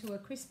come to a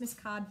Christmas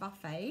card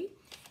buffet,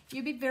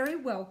 you'll be very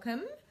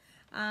welcome.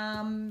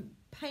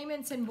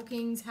 Payments and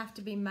bookings have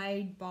to be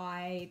made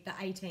by the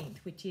 18th,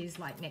 which is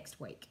like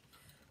next week,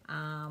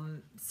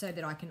 so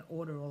that I can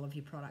order all of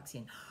your products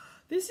in.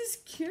 This is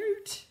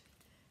cute.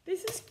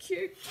 This is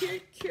cute,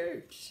 cute,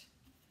 cute.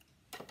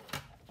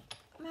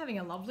 I'm having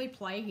a lovely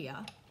play here.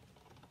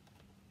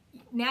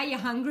 Now you're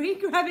hungry?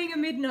 Grabbing a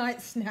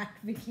midnight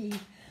snack, Vicky.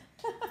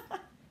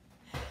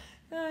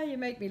 Oh, you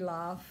make me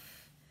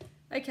laugh.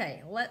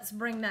 Okay, let's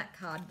bring that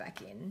card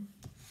back in.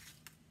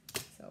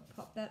 So I'll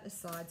pop that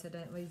aside so I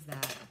don't lose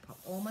that. I'll pop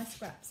all my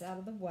scraps out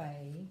of the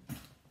way.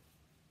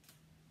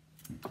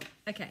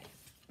 Okay,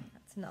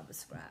 that's another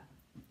scrap.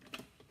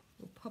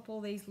 We'll pop all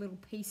these little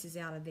pieces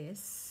out of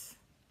this.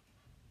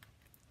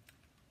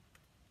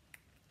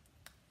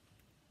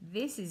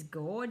 This is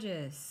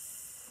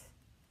gorgeous.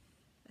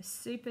 A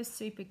super,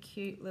 super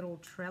cute little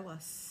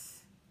trellis.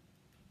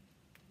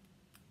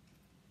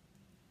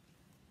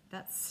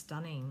 That's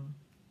stunning.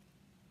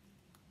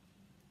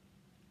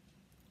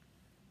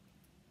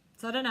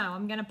 So I don't know,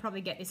 I'm going to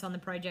probably get this on the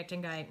project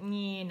and go,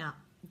 yeah, no,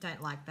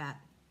 don't like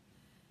that.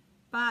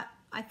 But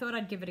I thought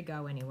I'd give it a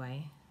go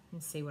anyway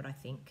and see what I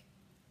think.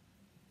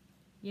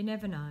 You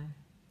never know.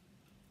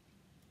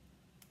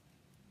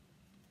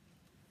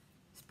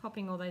 Just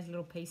popping all those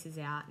little pieces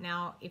out.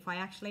 Now, if I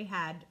actually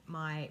had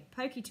my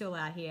pokey tool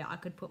out here, I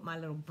could put my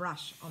little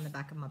brush on the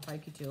back of my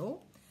pokey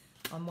tool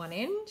on one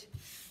end,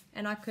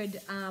 and I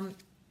could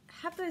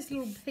have those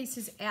little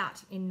pieces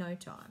out in no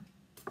time.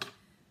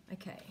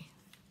 Okay.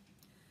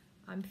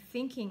 I'm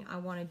thinking I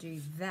want to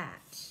do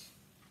that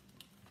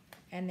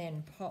and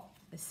then pop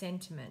the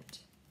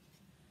sentiment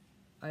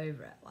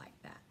over it like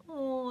that.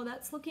 Oh,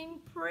 that's looking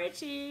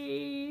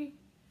pretty.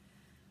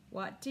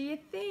 What do you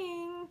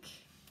think?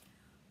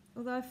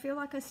 Although I feel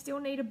like I still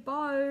need a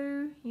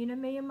bow. You know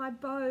me and my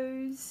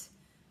bows.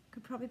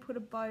 Could probably put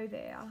a bow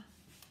there.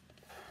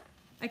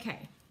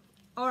 Okay.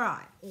 All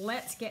right.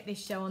 Let's get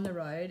this show on the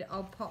road.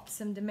 I'll pop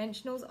some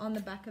dimensionals on the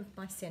back of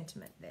my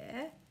sentiment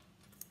there.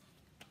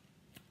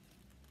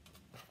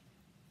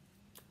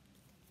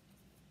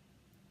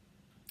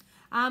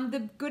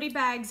 The goodie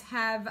bags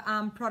have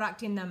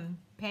product in them,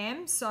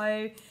 Pam.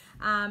 So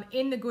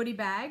in the goodie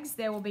bags,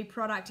 there will be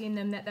product in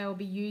them that they will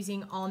be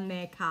using on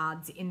their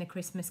cards in the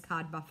Christmas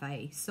card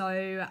buffet.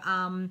 So,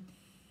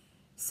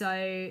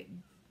 so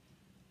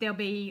there'll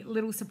be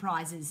little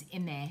surprises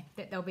in there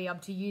that they'll be able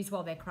to use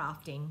while they're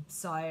crafting.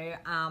 So,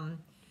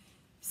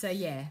 so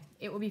yeah,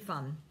 it will be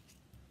fun.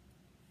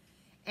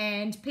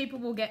 And people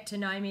will get to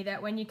know me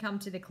that when you come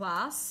to the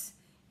class,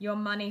 your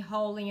money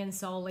wholly and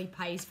solely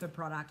pays for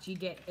product. You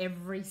get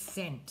every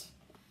cent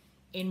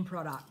in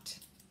product.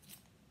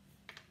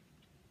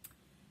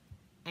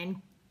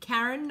 And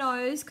Karen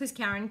knows, because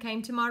Karen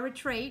came to my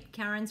retreat.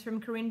 Karen's from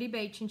Corindi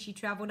Beach, and she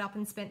travelled up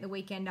and spent the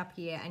weekend up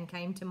here and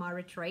came to my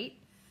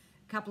retreat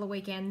a couple of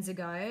weekends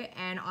ago.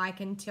 And I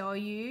can tell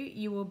you,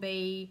 you will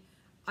be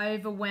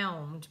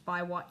overwhelmed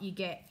by what you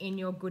get in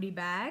your goodie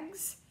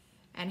bags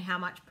and how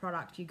much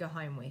product you go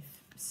home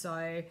with.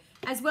 So,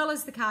 as well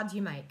as the cards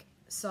you make.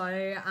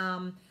 So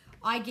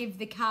I give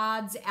the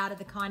cards out of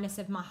the kindness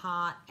of my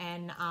heart,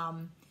 and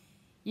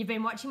you've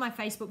been watching my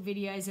Facebook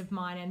videos of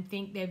mine and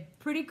think they're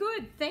pretty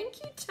good.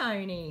 Thank you,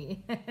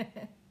 Tony.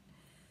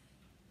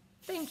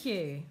 Thank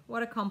you.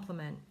 What a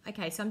compliment.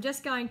 Okay, so I'm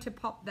just going to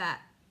pop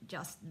that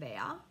just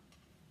there.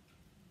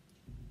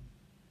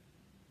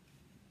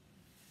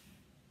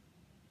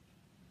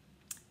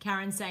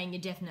 Karen's saying you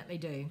definitely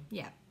do.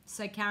 Yeah.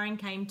 So Karen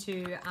came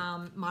to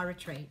my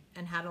retreat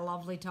and had a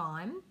lovely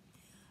time.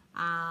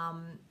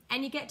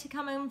 And you get to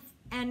come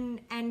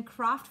and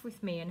craft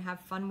with me and have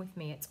fun with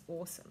me. It's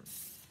awesome.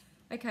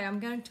 Okay, I'm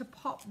going to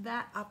pop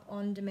that up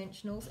on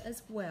dimensionals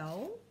as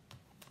well.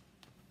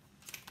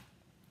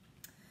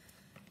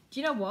 Do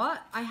you know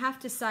what? I have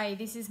to say,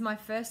 this is my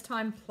first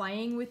time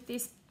playing with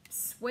this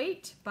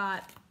suite,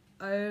 but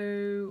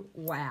oh,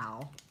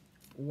 wow.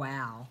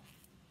 Wow.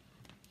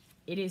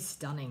 It is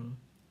stunning.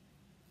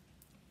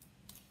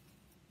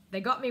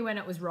 They got me when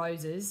it was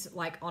roses.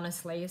 Like,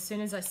 honestly, as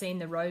soon as I seen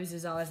the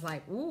roses, I was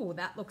like, ooh,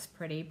 that looks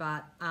pretty.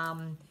 But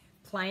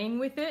playing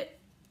with it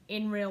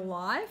in real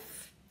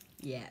life,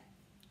 yeah,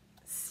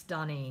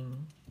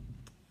 stunning.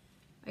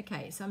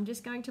 Okay, so I'm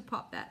just going to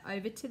pop that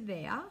over to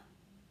there.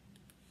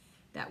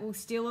 That will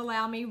still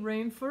allow me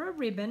room for a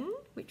ribbon,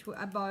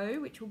 a bow,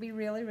 which will be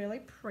really, really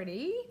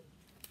pretty.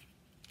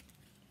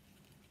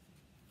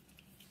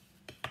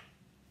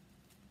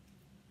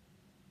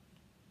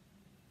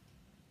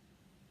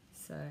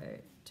 So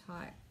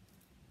tie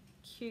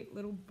cute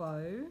little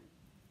bow.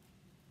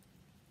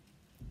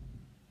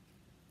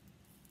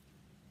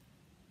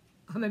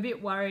 I'm a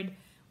bit worried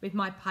with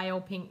my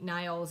pale pink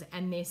nails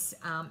and this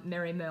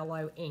Merry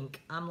Merlot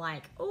ink. I'm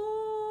like,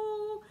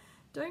 oh,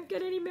 don't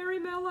get any Merry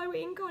Merlot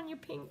ink on your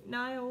pink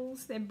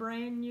nails. They're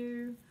brand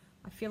new.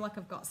 I feel like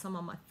I've got some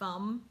on my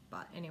thumb,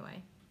 but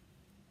anyway.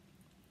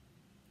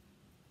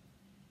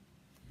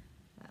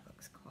 That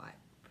looks quite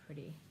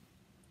pretty.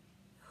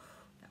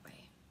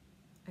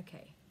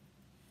 Okay,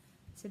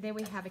 so there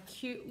we have a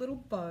cute little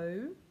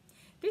bow.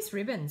 This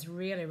ribbon's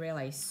really,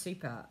 really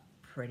super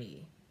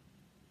pretty.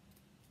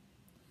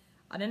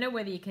 I don't know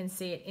whether you can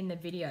see it in the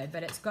video,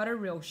 but it's got a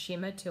real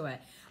shimmer to it.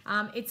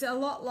 It's a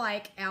lot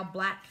like our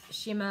black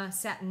shimmer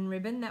satin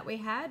ribbon that we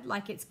had.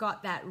 Like, it's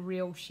got that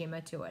real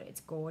shimmer to it.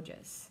 It's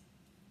gorgeous.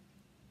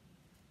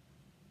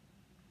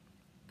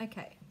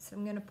 Okay, so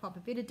I'm going to pop a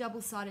bit of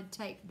double-sided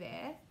tape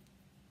there.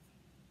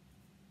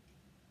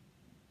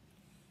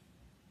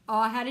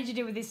 Oh, how did you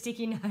do with this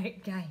sticky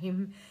note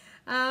game?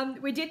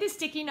 We did the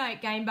sticky note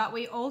game, but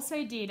we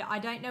also did, I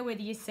don't know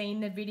whether you've seen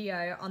the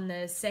video on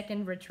the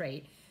second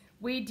retreat,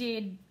 we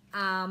did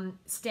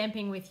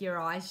stamping with your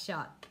eyes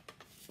shut,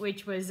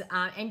 which was,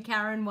 and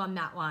Karen won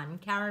that one.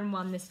 Karen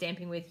won the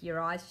stamping with your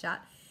eyes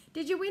shut.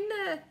 Did you win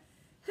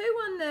who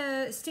won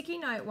the sticky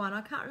note one?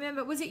 I can't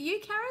remember. Was it you,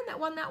 Karen, that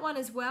won that one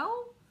as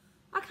well?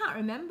 I can't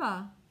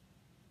remember.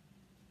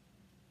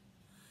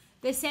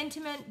 The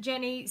sentiment,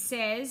 Jenny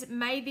says,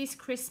 may this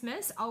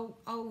Christmas,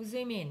 I'll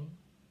zoom in.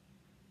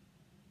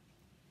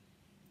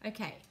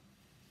 Okay,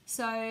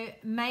 so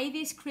may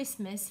this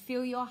Christmas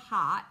fill your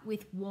heart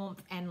with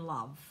warmth and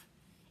love.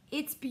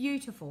 It's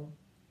beautiful,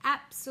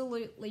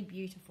 absolutely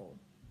beautiful.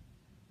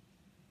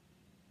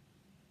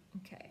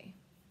 Okay.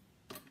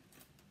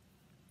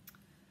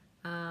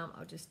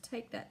 I'll just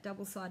take that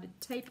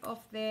double-sided tape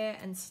off there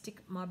and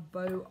stick my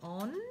bow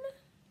on.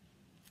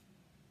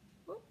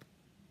 Whoop,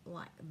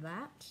 like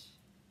that.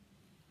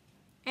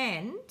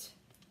 And,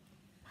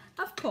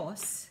 of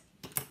course,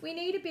 we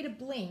need a bit of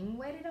bling.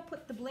 Where did I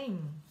put the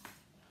bling?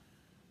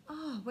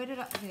 Oh,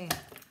 there.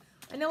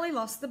 I nearly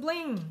lost the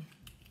bling.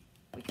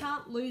 We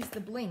can't lose the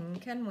bling,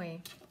 can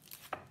we?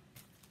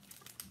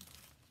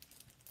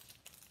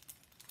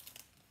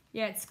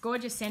 Yeah, it's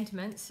gorgeous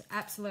sentiments.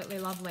 Absolutely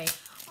lovely.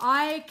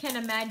 I can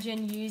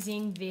imagine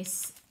using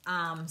this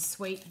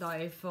sweet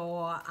though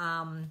for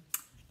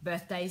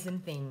birthdays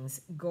and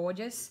things.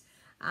 Gorgeous.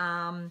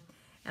 And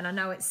I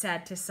know it's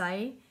sad to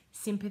say,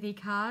 sympathy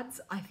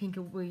cards, I think it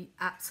will be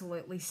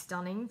absolutely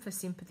stunning for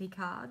sympathy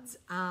cards.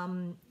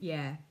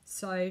 Yeah,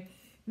 so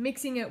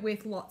mixing it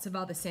with lots of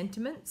other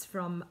sentiments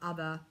from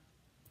other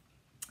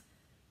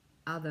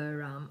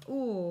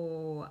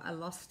oh, I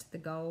lost the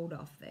gold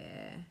off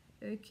there.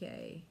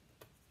 Okay,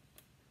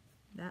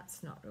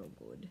 that's not real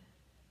good.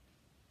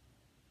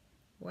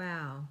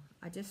 Wow,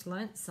 I just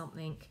learnt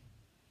something.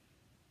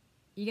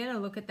 You're going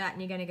to look at that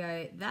and you're going to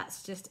go,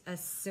 that's just a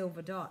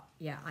silver dot.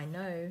 Yeah, I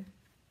know.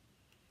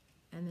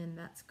 And then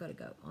that's got to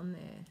go on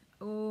there.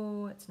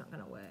 Oh, it's not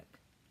going to work.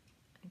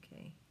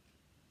 Okay.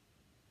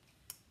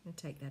 I'm going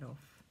to take that off.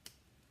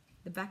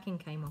 The backing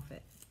came off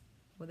it.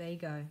 Well, there you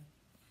go.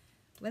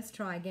 Let's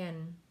try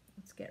again.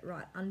 Let's get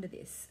right under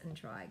this and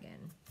try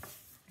again.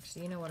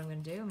 Actually, you know what I'm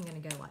going to do? I'm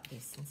going to go like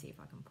this and see if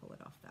I can pull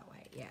it off that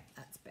way. Yeah,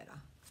 that's better.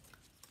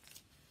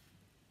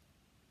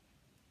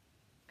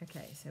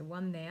 Okay, so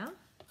one there.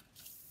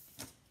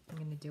 I'm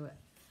going to do it.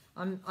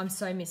 I'm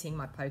so missing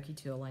my pokey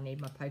tool. I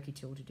need my pokey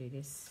tool to do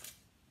this.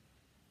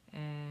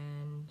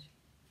 And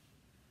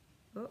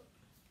oh,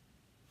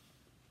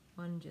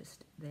 one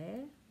just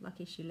there.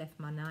 Lucky she left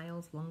my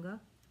nails longer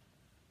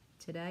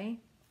today.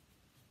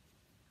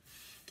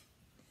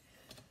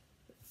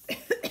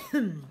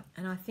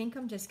 And I think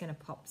I'm just going to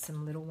pop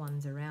some little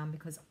ones around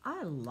because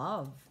I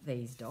love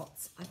these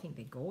dots. I think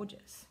they're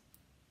gorgeous.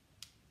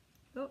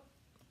 Oh,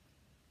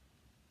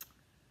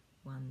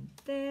 one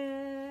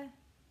there.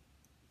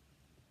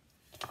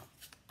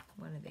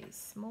 One of these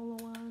smaller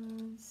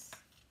ones.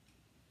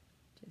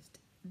 Just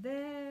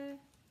there.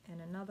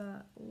 And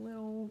another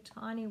little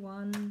tiny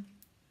one.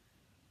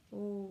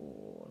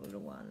 Oh,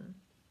 little one.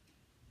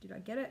 Did I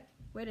get it?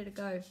 Where did it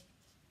go?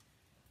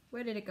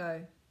 Where did it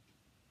go?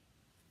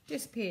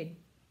 Disappeared.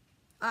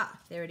 Ah,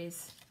 there it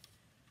is.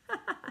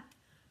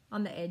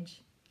 On the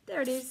edge.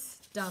 There it is.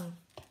 Done.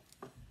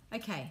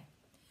 Okay.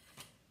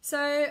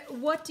 So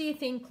what do you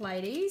think,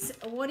 ladies?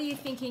 What are you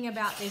thinking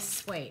about this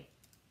suite?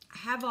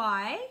 Have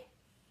I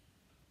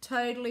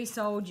totally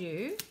sold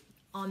you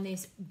on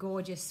this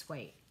gorgeous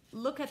suite?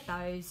 Look at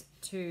those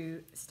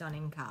two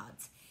stunning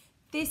cards.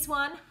 This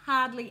one,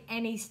 hardly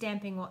any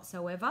stamping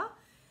whatsoever.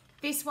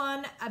 This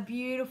one, a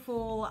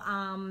beautiful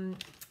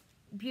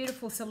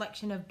beautiful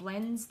selection of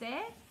blends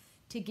there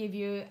to give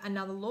you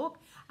another look.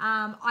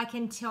 I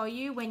can tell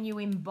you when you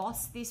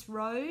emboss this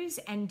rose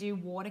and do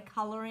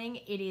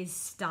watercoloring, it is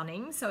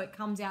stunning. So it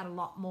comes out a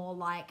lot more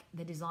like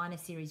the designer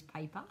series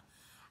paper.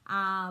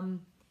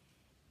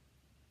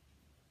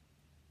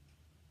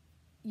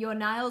 Your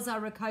nails are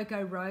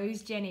Rococo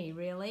Rose, Jenny,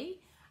 really?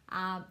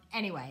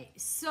 Anyway,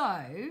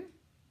 so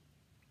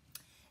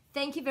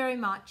thank you very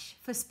much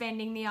for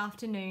spending the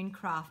afternoon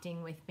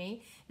crafting with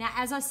me. Now,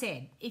 as I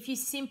said, if you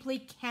simply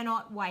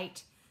cannot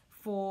wait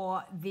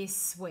for this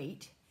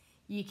suite,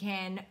 you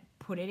can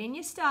put it in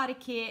your starter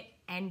kit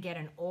and get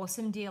an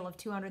awesome deal of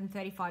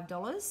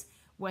 $235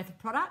 worth of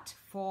product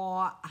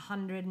for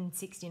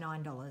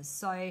 $169.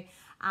 So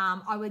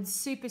I would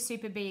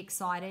super be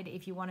excited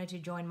if you wanted to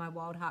join my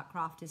Wild Heart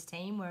Crafters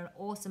team. We're an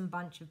awesome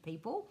bunch of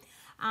people.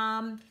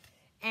 And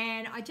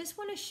I just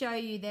want to show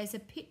you, there's a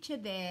picture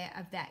there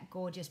of that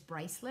gorgeous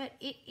bracelet.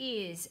 It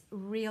is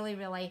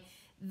really,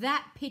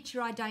 that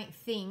picture I don't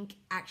think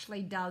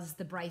actually does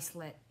the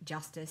bracelet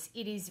justice.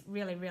 It is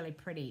really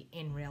pretty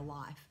in real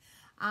life.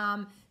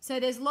 So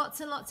there's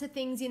lots and lots of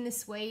things in the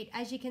suite.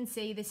 As you can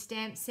see, the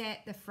stamp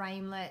set, the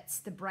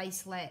framelets, the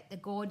bracelet, the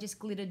gorgeous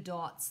glitter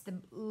dots, the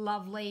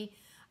lovely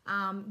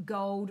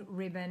gold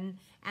ribbon,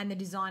 and the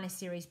designer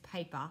series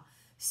paper.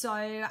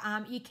 So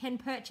you can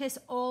purchase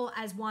all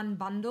as one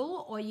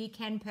bundle, or you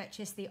can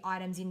purchase the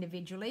items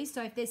individually.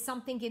 So if there's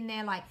something in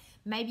there, like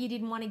maybe you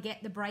didn't want to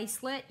get the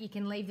bracelet, you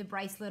can leave the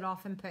bracelet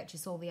off and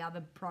purchase all the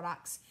other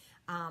products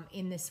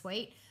in the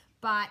suite.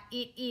 But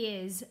it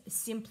is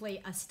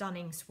simply a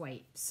stunning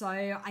suite. So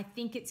I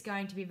think it's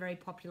going to be very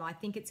popular. I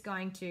think it's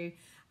going to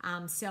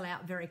sell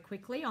out very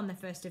quickly on the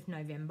 1st of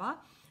November.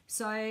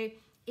 So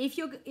if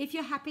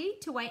you're happy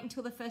to wait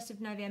until the 1st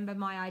of November,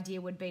 my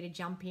idea would be to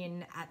jump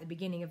in at the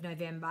beginning of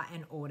November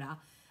and order.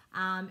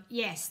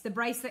 Yes, the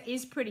bracelet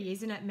is pretty,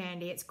 isn't it,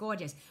 Mandy? It's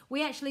gorgeous.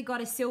 We actually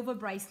got a silver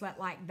bracelet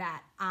like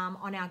that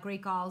on our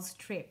Greek Isles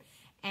trip.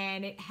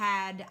 And it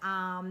had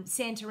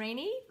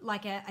Santorini,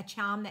 like a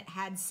charm that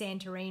had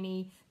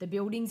Santorini, the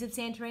buildings of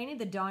Santorini,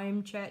 the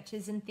dome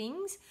churches and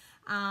things.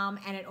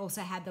 And it also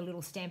had the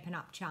little Stampin'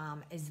 Up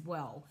charm as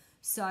well.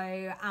 So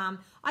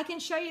I can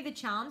show you the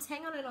charms.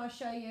 Hang on and I'll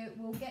show you.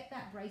 We'll get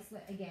that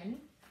bracelet again.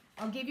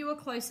 I'll give you a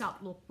close-up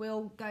look.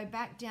 We'll go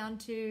back down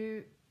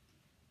to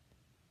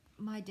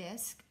my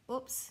desk.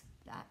 Oops,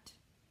 that.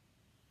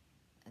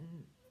 And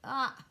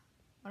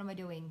what am I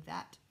doing?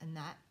 That and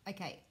that.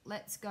 Okay,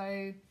 let's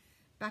go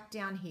back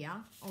down here.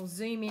 I'll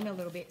zoom in a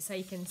little bit so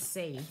you can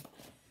see.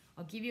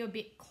 I'll give you a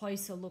bit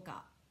closer look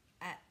up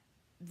at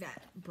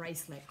that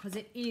bracelet because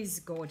it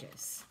is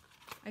gorgeous.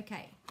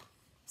 Okay,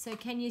 so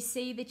can you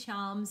see the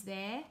charms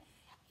there?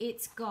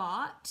 it's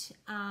got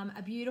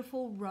a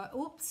beautiful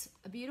rose.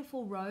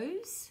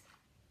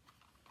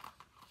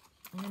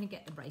 I'm going to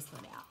get the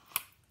bracelet out.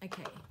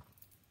 Okay.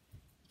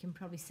 You can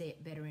probably see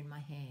it better in my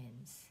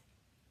hands.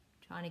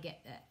 Trying to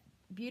get that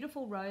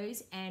beautiful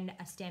rose and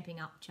a Stampin'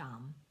 Up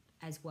charm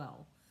as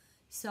well.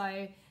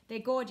 So they're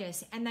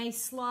gorgeous, and they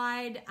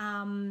slide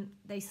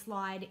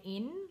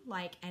in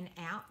like and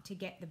out to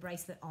get the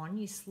bracelet on.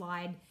 You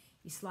slide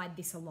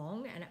this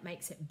along and it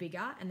makes it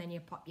bigger, and then you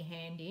pop your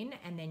hand in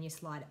and then you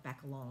slide it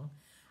back along.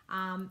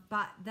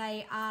 But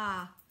they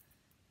are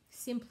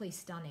simply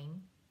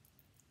stunning.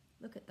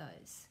 Look at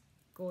those,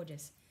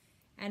 gorgeous,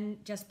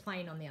 and just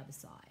plain on the other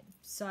side.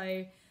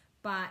 So,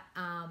 but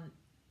I'll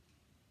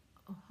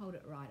hold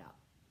it right up.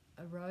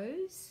 A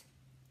rose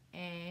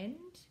and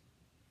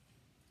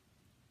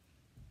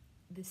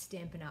the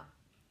Stampin' Up.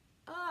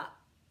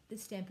 The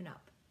Stampin'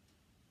 Up.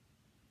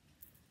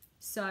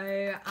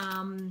 So,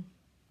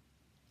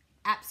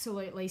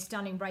 absolutely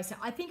stunning bracelet.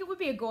 I think it would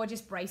be a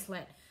gorgeous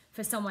bracelet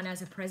for someone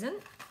as a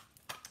present.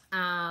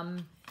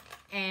 And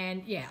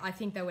yeah, I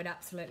think they would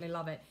absolutely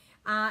love it.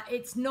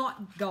 It's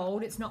not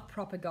gold, it's not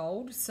proper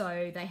gold.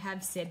 So they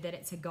have said that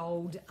it's a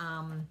gold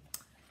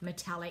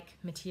metallic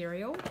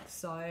material.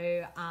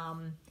 So,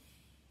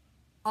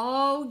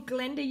 oh,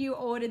 Glenda, you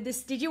ordered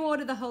this. Did you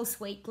order the whole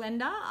suite,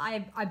 Glenda?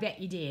 I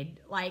bet you did.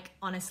 Like,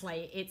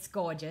 honestly, it's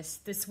gorgeous.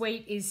 The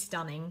suite is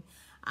stunning.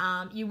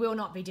 You will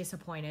not be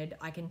disappointed,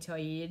 I can tell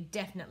you. You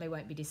definitely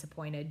won't be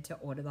disappointed to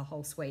order the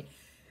whole suite.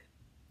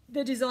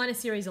 The designer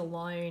series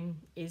alone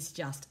is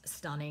just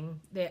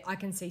stunning. I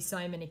can see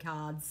so many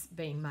cards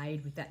being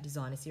made with that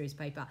designer series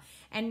paper.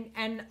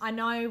 And I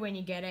know when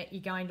you get it,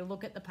 you're going to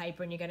look at the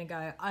paper and you're going to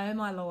go, oh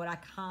my Lord, I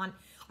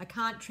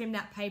can't trim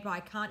that paper. I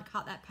can't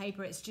cut that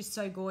paper. It's just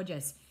so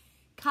gorgeous.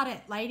 Cut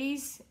it,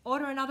 ladies.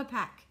 Order another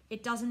pack.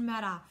 It doesn't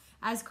matter.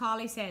 As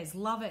Kylie says,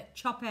 love it,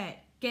 chop it,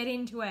 get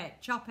into it,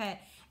 chop it.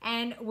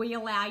 And we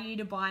allow you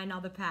to buy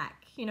another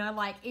pack. You know,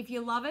 like, if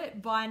you love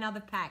it, buy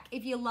another pack.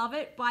 If you love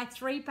it, buy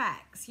 3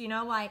 packs. You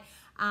know, like,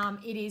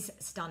 it is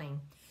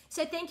stunning.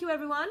 So thank you,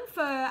 everyone,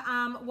 for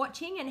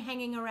watching and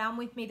hanging around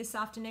with me this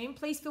afternoon.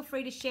 Please feel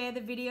free to share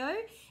the video.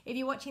 If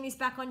you're watching this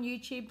back on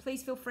YouTube,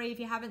 please feel free, if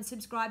you haven't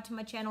subscribed to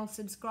my channel,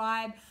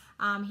 subscribe.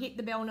 Hit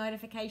the bell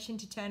notification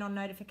to turn on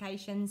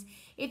notifications.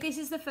 If this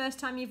is the first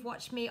time you've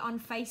watched me on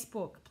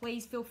Facebook,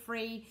 please feel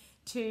free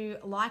to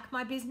like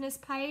my business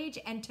page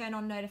and turn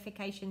on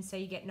notifications so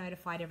you get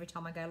notified every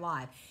time I go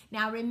live.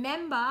 Now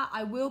remember,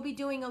 I will be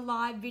doing a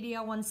live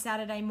video on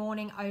Saturday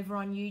morning over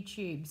on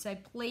YouTube. So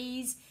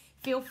please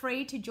feel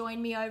free to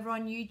join me over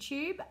on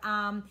YouTube.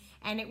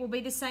 And it will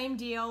be the same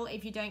deal.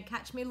 If you don't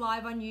catch me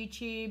live on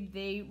YouTube,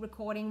 the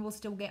recording will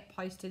still get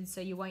posted,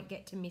 so you won't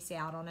get to miss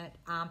out on it.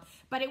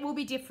 But it will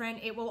be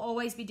different. It will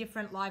always be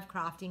different live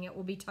crafting. It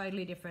will be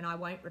totally different. I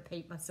won't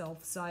repeat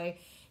myself. So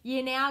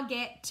you now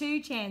get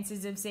 2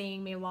 chances of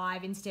seeing me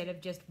live instead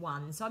of just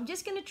 1. So I'm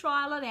just going to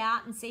trial it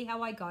out and see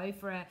how I go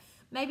for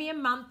maybe a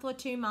month or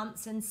 2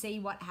 months and see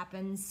what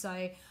happens.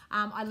 So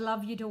I'd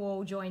love you to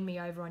all join me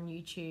over on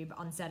YouTube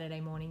on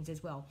Saturday mornings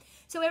as well.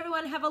 So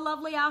everyone, have a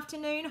lovely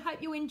afternoon. Hope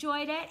you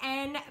enjoyed it,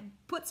 and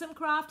put some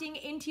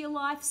crafting into your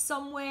life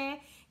somewhere.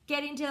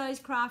 Get into those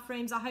craft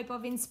rooms. I hope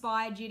I've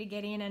inspired you to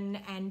get in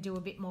and do a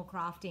bit more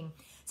crafting.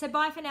 So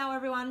bye for now,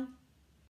 everyone.